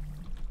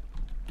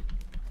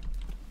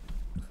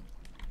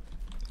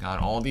 Got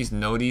all these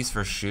noties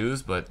for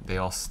shoes, but they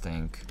all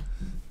stink.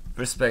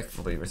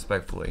 Respectfully.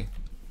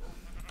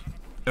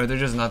 Or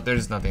there's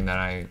nothing that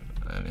I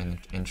am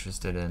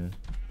interested in.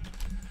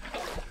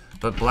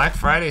 But Black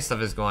Friday stuff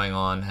is going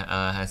on,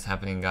 has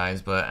happening,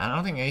 guys. But I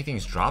don't think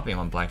anything's dropping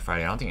on Black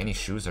Friday. I don't think any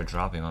shoes are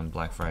dropping on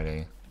Black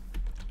Friday.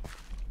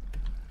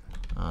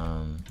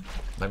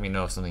 Let me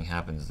know if something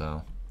happens,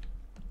 though.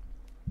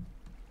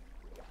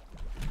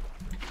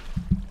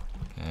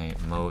 Okay,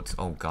 moats.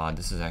 Oh god,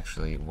 this is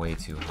actually way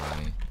too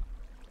high.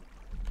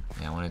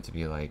 Yeah, I want it to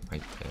be like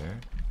right there.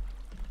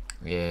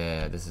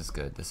 Yeah, this is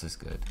good. This is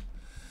good.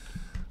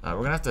 We're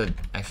gonna have to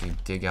actually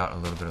dig out a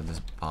little bit of this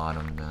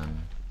bottom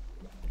then.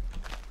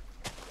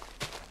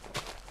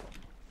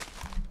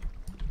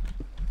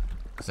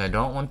 Because I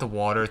don't want the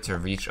water to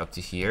reach up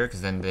to here,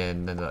 because then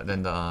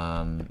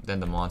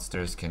the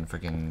monsters can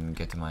freaking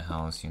get to my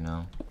house, you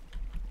know.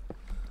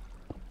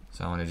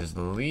 So I want to just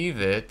leave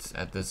it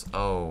at this.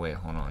 Oh wait,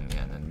 hold on.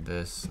 Yeah, and then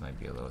this might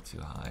be a little too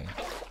high.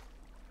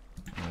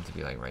 I want it to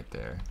be like right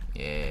there.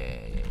 Yeah.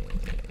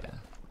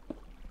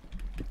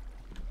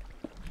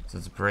 So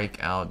let's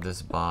break out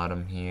this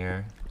bottom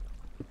here.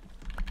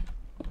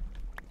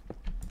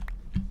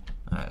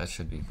 Alright, that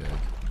should be good.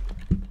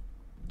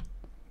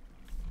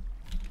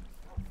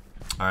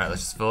 Alright,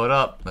 let's just fill it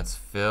up. Let's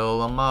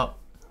fill them up.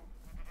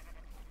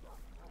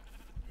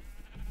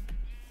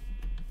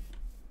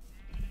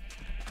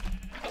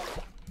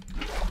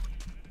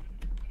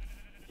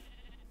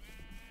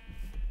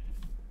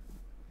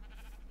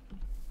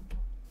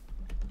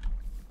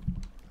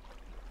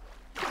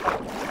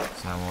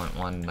 So I want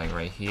one like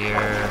right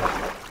here.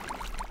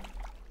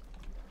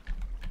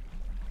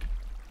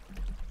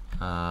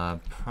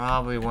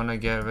 Probably want to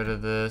get rid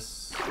of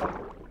this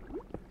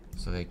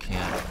so they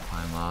can't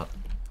climb up.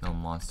 No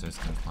monsters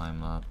can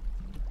climb up.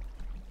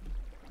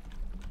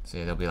 So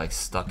yeah, they'll be like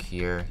stuck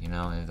here, you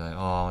know? It's like,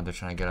 oh, they're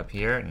trying to get up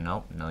here?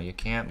 Nope, no you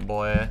can't,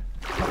 boy.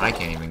 I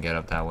can't even get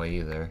up that way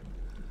either.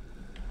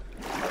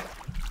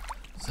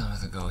 So I'm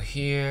gonna go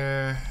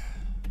here.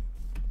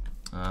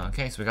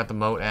 Okay, so we got the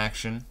moat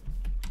action.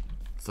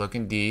 It's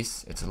looking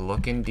decent. It's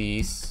looking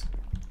decent.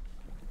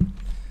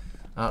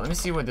 Let me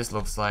see what this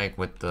looks like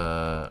with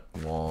the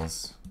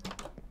walls.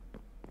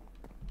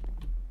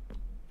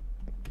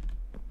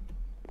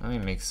 Let me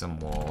make some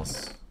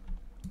walls.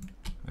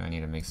 I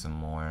need to make some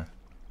more.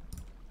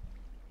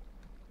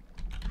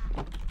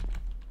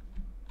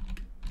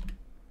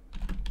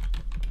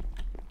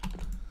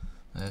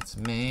 Let's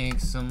make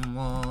some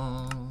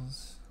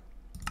walls.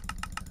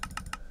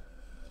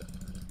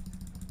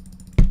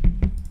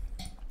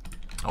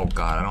 Oh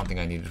god, I don't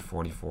think I needed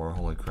 44.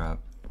 Holy crap.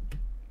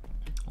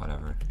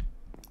 Whatever.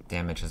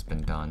 Damage has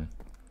been done.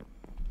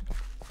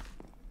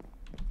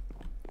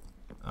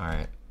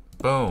 Alright.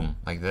 Boom.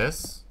 Like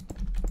this.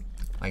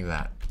 Like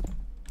that.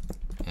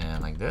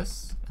 And like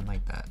this. And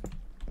like that.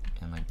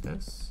 And like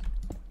this.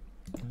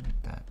 And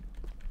like that.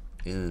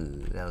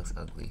 Ew, that looks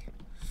ugly.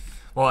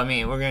 Well, I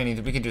mean, we're gonna need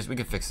to, we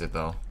could fix it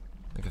though.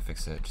 We could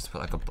fix it. Just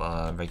put like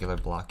a regular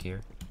block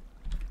here.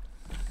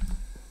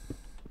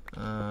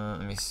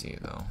 Let me see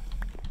though.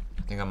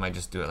 I think I might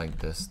just do it like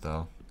this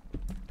though.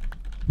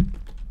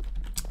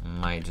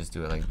 Might just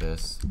do it like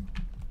this.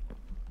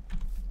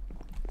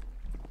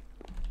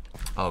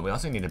 Oh, we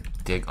also need to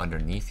dig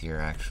underneath here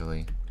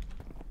actually.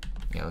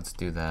 Yeah, let's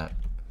do that.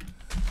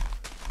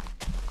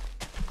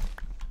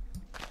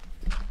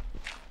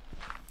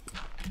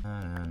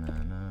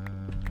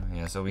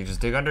 Yeah, so we just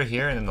dig under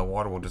here and then the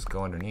water will just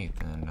go underneath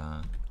and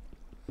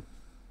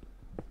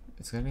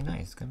it's gonna be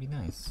nice. It's gonna be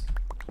nice.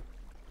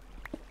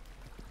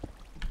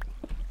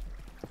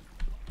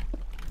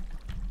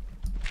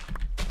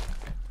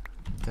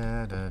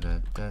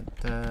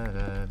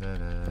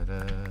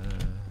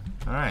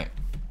 Alright,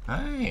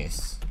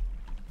 nice.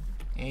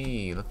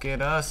 Hey, look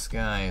at us,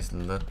 guys.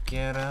 Look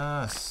at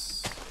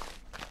us.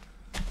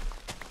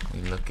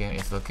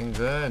 It's looking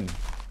good.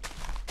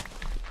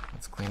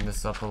 Let's clean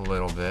this up a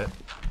little bit.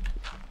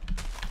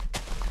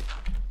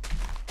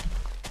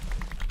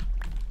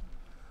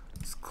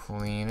 Let's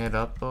clean it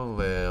up a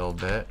little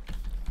bit.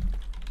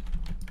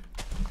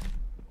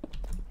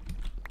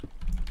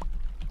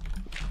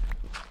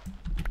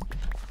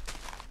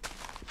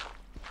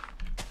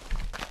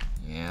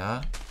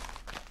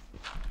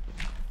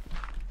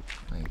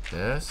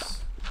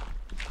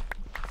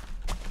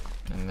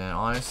 then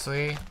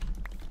honestly,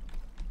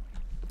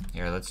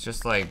 here, let's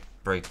just like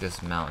break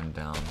this mountain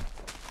down.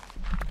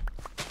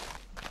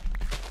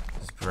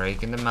 Just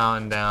breaking the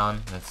mountain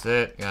down. That's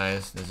it,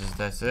 guys.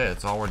 That's it.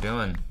 That's all we're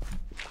doing.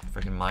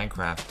 Freaking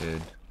Minecraft,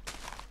 dude.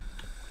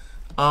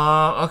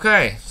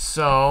 Okay,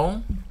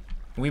 so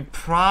we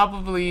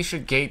probably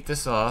should gate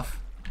this off.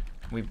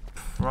 We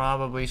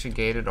probably should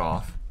gate it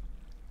off.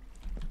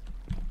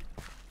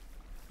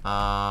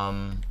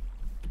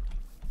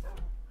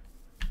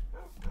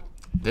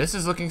 This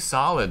is looking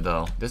solid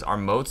though. Our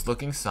moat's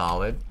looking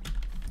solid.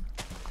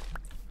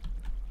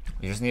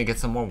 We just need to get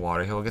some more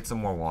water. He'll get some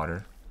more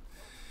water.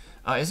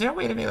 Is there a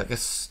way to make like a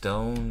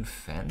stone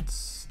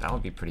fence? That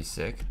would be pretty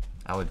sick.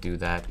 I would do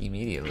that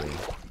immediately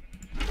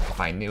if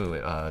I knew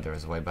there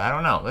was a way, but I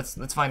don't know.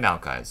 Let's find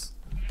out, guys.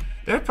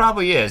 There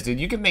probably is, dude.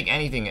 You can make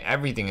anything,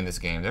 everything in this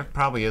game. There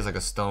probably is like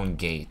a stone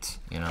gate,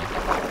 you know?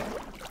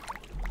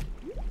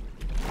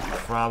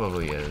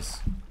 Probably is.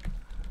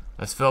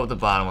 Let's fill up the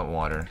bottom with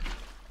water.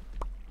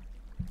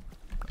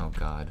 Oh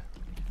god.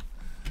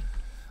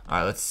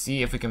 Alright, let's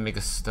see if we can make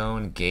a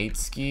stone gate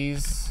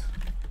skis.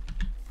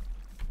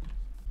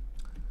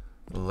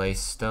 Lay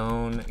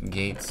stone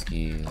gate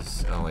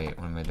skis. Oh wait,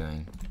 what am I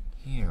doing?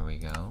 Here we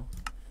go.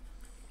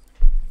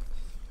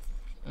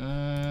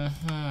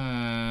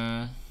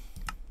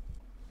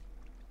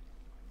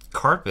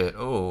 Carpet.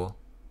 Oh,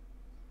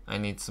 I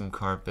need some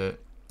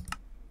carpet.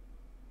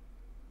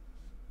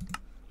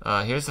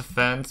 Here's a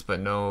fence, but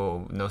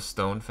no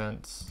stone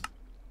fence.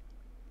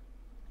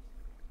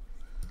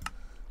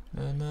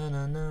 Na, na,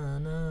 na, na,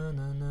 na,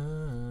 na,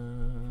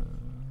 na.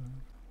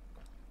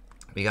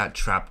 We got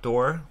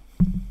trapdoor,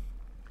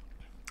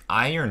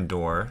 iron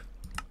door,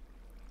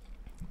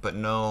 but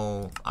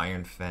no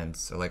iron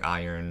fence, or like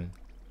iron.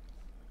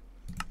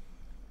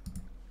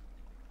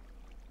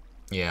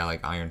 Yeah,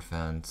 like iron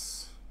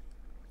fence.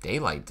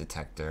 Daylight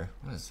detector.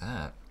 What is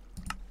that?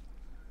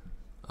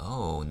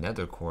 Oh,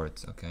 nether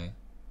quartz. Okay.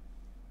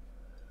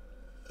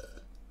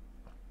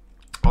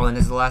 Oh, and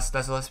that's the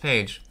last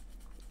page.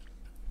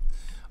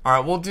 All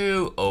right, we'll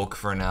do oak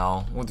for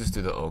now. We'll just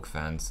do the oak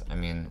fence. I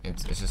mean,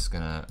 it's just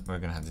we're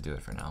gonna have to do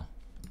it for now.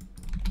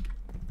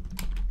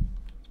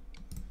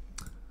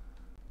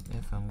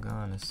 If I'm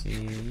gonna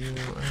see you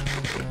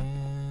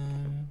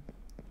again.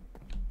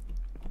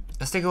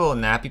 Let's take a little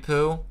nappy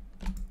poo.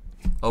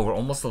 Oh, we're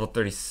almost level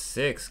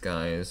 36,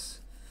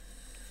 guys.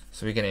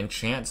 So we can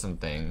enchant some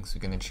things. We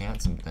can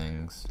enchant some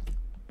things.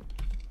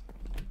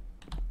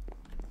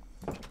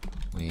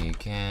 We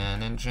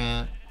can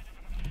enchant.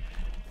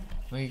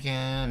 We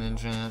can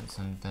enchant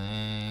some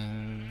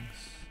things.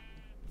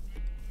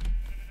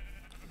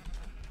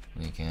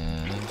 We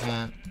can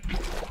enchant.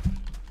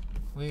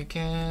 We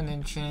can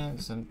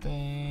enchant some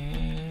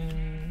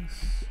things.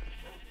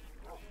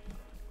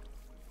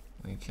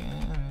 We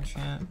can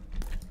enchant.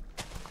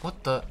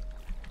 What the?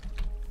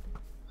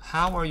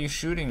 How are you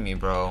shooting me,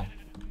 bro?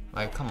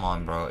 Like, come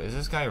on, bro. Is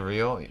this guy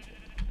real?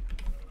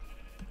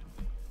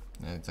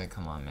 It's like,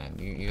 come on, man.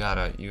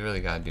 You really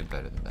gotta do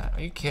better than that.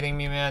 Are you kidding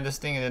me, man? This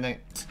thing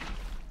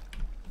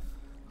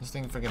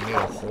freaking made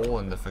a hole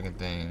in the freaking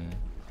thing.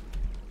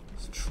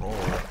 It's a troll.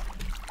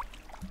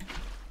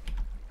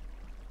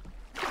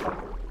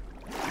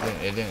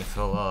 It didn't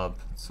fill up.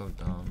 It's so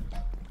dumb.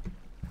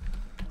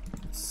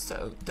 It's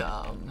so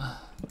dumb.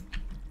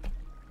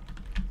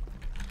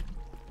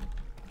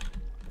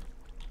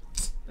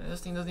 This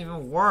thing doesn't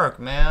even work,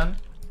 man.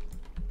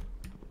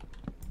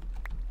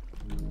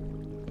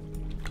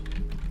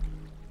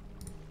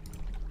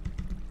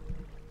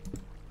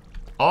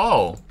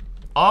 Oh.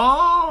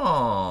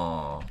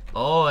 Oh.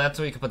 Oh, that's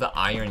where you can put the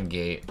iron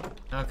gate.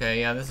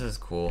 Okay, yeah, this is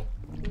cool.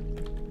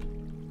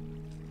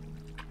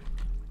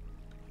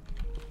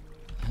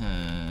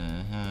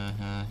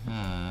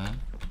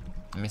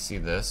 Let me see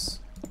this.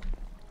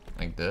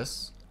 Like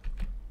this.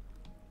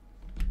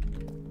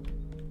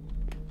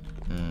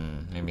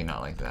 Maybe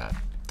not like that.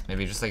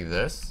 Maybe just like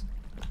this.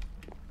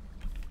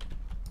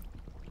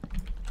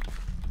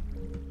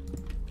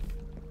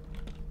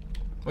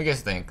 What do you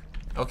guys think?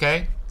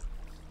 Okay.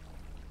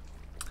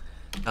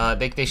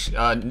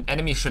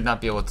 Enemies should not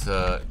be able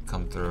to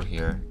come through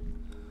here,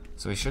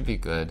 so we should be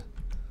good.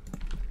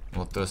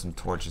 We'll throw some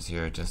torches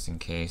here just in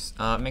case.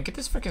 Man, get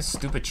this freaking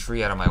stupid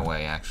tree out of my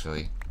way.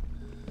 Actually,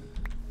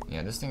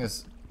 yeah, this thing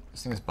is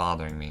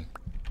bothering me.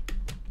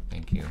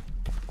 Thank you.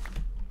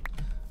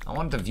 I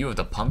want the view of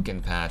the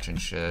pumpkin patch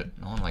and shit.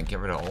 I want to like get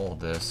rid of all of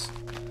this.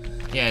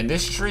 Yeah, and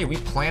this tree, we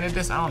planted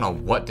this. I don't know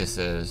what this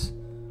is.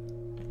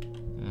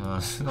 I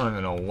don't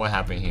even know what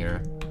happened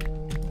here.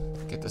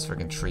 Get this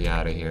freaking tree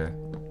out of here.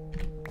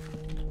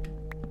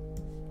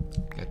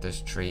 Get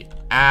this tree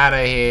out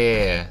of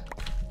here.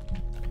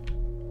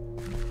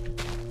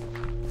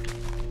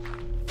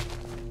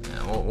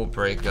 Yeah, we'll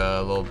break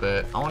a little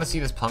bit. I want to see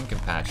this pumpkin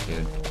patch,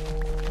 dude.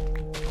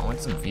 I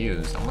want some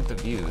views. I want the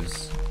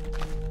views.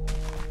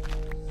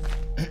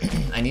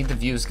 I need the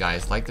views,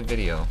 guys. Like the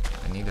video.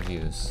 I need the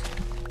views.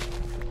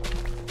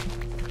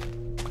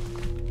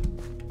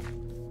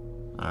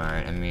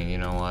 Alright, I mean, you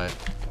know what?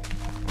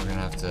 We're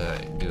gonna have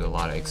to do a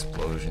lot of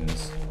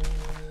explosions.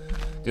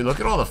 Dude, look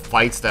at all the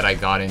fights that I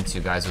got into,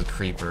 guys, with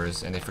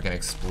creepers, and they freaking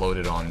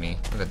exploded on me.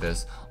 Look at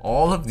this.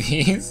 All of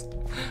these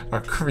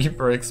are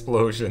creeper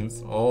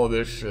explosions. All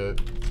this shit.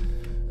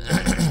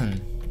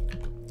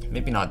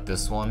 Maybe not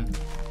this one,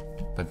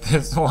 but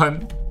this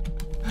one.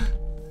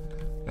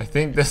 I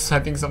think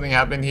something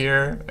happened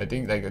here. I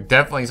think like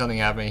definitely something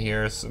happened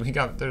here. So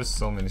there's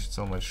so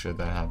much shit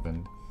that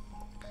happened.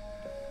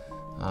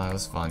 It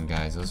was fun,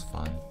 guys. It was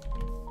fun.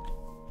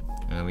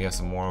 And then we have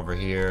some more over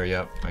here.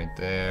 Yep, right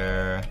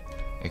there.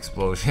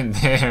 Explosion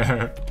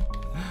there.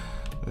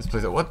 This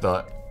place. What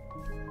the?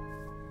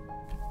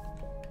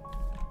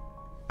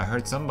 I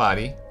heard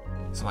somebody.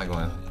 Somebody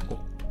going. Oh.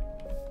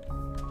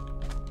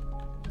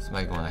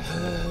 Somebody going like.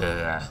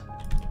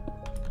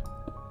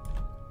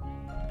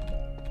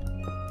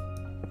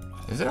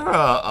 Is there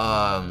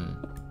a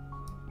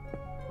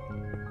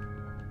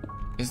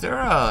Is there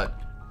a?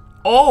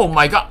 Oh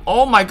my god!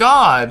 Oh my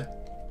god!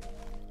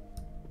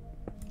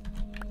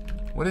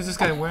 What is this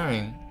guy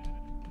wearing?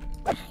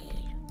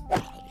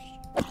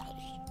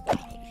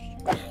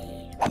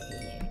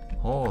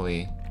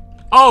 Holy.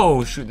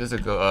 Oh, shoot, there's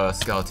a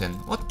skeleton.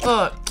 What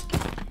the?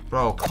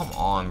 Bro, come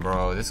on,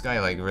 bro. This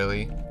guy, like,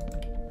 really?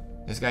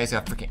 This guy's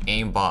got freaking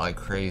aimbot like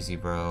crazy,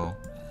 bro.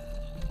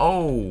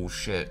 Oh,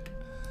 shit.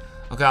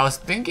 Okay, I was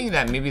thinking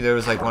that maybe there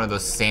was, like, one of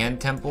those sand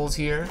temples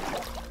here.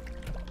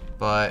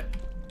 But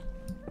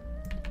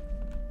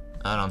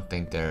I don't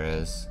think there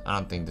is. I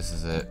don't think this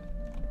is it.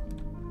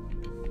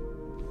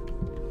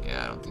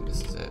 Yeah, I don't think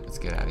this is it. Let's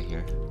get out of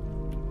here.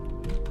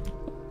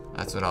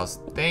 That's what I was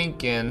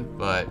thinking,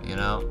 but, you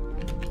know,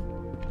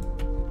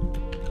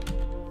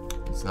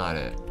 it's not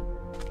it.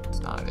 It's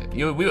not it.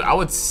 I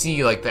would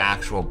see, like, the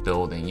actual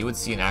building. You would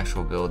see an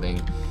actual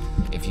building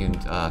if you'll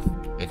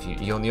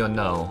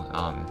know,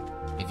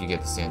 if you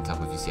get the sand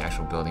temple, if you see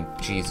actual building.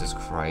 Jesus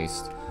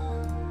Christ.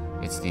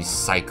 It's these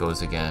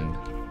psychos again.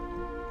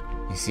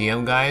 You see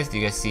them, guys? Do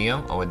you guys see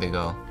them? Oh, where'd they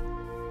go?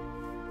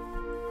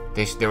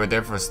 They were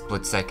there for a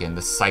split second.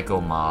 The psycho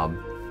mob.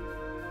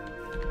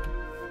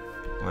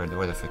 Where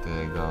the frick did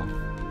they go?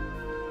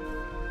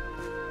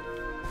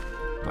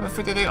 Where the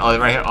frick did they go? Oh,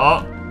 they're right here.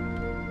 Oh!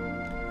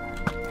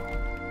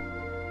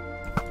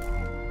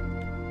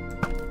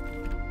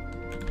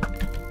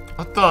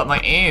 What the?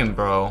 My aim,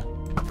 bro.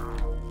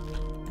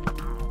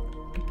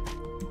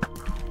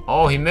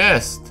 Oh, he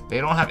missed. They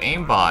don't have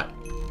aimbot.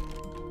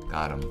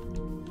 Got him.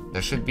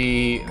 There should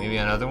be maybe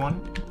another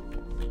one.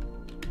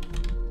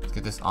 Let's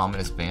get this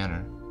ominous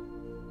banner.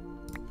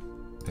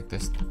 Pick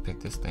this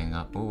thing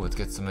up. Ooh, let's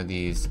get some of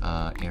these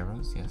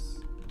arrows.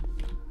 Yes.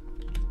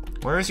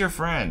 Where is your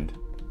friend?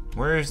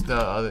 Where is the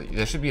other?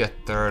 There should be a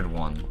third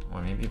one,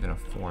 or maybe even a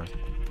fourth.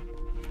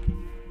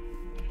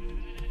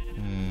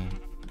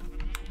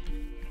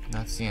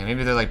 Not seeing.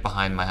 Maybe they're like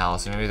behind my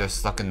house, or maybe they're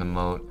stuck in the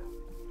moat.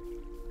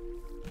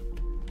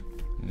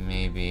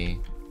 Maybe.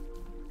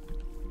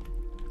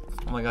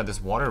 Oh my god,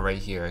 there's water right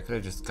here. I could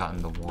have just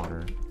gotten the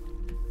water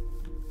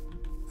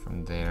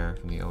from there,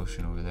 from the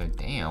ocean over there.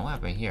 Damn, what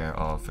happened here?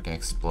 Oh, freaking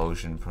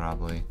explosion,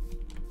 probably.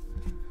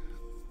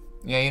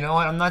 Yeah, you know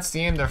what? I'm not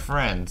seeing their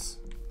friends.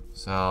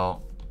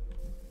 So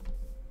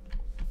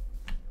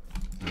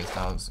I guess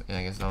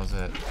that was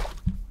it.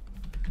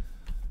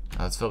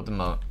 Now let's fill up the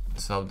moat.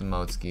 Let's fill up the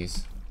moat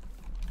skis.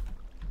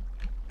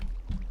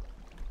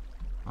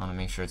 I wanna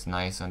make sure it's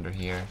nice under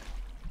here.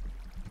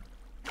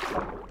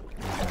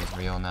 Make sure it's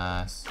real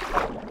nice.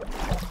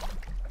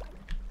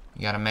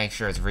 You gotta make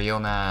sure it's real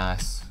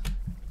nice.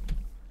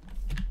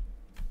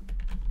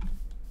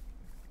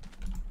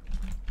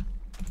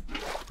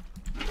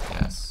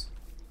 Yes.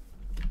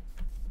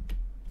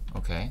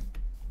 Okay.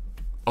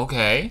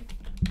 Okay.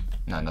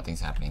 No,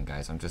 nothing's happening,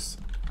 guys. I'm just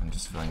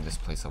filling this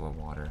place up with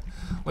water.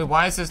 Wait,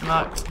 why is this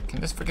not?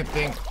 Can this freaking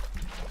thing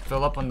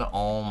fill up on the?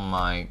 Oh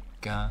my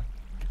god.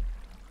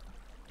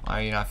 Why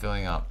are you not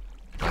filling up,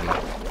 buddy?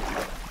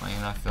 Why are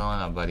you not filling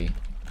up, buddy?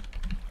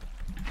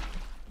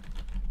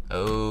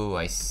 Oh,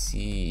 I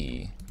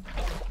see.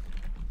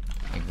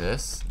 Like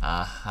this?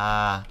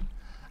 Aha.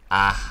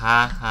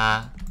 Aha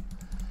ha.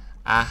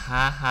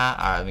 Aha ha.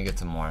 Alright, let me get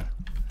some more.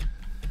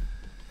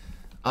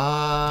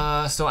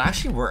 So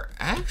actually we're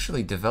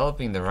actually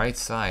developing the right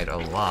side a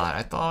lot.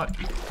 I thought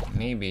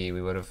maybe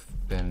we would have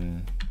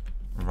been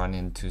run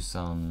into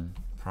some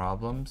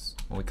problems.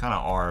 Well, we kind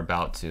of are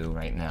about to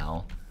right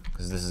now,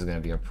 because this is going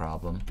to be a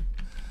problem.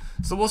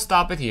 So we'll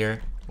stop it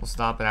here. We'll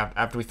stop it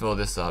after we fill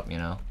this up, you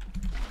know.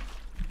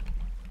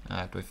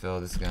 After we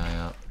fill this guy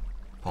up.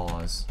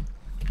 Pause.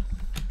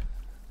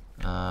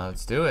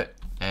 Let's do it.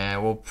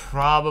 And we'll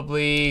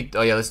probably...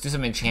 Oh yeah, let's do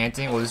some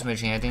enchanting. We'll do some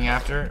enchanting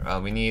after.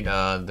 We need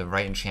the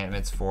right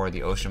enchantments for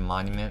the ocean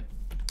monument.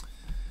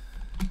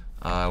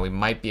 We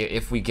might be...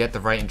 If we get the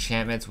right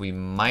enchantments, we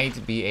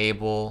might be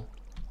able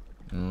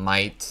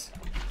to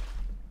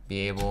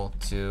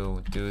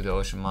do the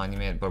ocean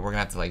monument. But we're gonna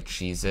have to like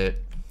cheese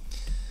it.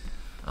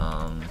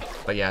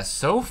 But yeah,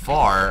 so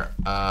far,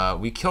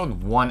 we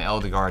killed one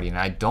Elder Guardian.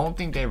 I don't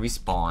think they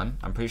respawn.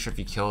 I'm pretty sure if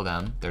you kill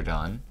them, they're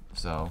done.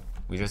 So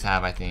we just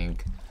have, I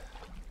think,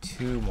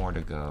 2 more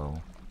to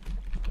go.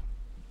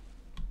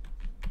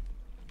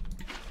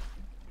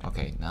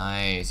 Okay,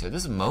 nice. Yo,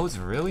 this mode's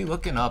really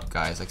looking up,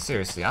 guys. Like,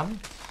 seriously, I'm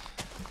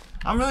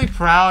really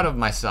proud of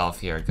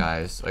myself here,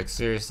 guys. Like,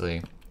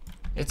 seriously.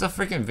 It's a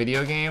freaking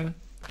video game,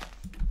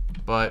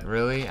 but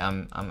really,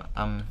 I'm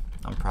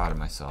proud of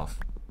myself.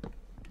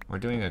 We're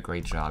doing a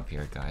great job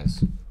here,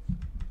 guys.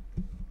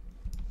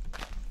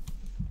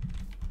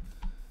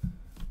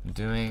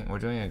 We're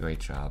doing a great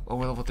job. Oh,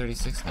 we're level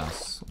 36 now.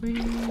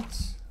 Sweet.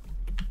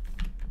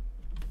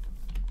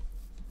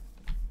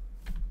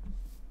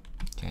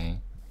 Okay.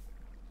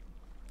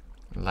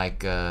 Like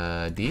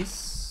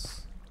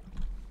this.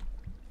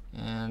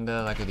 And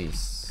like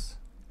this.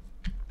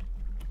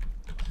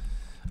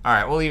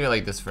 Alright, we'll leave it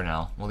like this for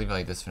now.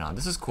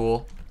 This is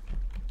cool.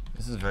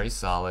 This is very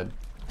solid.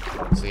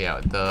 So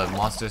yeah, the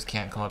monsters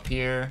can't come up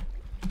here.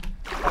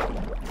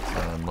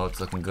 So the moat's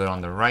looking good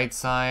on the right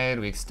side.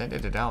 We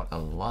extended it out a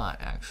lot,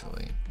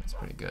 actually. That's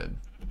pretty good.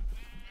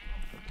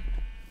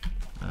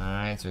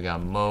 Alright, so we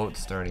got moat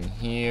starting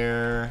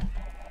here.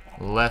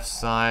 Left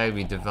side,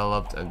 we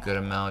developed a good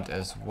amount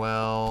as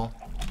well.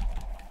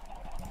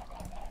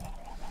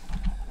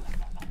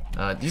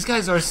 These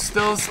guys are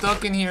still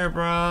stuck in here,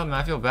 bro. Man,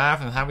 I feel bad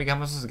for them. How am I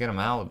supposed to get them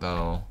out,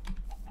 though?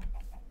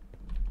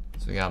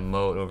 So we got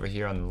moat over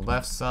here on the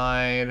left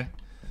side.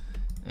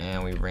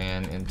 And we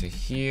ran into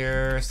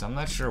here. So I'm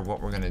not sure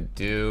what we're going to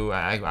do.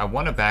 I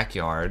want a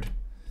backyard.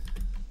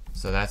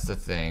 So that's the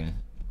thing.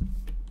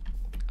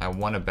 I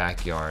want a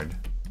backyard.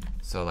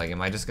 So, like,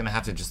 am I just going to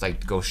have to just,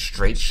 like, go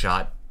straight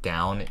shot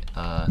down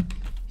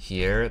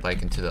here,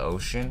 like, into the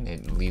ocean?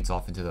 It leads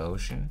off into the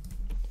ocean.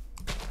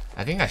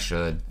 I think I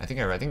should. I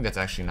think that's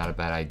actually not a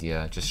bad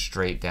idea. Just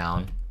straight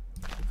down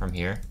from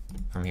here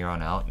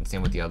on out. And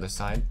same with the other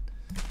side.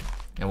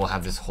 And we'll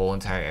have this whole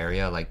entire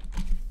area, like,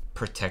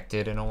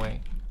 protected in a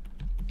way.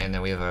 And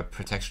then we have a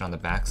protection on the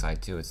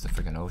backside too. It's the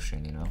freaking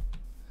ocean, you know.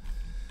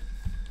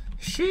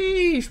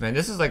 Sheesh, man,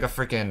 this is like a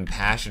freaking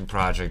passion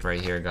project right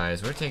here,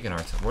 guys. We're taking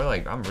our we're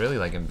like, I'm really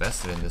like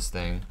invested in this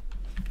thing.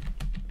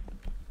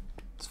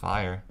 It's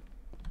fire.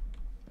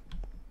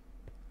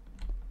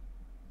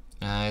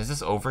 Is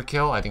this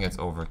overkill? I think it's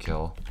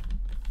overkill.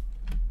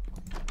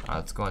 Alright,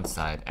 let's go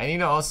inside. I need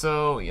to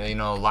also, you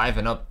know,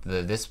 liven up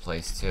this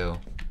place too.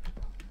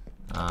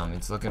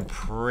 It's looking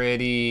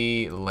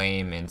pretty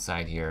lame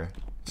inside here.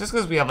 Just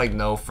because we have like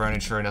no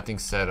furniture, nothing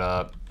set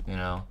up, you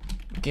know.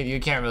 You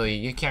can't really,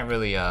 you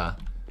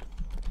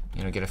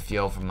know, get a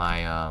feel for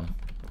my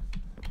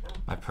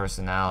my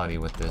personality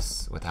with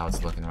this, with how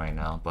it's looking right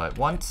now. But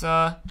once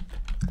I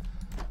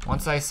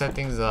set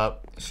things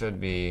up, it should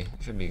be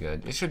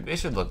good. It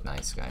should look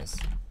nice, guys.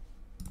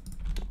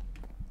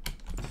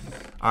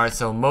 All right,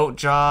 so moat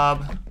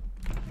job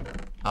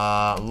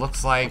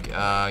looks like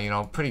you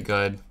know, pretty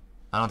good.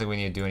 I don't think we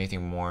need to do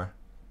anything more.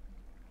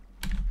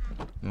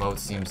 Moat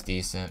seems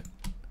decent.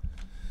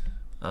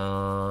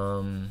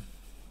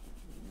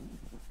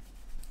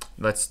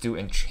 Let's do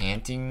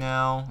enchanting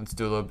now. Let's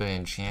do a little bit of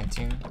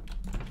enchanting.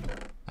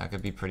 That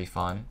could be pretty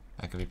fun.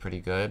 That could be pretty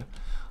good.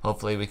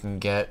 Hopefully we can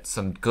get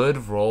some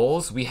good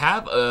rolls. We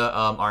have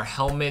our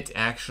helmet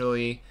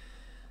actually,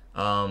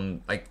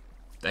 like,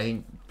 I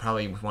think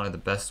probably one of the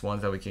best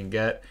ones that we can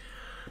get.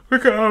 We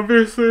can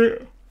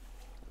obviously,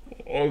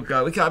 oh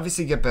god, we can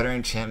obviously get better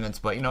enchantments,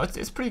 but you know,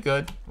 it's pretty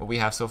good what we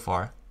have so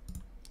far.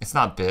 It's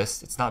not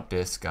Best. It's not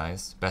Best,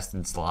 guys. Best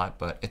in slot,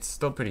 but it's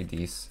still pretty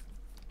decent.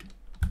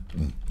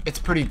 It's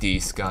pretty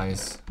decent,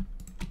 guys.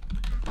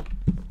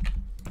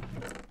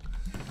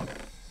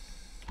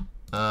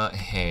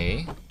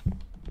 Hey.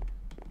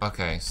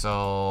 Okay,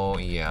 so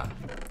yeah.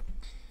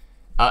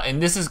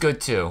 And this is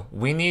good too.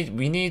 We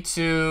need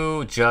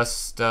to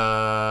just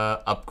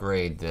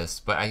upgrade this,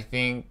 but I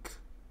think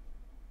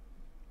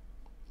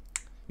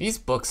these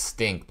books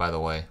stink, by the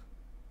way.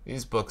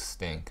 These books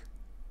stink.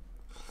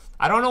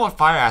 I don't know what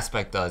fire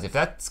aspect does. If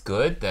that's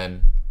good,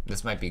 then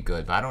this might be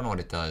good, but I don't know what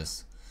it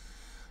does.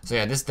 So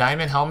yeah, this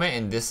diamond helmet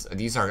and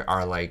these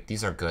are like,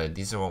 these are good.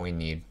 These are what we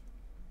need.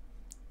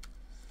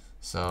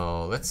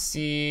 So let's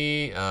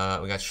see. We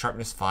got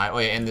sharpness 5. Oh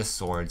yeah, and this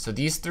sword. So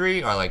these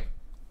three are like,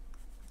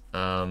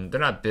 they're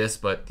not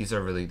Best, but these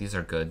are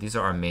good. These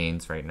are our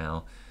mains right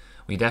now.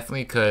 We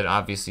definitely could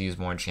obviously use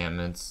more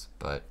enchantments,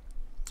 but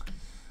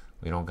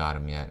we don't got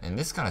them yet. And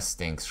this kind of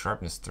stinks.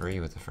 Sharpness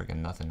 3 with the freaking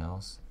nothing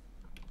else.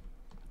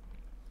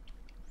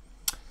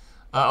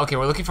 Okay,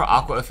 we're looking for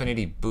Aqua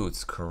Affinity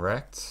boots,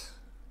 correct?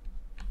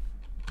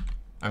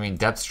 I mean,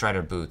 Depth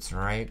Strider boots,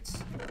 right?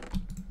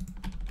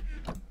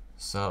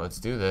 So let's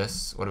do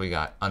this. What do we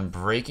got?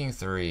 Unbreaking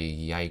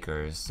 3,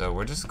 yikers. So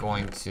we're just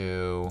going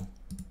to...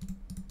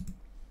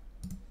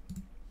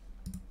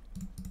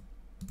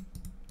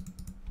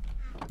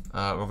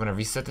 we're gonna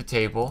reset the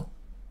table.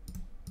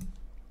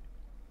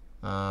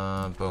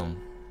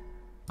 Boom.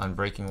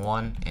 Unbreaking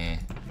 1,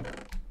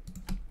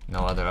 no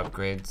other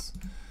upgrades.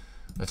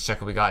 Let's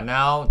check what we got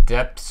now.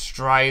 Depth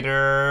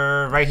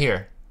Strider, right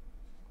here.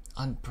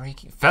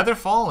 Unbreaking, Feather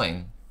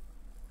Falling.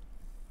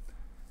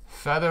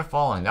 Feather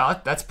falling. Now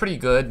that's pretty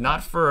good.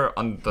 Not for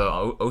on the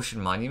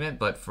ocean monument,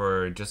 but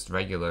for just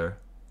regular.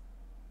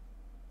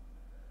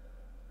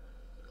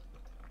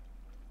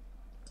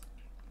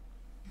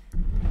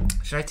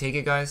 Should I take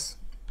it, guys?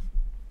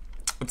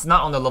 It's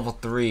not on the level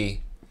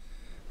 3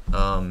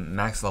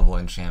 max level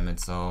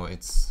enchantment, so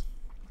it's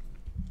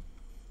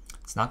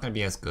not gonna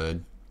be as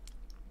good.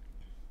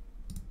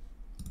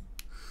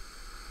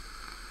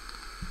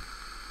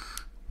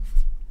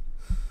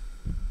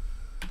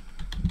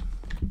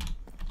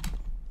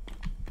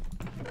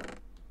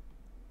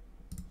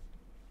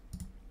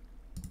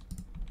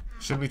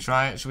 Should we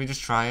try it? Should we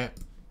just try it?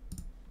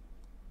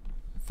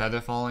 Feather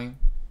falling?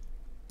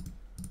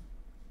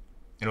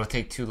 It'll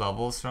take 2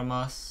 levels from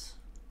us.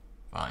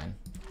 Fine.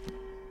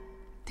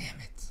 Damn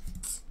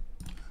it.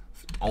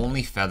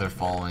 Only feather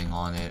falling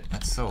on it.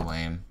 That's so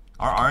lame.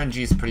 Our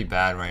RNG is pretty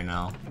bad right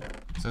now.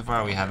 So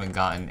far we haven't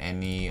gotten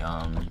any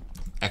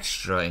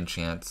extra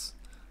enchants.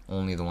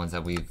 Only the ones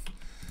that we've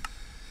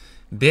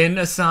been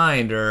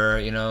assigned or,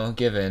 you know,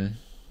 given.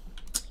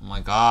 Oh my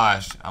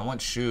gosh. I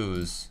want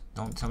shoes.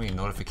 Don't tell me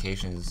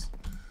notifications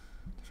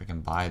to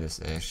freaking buy this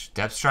ish.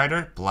 Depth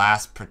Strider?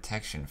 Blast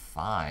Protection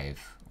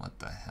 5. What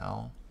the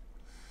hell?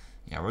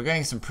 Yeah, we're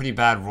getting some pretty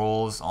bad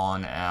rolls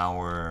on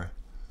our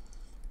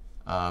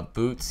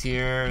boots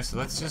here. So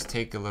let's just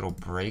take a little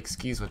break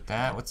skis with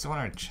that. What's on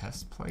our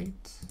chest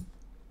plate?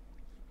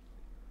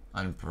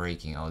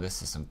 Unbreaking. Oh,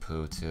 this is some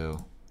poo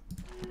too.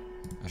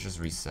 Let's just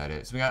reset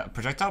it. So we got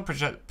projectile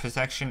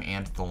protection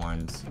and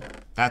thorns.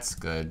 That's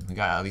good. We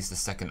got at least a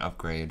second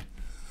upgrade.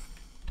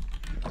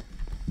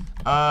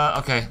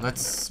 Okay,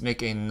 let's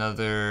make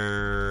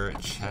another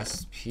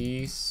chest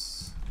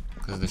piece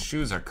because the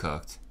shoes are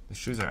cooked. The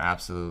shoes are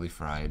absolutely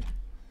fried.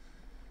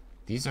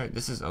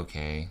 This is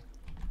okay.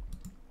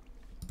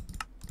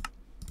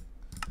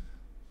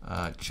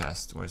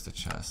 Chest, where's the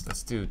chest?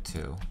 Let's do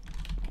 2.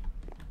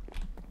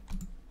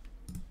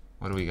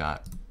 What do we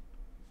got?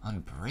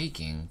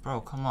 Unbreaking?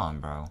 Bro, come on,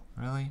 bro.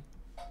 Really?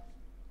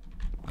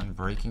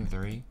 Unbreaking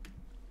 3?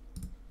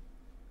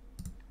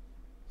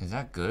 Is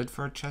that good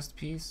for a chest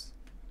piece?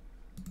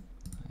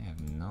 I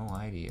have no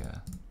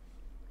idea.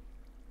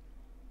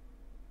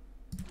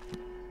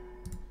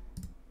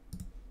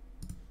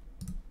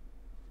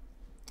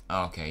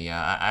 Okay,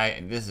 yeah,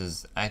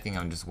 I think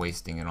I'm just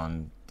wasting it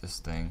on this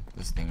thing.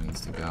 This thing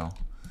needs to go.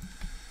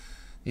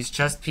 These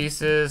chest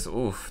pieces,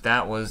 oof,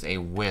 that was a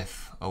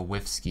whiff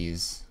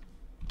skis.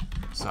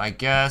 So I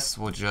guess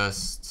we'll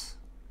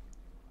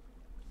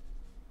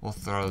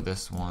throw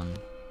this one.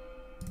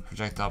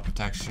 Projectile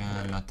protection,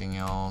 nothing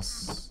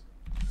else.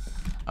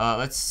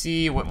 Let's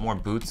see what more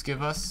boots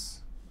give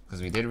us,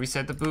 because we did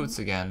reset the boots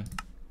again.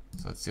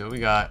 So let's see what we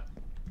got.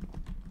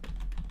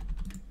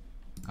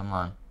 Come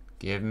on,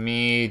 give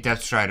me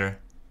Depth Strider.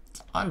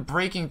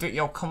 Unbreaking 3.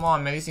 Yo, come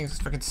on, man. These things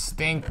freaking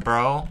stink,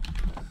 bro.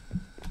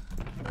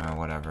 Alright,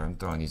 whatever. I'm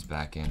throwing these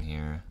back in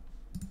here.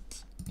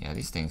 Yeah,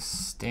 these things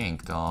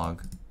stink,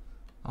 dog.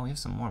 Oh, we have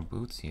some more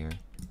boots here.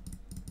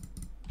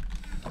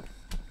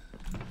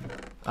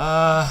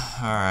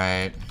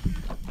 Alright.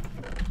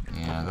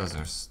 Yeah,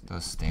 those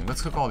stink.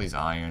 Let's cook all these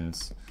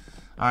irons.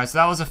 Alright, so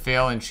that was a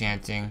fail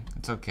enchanting.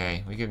 It's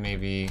okay. We could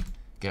maybe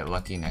get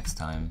lucky next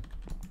time.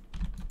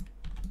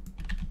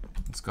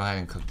 Let's go ahead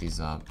and cook these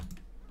up.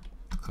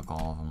 Cook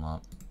all of them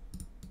up.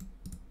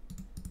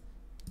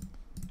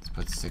 Let's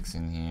put 6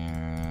 in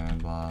here,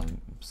 blah,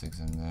 6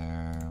 in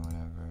there,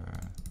 whatever.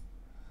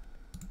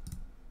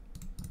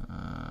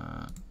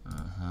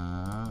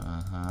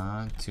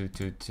 2,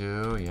 2,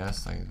 2.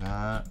 Yes, like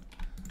that.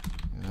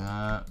 Like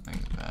that.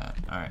 Like that.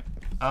 Alright.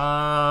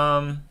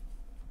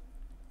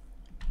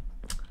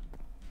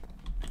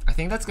 I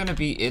think that's gonna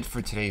be it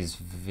for today's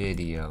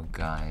video,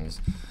 guys.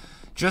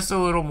 Just a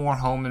little more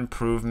home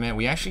improvement.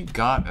 We actually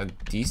got a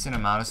decent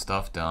amount of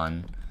stuff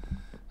done.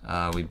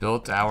 We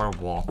built our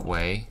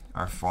walkway,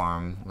 our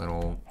farm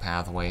little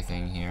pathway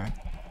thing here.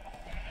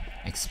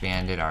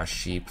 Expanded our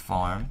sheep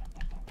farm.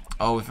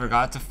 Oh, we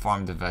forgot to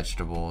farm the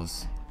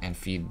vegetables and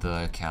feed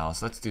the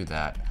cows. Let's do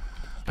that.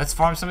 Let's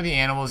farm some of the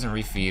animals and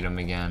refeed them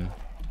again.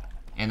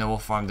 And then we'll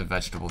farm the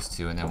vegetables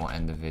too, and then we'll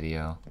end the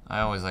video. I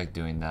always like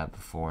doing that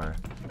before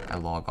I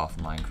log off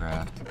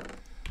Minecraft.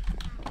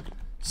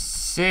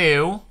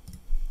 So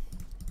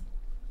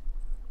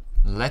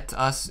let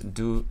us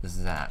do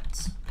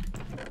that.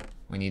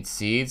 We need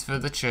seeds for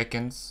the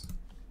chickens,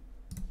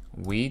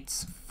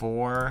 wheat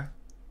for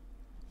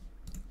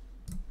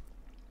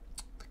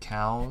the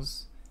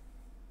cows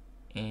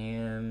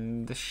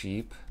and the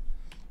sheep,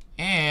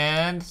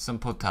 and some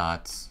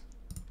potats.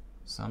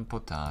 Some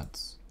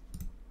potats.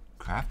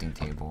 Crafting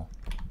table.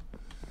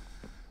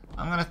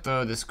 I'm gonna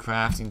throw this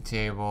crafting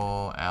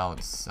table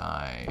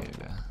outside.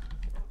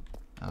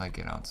 I like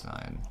it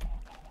outside.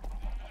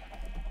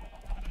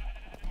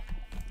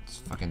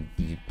 Just fucking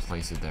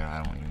place it there.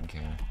 I don't even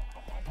care.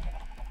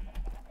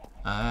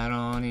 I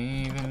don't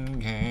even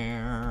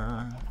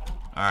care.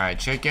 Alright,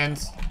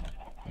 chickens.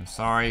 I'm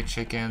sorry,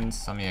 chickens.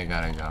 Some of you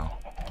gotta go.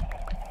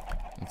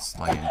 It's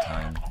slaying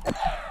time.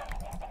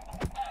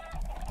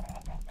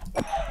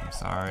 I'm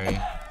sorry.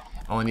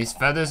 Oh, and these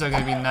feathers are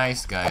gonna be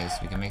nice, guys.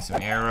 We can make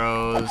some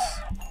arrows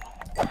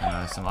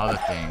and some other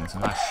things.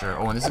 I'm not sure.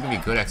 Oh, and this is gonna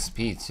be good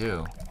XP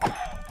too.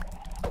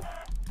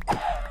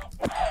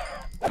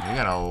 We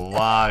got a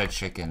lot of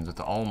chickens. With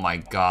the, oh my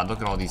god,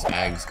 look at all these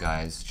eggs,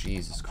 guys.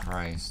 Jesus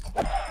Christ.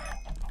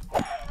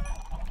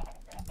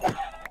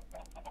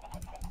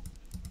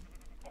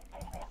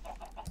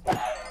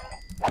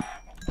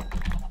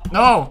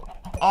 No!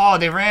 Oh,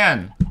 they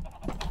ran!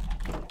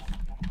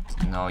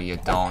 No, you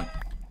don't.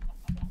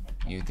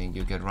 You think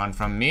you could run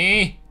from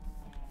me?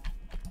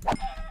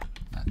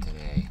 Not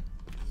today.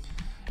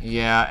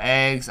 Yeah,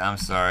 eggs, I'm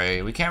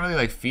sorry. We can't really,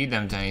 like, feed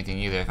them to anything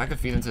either. If I could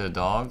feed them to the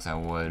dogs, I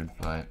would,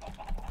 but...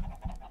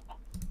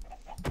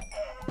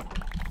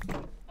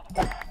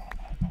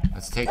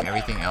 Let's take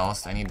everything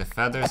else. I need the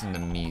feathers and the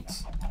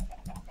meat.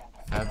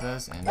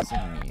 Feathers and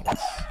some meat. Yeah,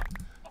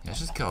 let's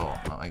just kill,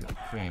 like,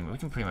 we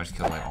can pretty much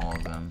kill, like, all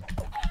of them.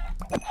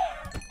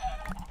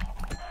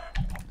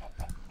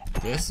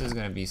 This is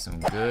gonna be some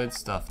good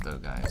stuff, though,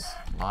 guys.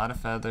 A lot of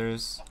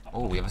feathers.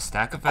 Oh, we have a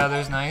stack of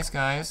feathers. Nice,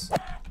 guys.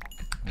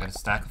 We got a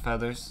stack of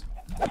feathers.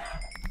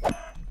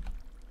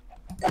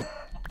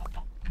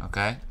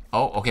 Okay.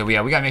 Oh, okay, we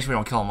gotta make sure we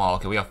don't kill them all.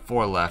 Okay, we have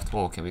 4 left.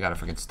 Oh, okay, we gotta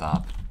freaking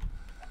stop.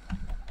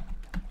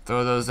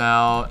 Throw those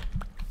out.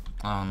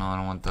 Oh, no, I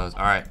don't want those.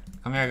 Alright,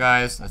 come here,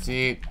 guys. Let's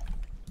eat.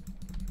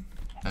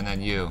 And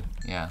then you.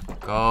 Yeah.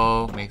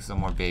 Go make some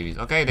more babies.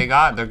 Okay, they're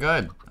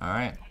good.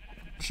 Alright.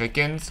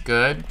 Chickens,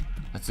 good.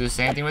 Let's do the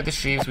same thing with the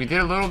sheep. We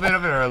did a little bit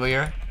of it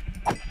earlier.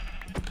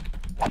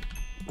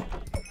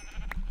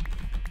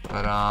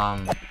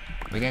 But,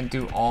 we didn't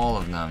do all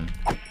of them.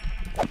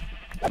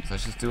 So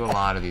let's just do a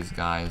lot of these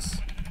guys.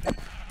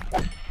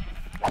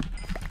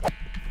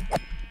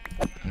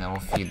 And then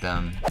we'll feed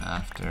them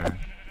after.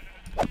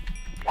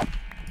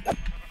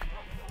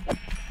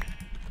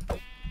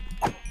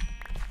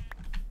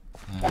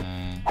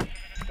 Okay.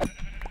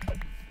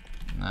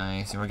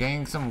 Nice. And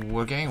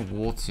we're getting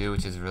wool too,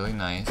 which is really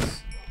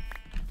nice.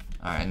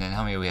 Alright, and then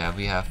how many do we have?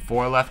 We have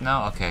 4 left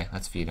now? Okay,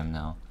 let's feed them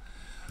now.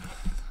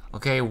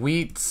 Okay,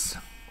 wheat.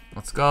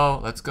 Let's go,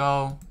 let's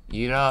go.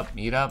 Eat up,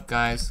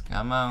 guys.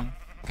 Come on,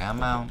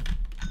 come on.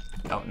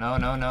 Oh, no,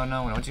 no, no,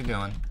 no, what you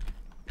doing?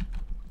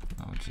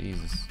 Oh,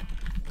 Jesus.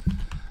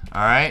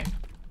 Alright,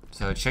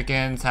 so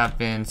chickens have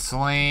been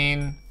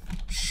slain.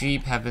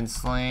 Sheep have been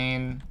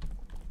slain.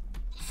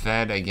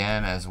 Fed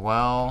again as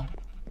well.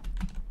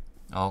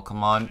 Oh,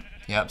 come on.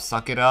 Yep,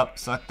 suck it up.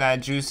 Suck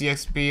that juicy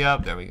XP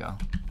up. There we go.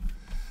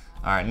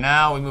 Alright,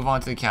 now we move on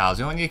to the cows.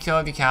 We don't need to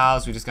kill the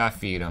cows, we just gotta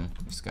feed them.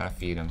 We just gotta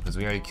feed them, because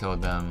we already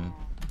killed them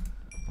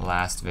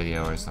last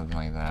video or something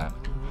like that.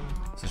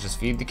 So just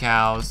feed the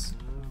cows.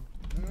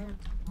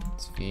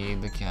 Let's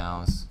feed the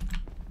cows.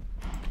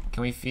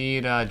 Can we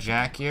feed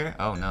Jack here?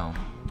 Oh no.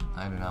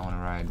 I do not want to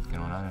ride. I do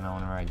not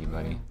want to ride you,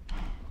 buddy.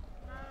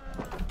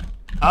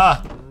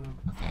 Ah!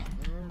 Okay.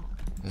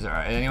 Is there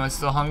anyone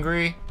still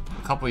hungry?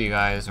 A couple of you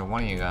guys, or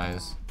one of you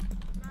guys.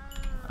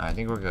 I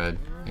think we're good.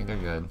 I think they're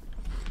good.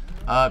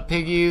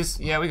 Piggies,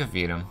 yeah, we can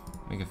feed them.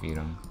 We can feed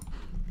them.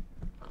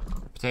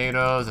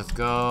 Potatoes, let's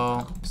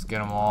go. Just get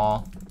them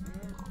all.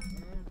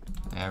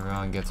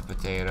 Everyone gets a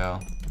potato.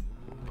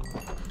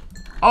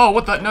 Oh,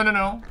 what the? No, no,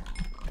 no.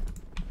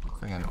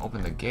 Freaking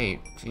open the gate.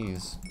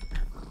 Jeez.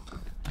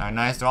 Alright,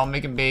 nice. They're all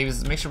making babies.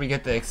 Let's make sure we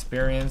get the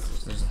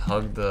experience. Just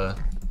hug the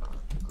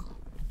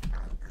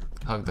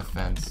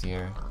fence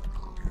here.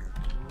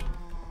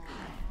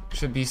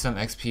 Should be some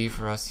XP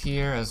for us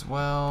here as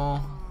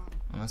well.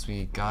 Unless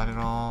we got it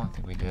all. I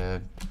think we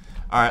did.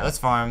 Alright, let's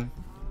farm.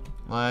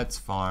 Let's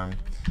farm.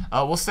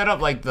 We'll set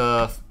up like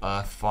the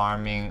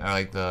farming or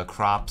like the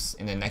crops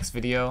in the next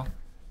video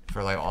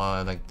for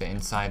like the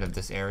inside of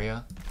this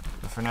area.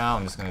 But for now,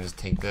 I'm just gonna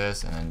take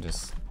this and then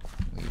just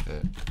leave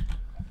it.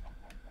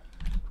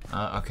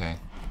 Okay.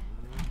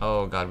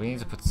 Oh god, we need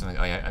to put some.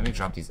 Oh yeah, I'm gonna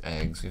drop these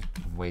eggs. We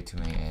have way too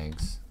many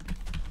eggs.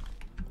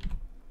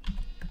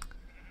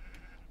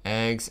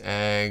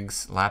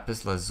 Eggs,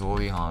 lapis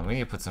lazuli, hon. We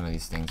need to put some of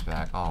these things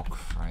back. Oh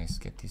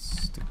Christ, get these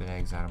stupid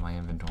eggs out of my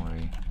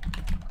inventory.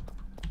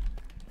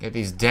 Get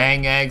these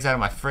dang eggs out of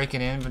my freaking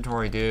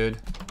inventory, dude.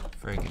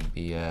 Freaking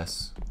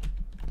BS.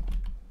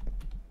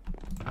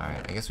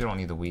 Alright, I guess we don't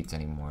need the wheat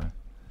anymore.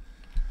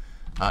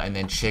 And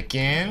then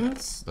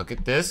chickens. Look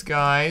at this,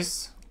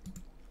 guys.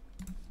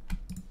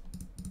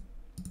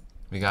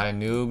 We got a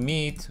new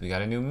meat. We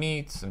got a new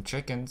meat. Some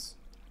chickens.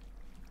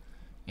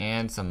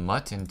 And some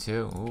mutton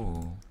too.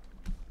 Ooh.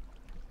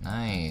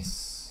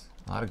 Nice.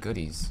 A lot of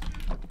goodies.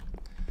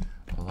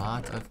 A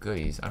lot of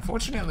goodies.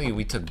 Unfortunately,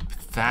 we took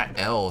fat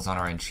L's on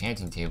our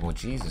enchanting table.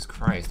 Jesus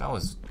Christ. That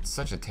was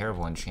such a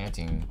terrible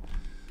enchanting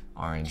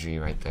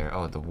RNG right there.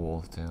 Oh, the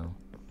wool too.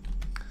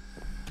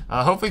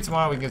 Hopefully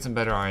tomorrow we can get some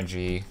better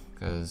RNG.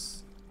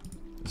 Because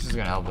this is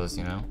going to help us,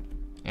 you know.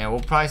 And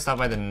we'll probably stop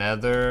by the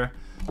nether.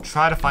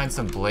 Try to find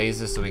some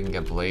blazes so we can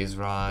get blaze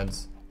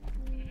rods.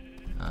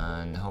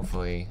 And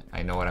hopefully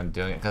I know what I'm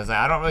doing, because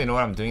I don't really know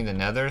what I'm doing in the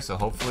nether, so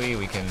hopefully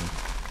we can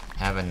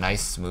have a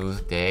nice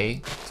smooth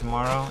day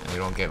tomorrow and we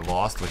don't get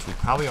lost, which we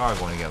probably are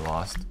going to get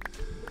lost.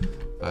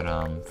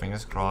 But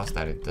fingers crossed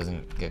that it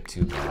doesn't get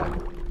too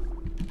bad.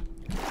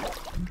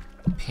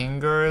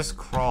 Fingers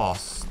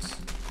crossed.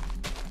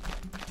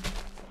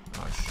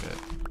 Oh shit.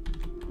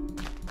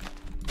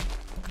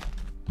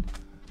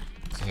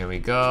 So here we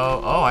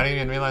go. Oh, I didn't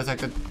even realize I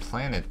could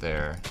plant it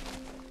there.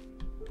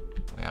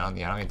 Wait, I don't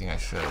even think I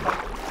should.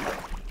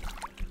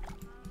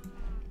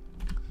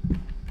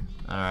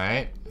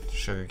 Alright.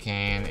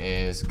 Sugarcane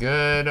is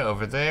good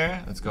over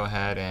there. Let's go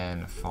ahead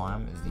and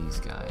farm these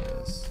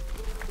guys.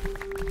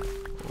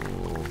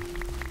 Ooh.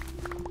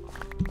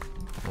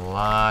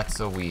 Lots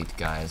of wheat,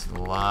 guys.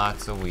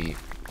 Lots of wheat.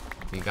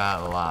 We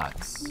got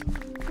lots.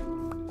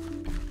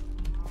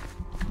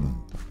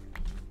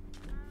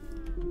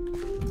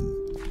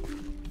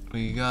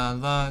 We got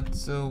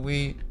lots of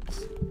wheat.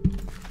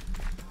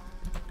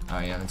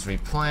 Alright, yeah, let's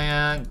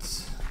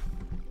replant.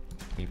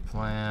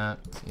 Replant.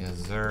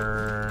 Yes,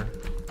 sir.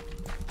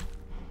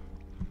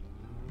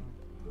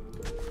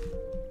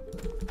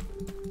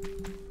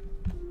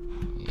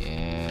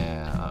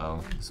 Yeah,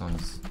 uh-oh. This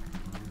one's...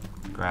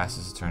 grass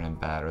is turning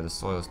bad, or the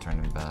soil's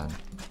turning bad.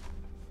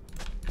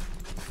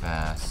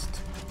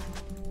 Fast.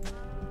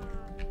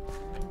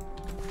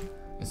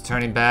 It's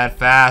turning bad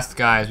fast,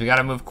 guys. We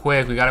gotta move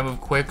quick. We gotta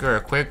move quicker.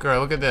 Quicker.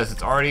 Look at this.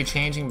 It's already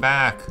changing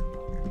back.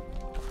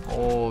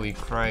 Holy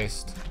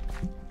Christ.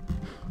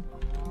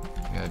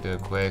 We gotta do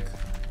it quick.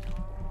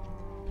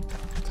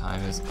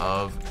 Time is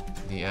of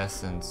the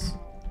essence.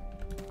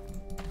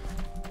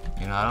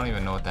 You know, I don't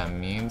even know what that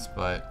means,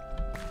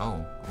 but...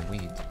 oh,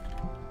 wheat.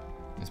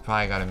 It's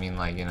probably gotta mean,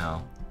 like, you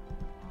know,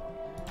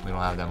 we don't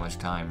have that much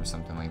time or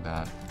something like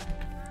that.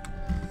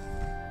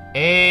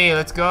 Hey,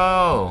 let's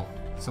go!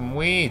 Some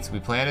wheats. We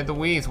planted the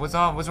wheats. What's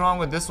wrong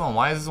with this one?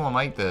 Why is this one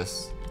like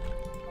this?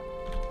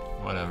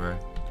 Whatever.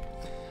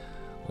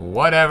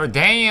 Whatever.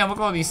 Damn, look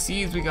at all these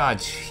seeds we got.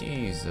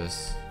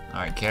 Jesus.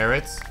 Alright,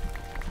 carrots.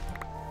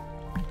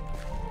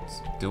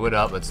 Let's do it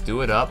up. Let's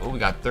do it up. Oh, we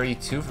got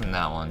 32 from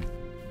that one.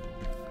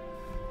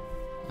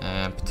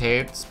 And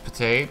potatoes.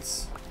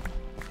 Potatoes.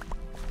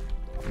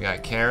 We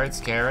got carrots.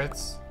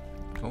 Carrots.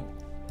 Oh.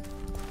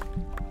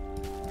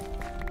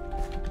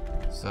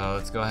 So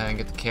let's go ahead and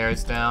get the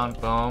carrots down.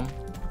 Boom.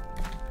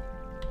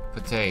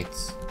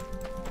 Potatoes.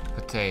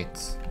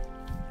 Potatoes.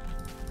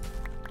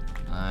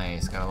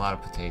 Nice. Got a lot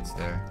of potatoes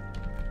there.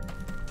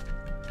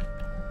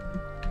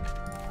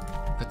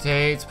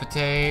 Potatoes.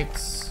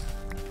 Potatoes.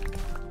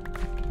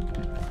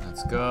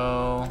 Let's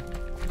go.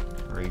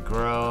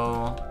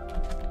 Regrow.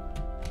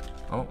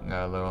 Oh,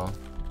 got a little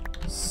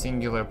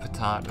singular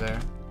potat there.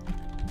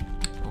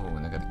 Oh,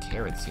 and I got the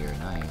carrots here.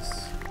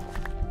 Nice.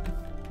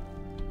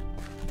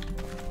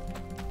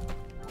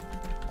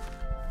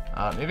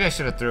 Maybe I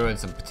should have threw in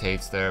some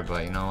potatoes there,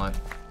 but you know what?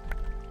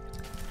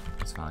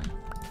 It's fine.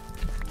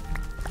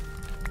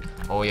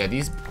 Oh yeah,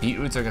 these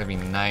beetroots are gonna be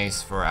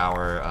nice for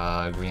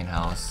our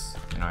greenhouse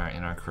in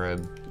our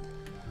crib.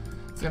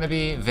 It's gonna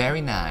be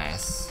very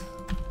nice.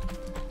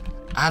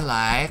 I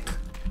like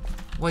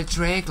what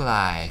Drake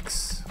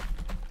likes.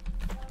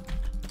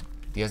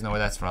 Do you guys know where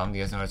that's from? Do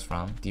you guys know where it's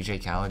from?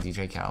 DJ Khaled,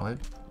 DJ Khaled.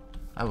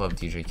 I love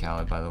DJ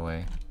Khaled, by the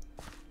way.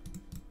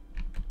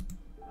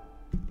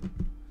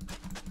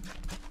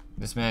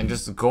 This man,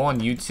 just go on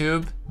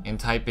YouTube and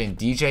type in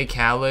DJ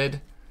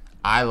Khaled.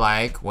 I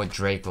like what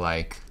Drake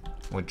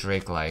what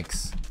Drake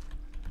likes.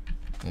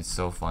 It's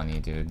so funny,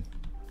 dude.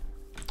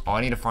 Oh,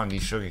 I need to farm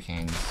these sugar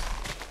canes.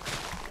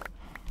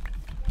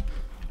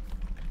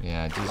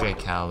 Yeah, DJ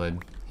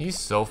Khaled. He's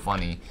so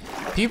funny.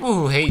 People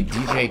who hate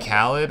DJ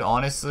Khaled,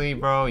 honestly,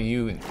 bro,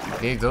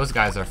 those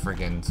guys are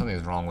freaking,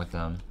 something's wrong with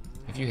them.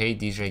 If you hate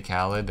DJ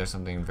Khaled, there's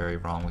something very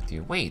wrong with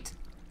you. Wait.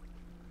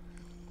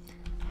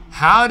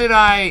 How did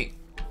I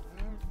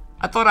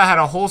thought I had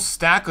a whole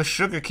stack of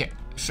sugar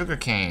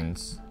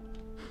canes.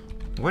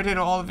 Where did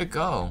all of it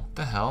go? What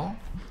the hell?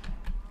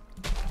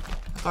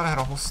 I thought I had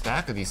a whole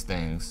stack of these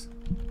things.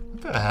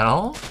 What the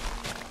hell?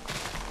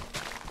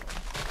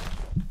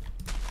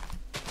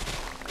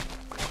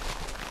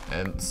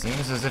 It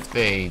seems as if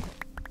they...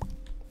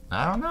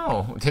 I don't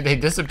know. Did they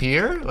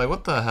disappear? Like,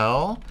 what the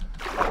hell?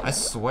 I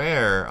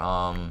swear,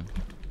 I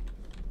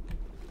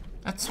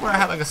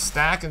had like a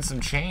stack and some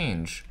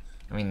change.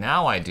 I mean,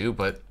 now I do,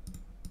 but...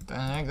 what the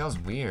heck? That was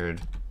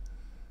weird.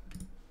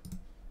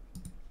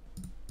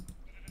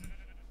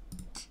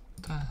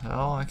 What the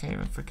hell? I can't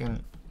even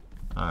freaking...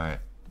 Alright.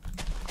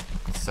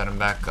 Set him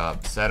back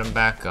up. Set him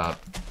back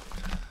up.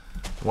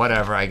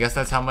 Whatever. I guess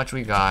that's how much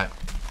we got.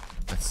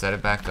 Let's set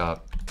it back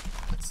up.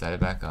 Let's set it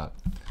back up.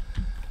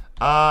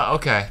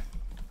 Okay.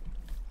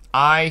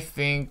 I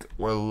think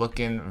we're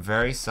looking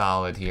very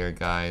solid here,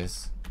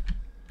 guys.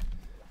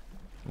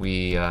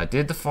 We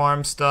did the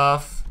farm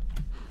stuff.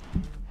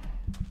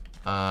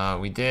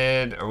 We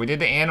did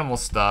the animal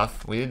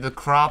stuff. We did the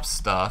crop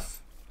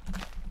stuff.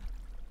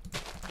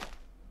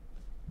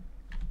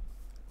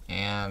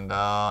 And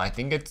I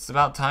think it's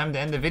about time to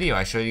end the video.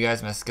 I showed you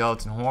guys my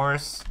skeleton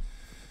horse.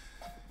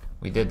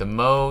 We did the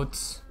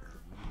moats.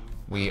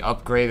 We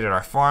upgraded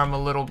our farm a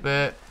little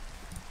bit.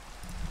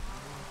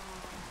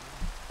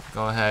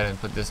 go ahead and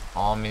put this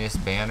ominous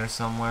banner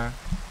somewhere.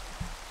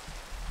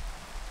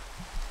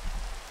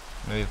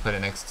 Maybe put it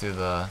next to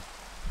the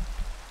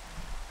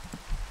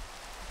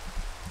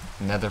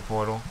nether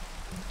portal.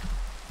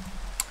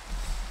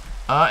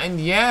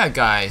 And yeah,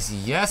 guys,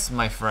 yes,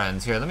 my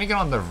friends. Here, let me get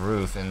on the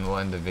roof and we'll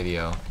end the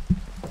video.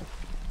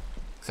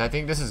 Because I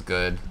think this is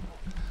good.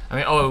 I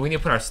mean, oh, we need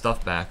to put our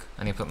stuff back.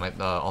 I need to put my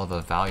all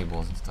the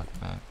valuables and stuff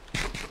back.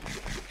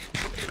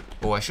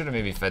 Oh, I should have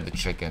maybe fed the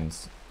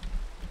chickens.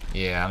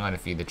 Yeah, I'm going to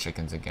feed the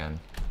chickens again.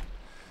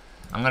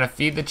 I'm going to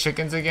feed the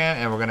chickens again,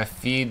 and we're going to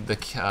feed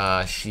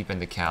the sheep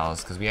and the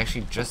cows. Because we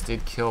actually just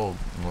did kill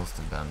most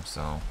of them,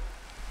 so...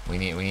 We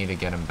need to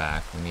get them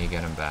back. We need to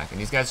get them back. And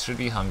these guys should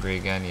be hungry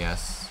again,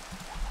 yes.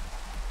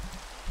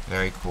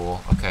 Very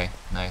cool. Okay,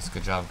 nice.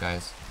 Good job,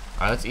 guys.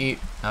 Alright, let's eat.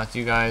 Now it's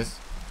you guys.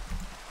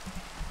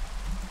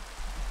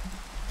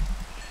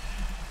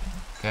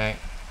 Okay,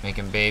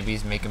 making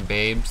babies, making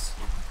babes.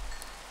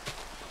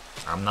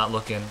 I'm not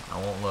looking.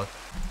 I won't look.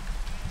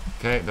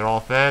 Okay, they're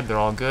all fed. They're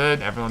all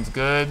good. Everyone's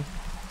good.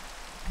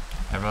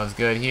 Everyone's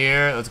good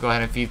here. Let's go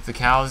ahead and feed the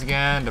cows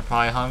again. They're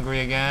probably hungry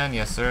again.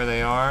 Yes, sir,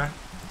 they are.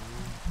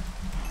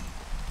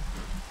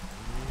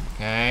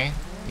 Okay,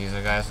 these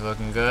are guys who are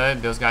looking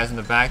good. Those guys in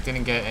the back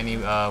didn't get any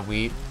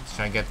wheat. Let's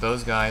try and get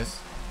those guys.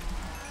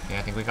 Okay,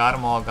 I think we got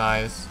them all,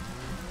 guys.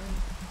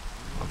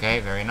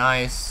 Okay, very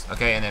nice.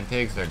 Okay, and then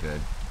pigs, they're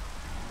good.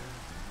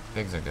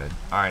 Pigs are good.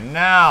 Alright,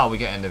 now we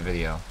can end the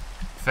video.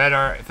 Fed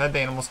the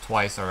animals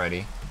twice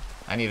already.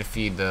 I need to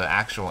feed the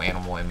actual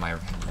animal in my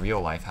real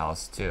life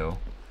house too.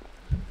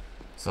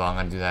 So I'm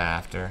gonna do that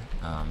after.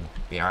 But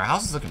yeah, our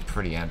house is looking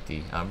pretty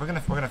empty. We're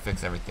gonna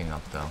fix everything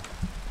up though.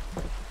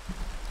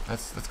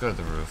 Let's go to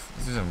the roof.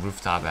 Let's do some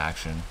rooftop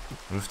action.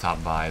 Rooftop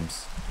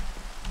vibes.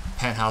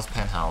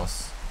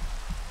 Penthouse.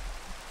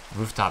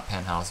 Rooftop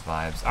penthouse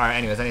vibes. Alright,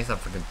 anyways, I need to stop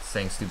freaking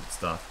saying stupid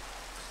stuff.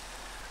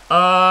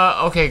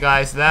 Okay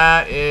guys,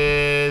 that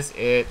is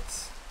it.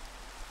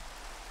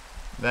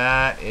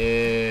 That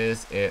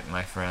is it,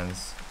 my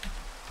friends.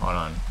 Hold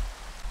on.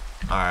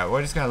 Alright,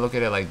 we're just gonna look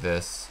at it like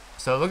this.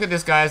 So look at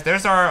this, guys.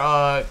 There's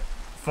our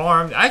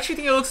farm. I actually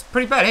think it looks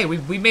pretty bad. Hey,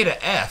 we made an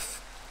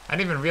F. I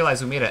didn't even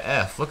realize we made an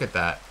F. Look at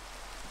that.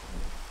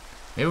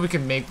 Maybe we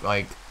could make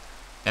like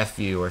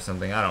FU or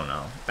something. I don't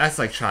know. That's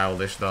like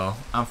childish though.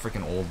 I'm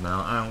freaking old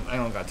now. I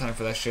don't got time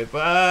for that shit.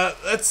 But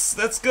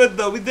that's good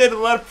though. We did a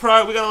lot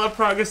of we got a lot of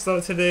progress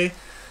though today.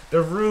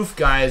 The roof,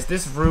 guys.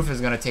 This roof is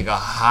gonna take a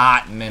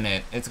hot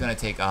minute. It's gonna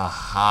take a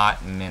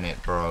hot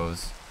minute,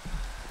 bros.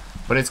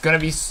 But it's gonna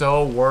be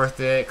so worth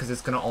it because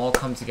it's gonna all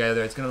come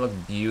together. It's gonna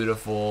look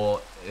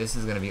beautiful. This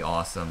is gonna be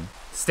awesome.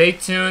 Stay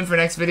tuned for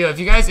next video. If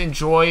you guys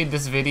enjoyed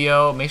this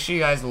video, make sure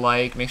you guys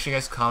like, make sure you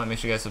guys comment, make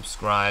sure you guys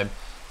subscribe.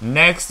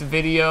 Next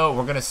video,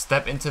 we're gonna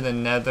step into the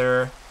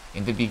nether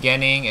in the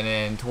beginning, and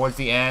then towards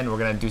the end, we're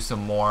gonna do some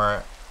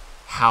more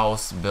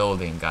house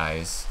building,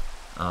 guys.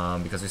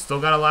 Because we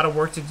still got a lot of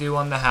work to do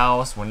on the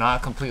house. We're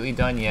not completely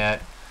done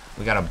yet.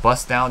 We gotta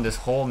bust down this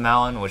whole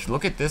mountain, which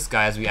look at this,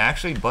 guys. We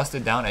actually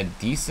busted down a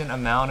decent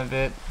amount of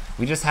it.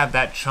 We just have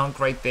that chunk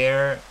right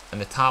there in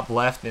the top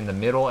left in the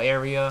middle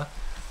area.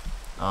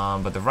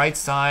 But the right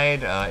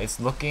side, it's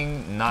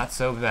looking not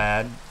so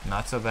bad.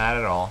 Not so bad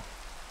at all.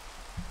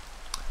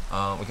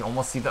 We can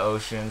almost see the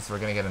ocean, so we're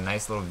gonna get a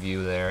nice little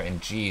view there.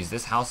 And geez,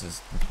 this house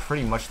is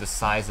pretty much the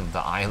size of the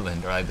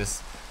island, or like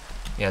this.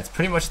 Yeah, it's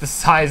pretty much the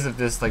size of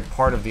this like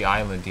part of the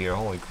island here.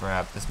 Holy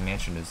crap, this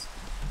mansion is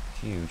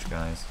huge,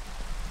 guys.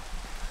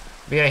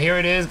 But yeah, here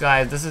it is,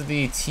 guys. This is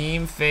the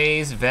Team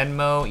Phase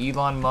Venmo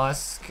Elon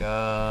Musk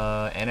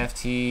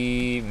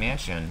NFT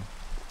mansion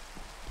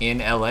in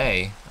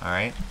LA. All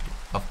right.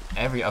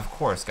 Of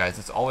course, guys,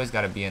 it's always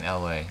got to be in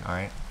LA,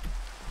 alright?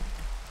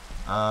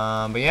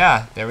 But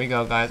yeah, there we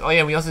go, guys. Oh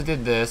yeah, we also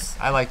did this.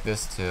 I like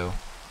this too.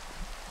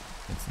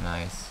 It's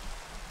nice.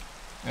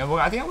 Yeah, well,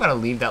 I think I'm going to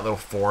leave that little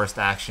forest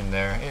action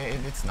there.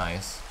 It's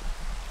nice.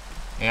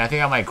 Yeah, I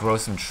think I might grow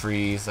some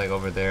trees like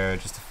over there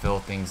just to fill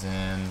things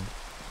in.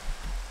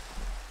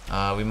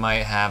 We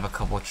might have a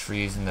couple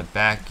trees in the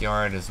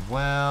backyard as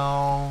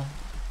well.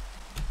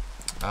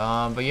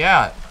 But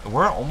yeah,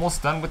 we're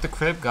almost done with the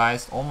crib,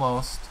 guys.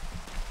 Almost.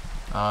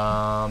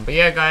 But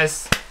yeah,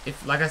 guys,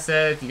 like I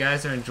said, if you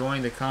guys are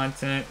enjoying the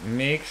content,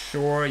 make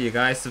sure you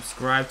guys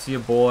subscribe to your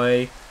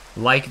boy,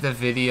 like the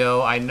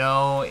video. I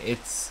know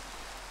it's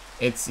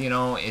you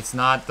know, it's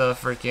not the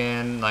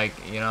freaking, like,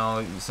 you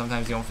know,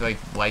 sometimes you don't feel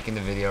like liking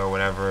the video or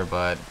whatever,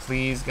 but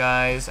please,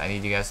 guys, I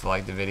need you guys to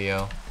like the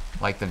video,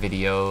 like the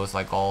videos,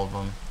 like all of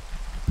them.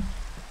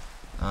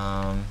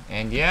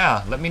 And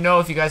yeah, let me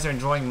know if you guys are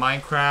enjoying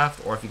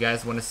Minecraft or if you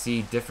guys want to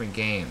see different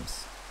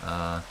games.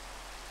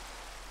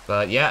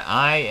 But yeah,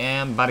 I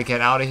am about to get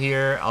out of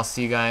here. I'll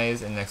see you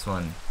guys in the next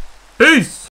one. Peace!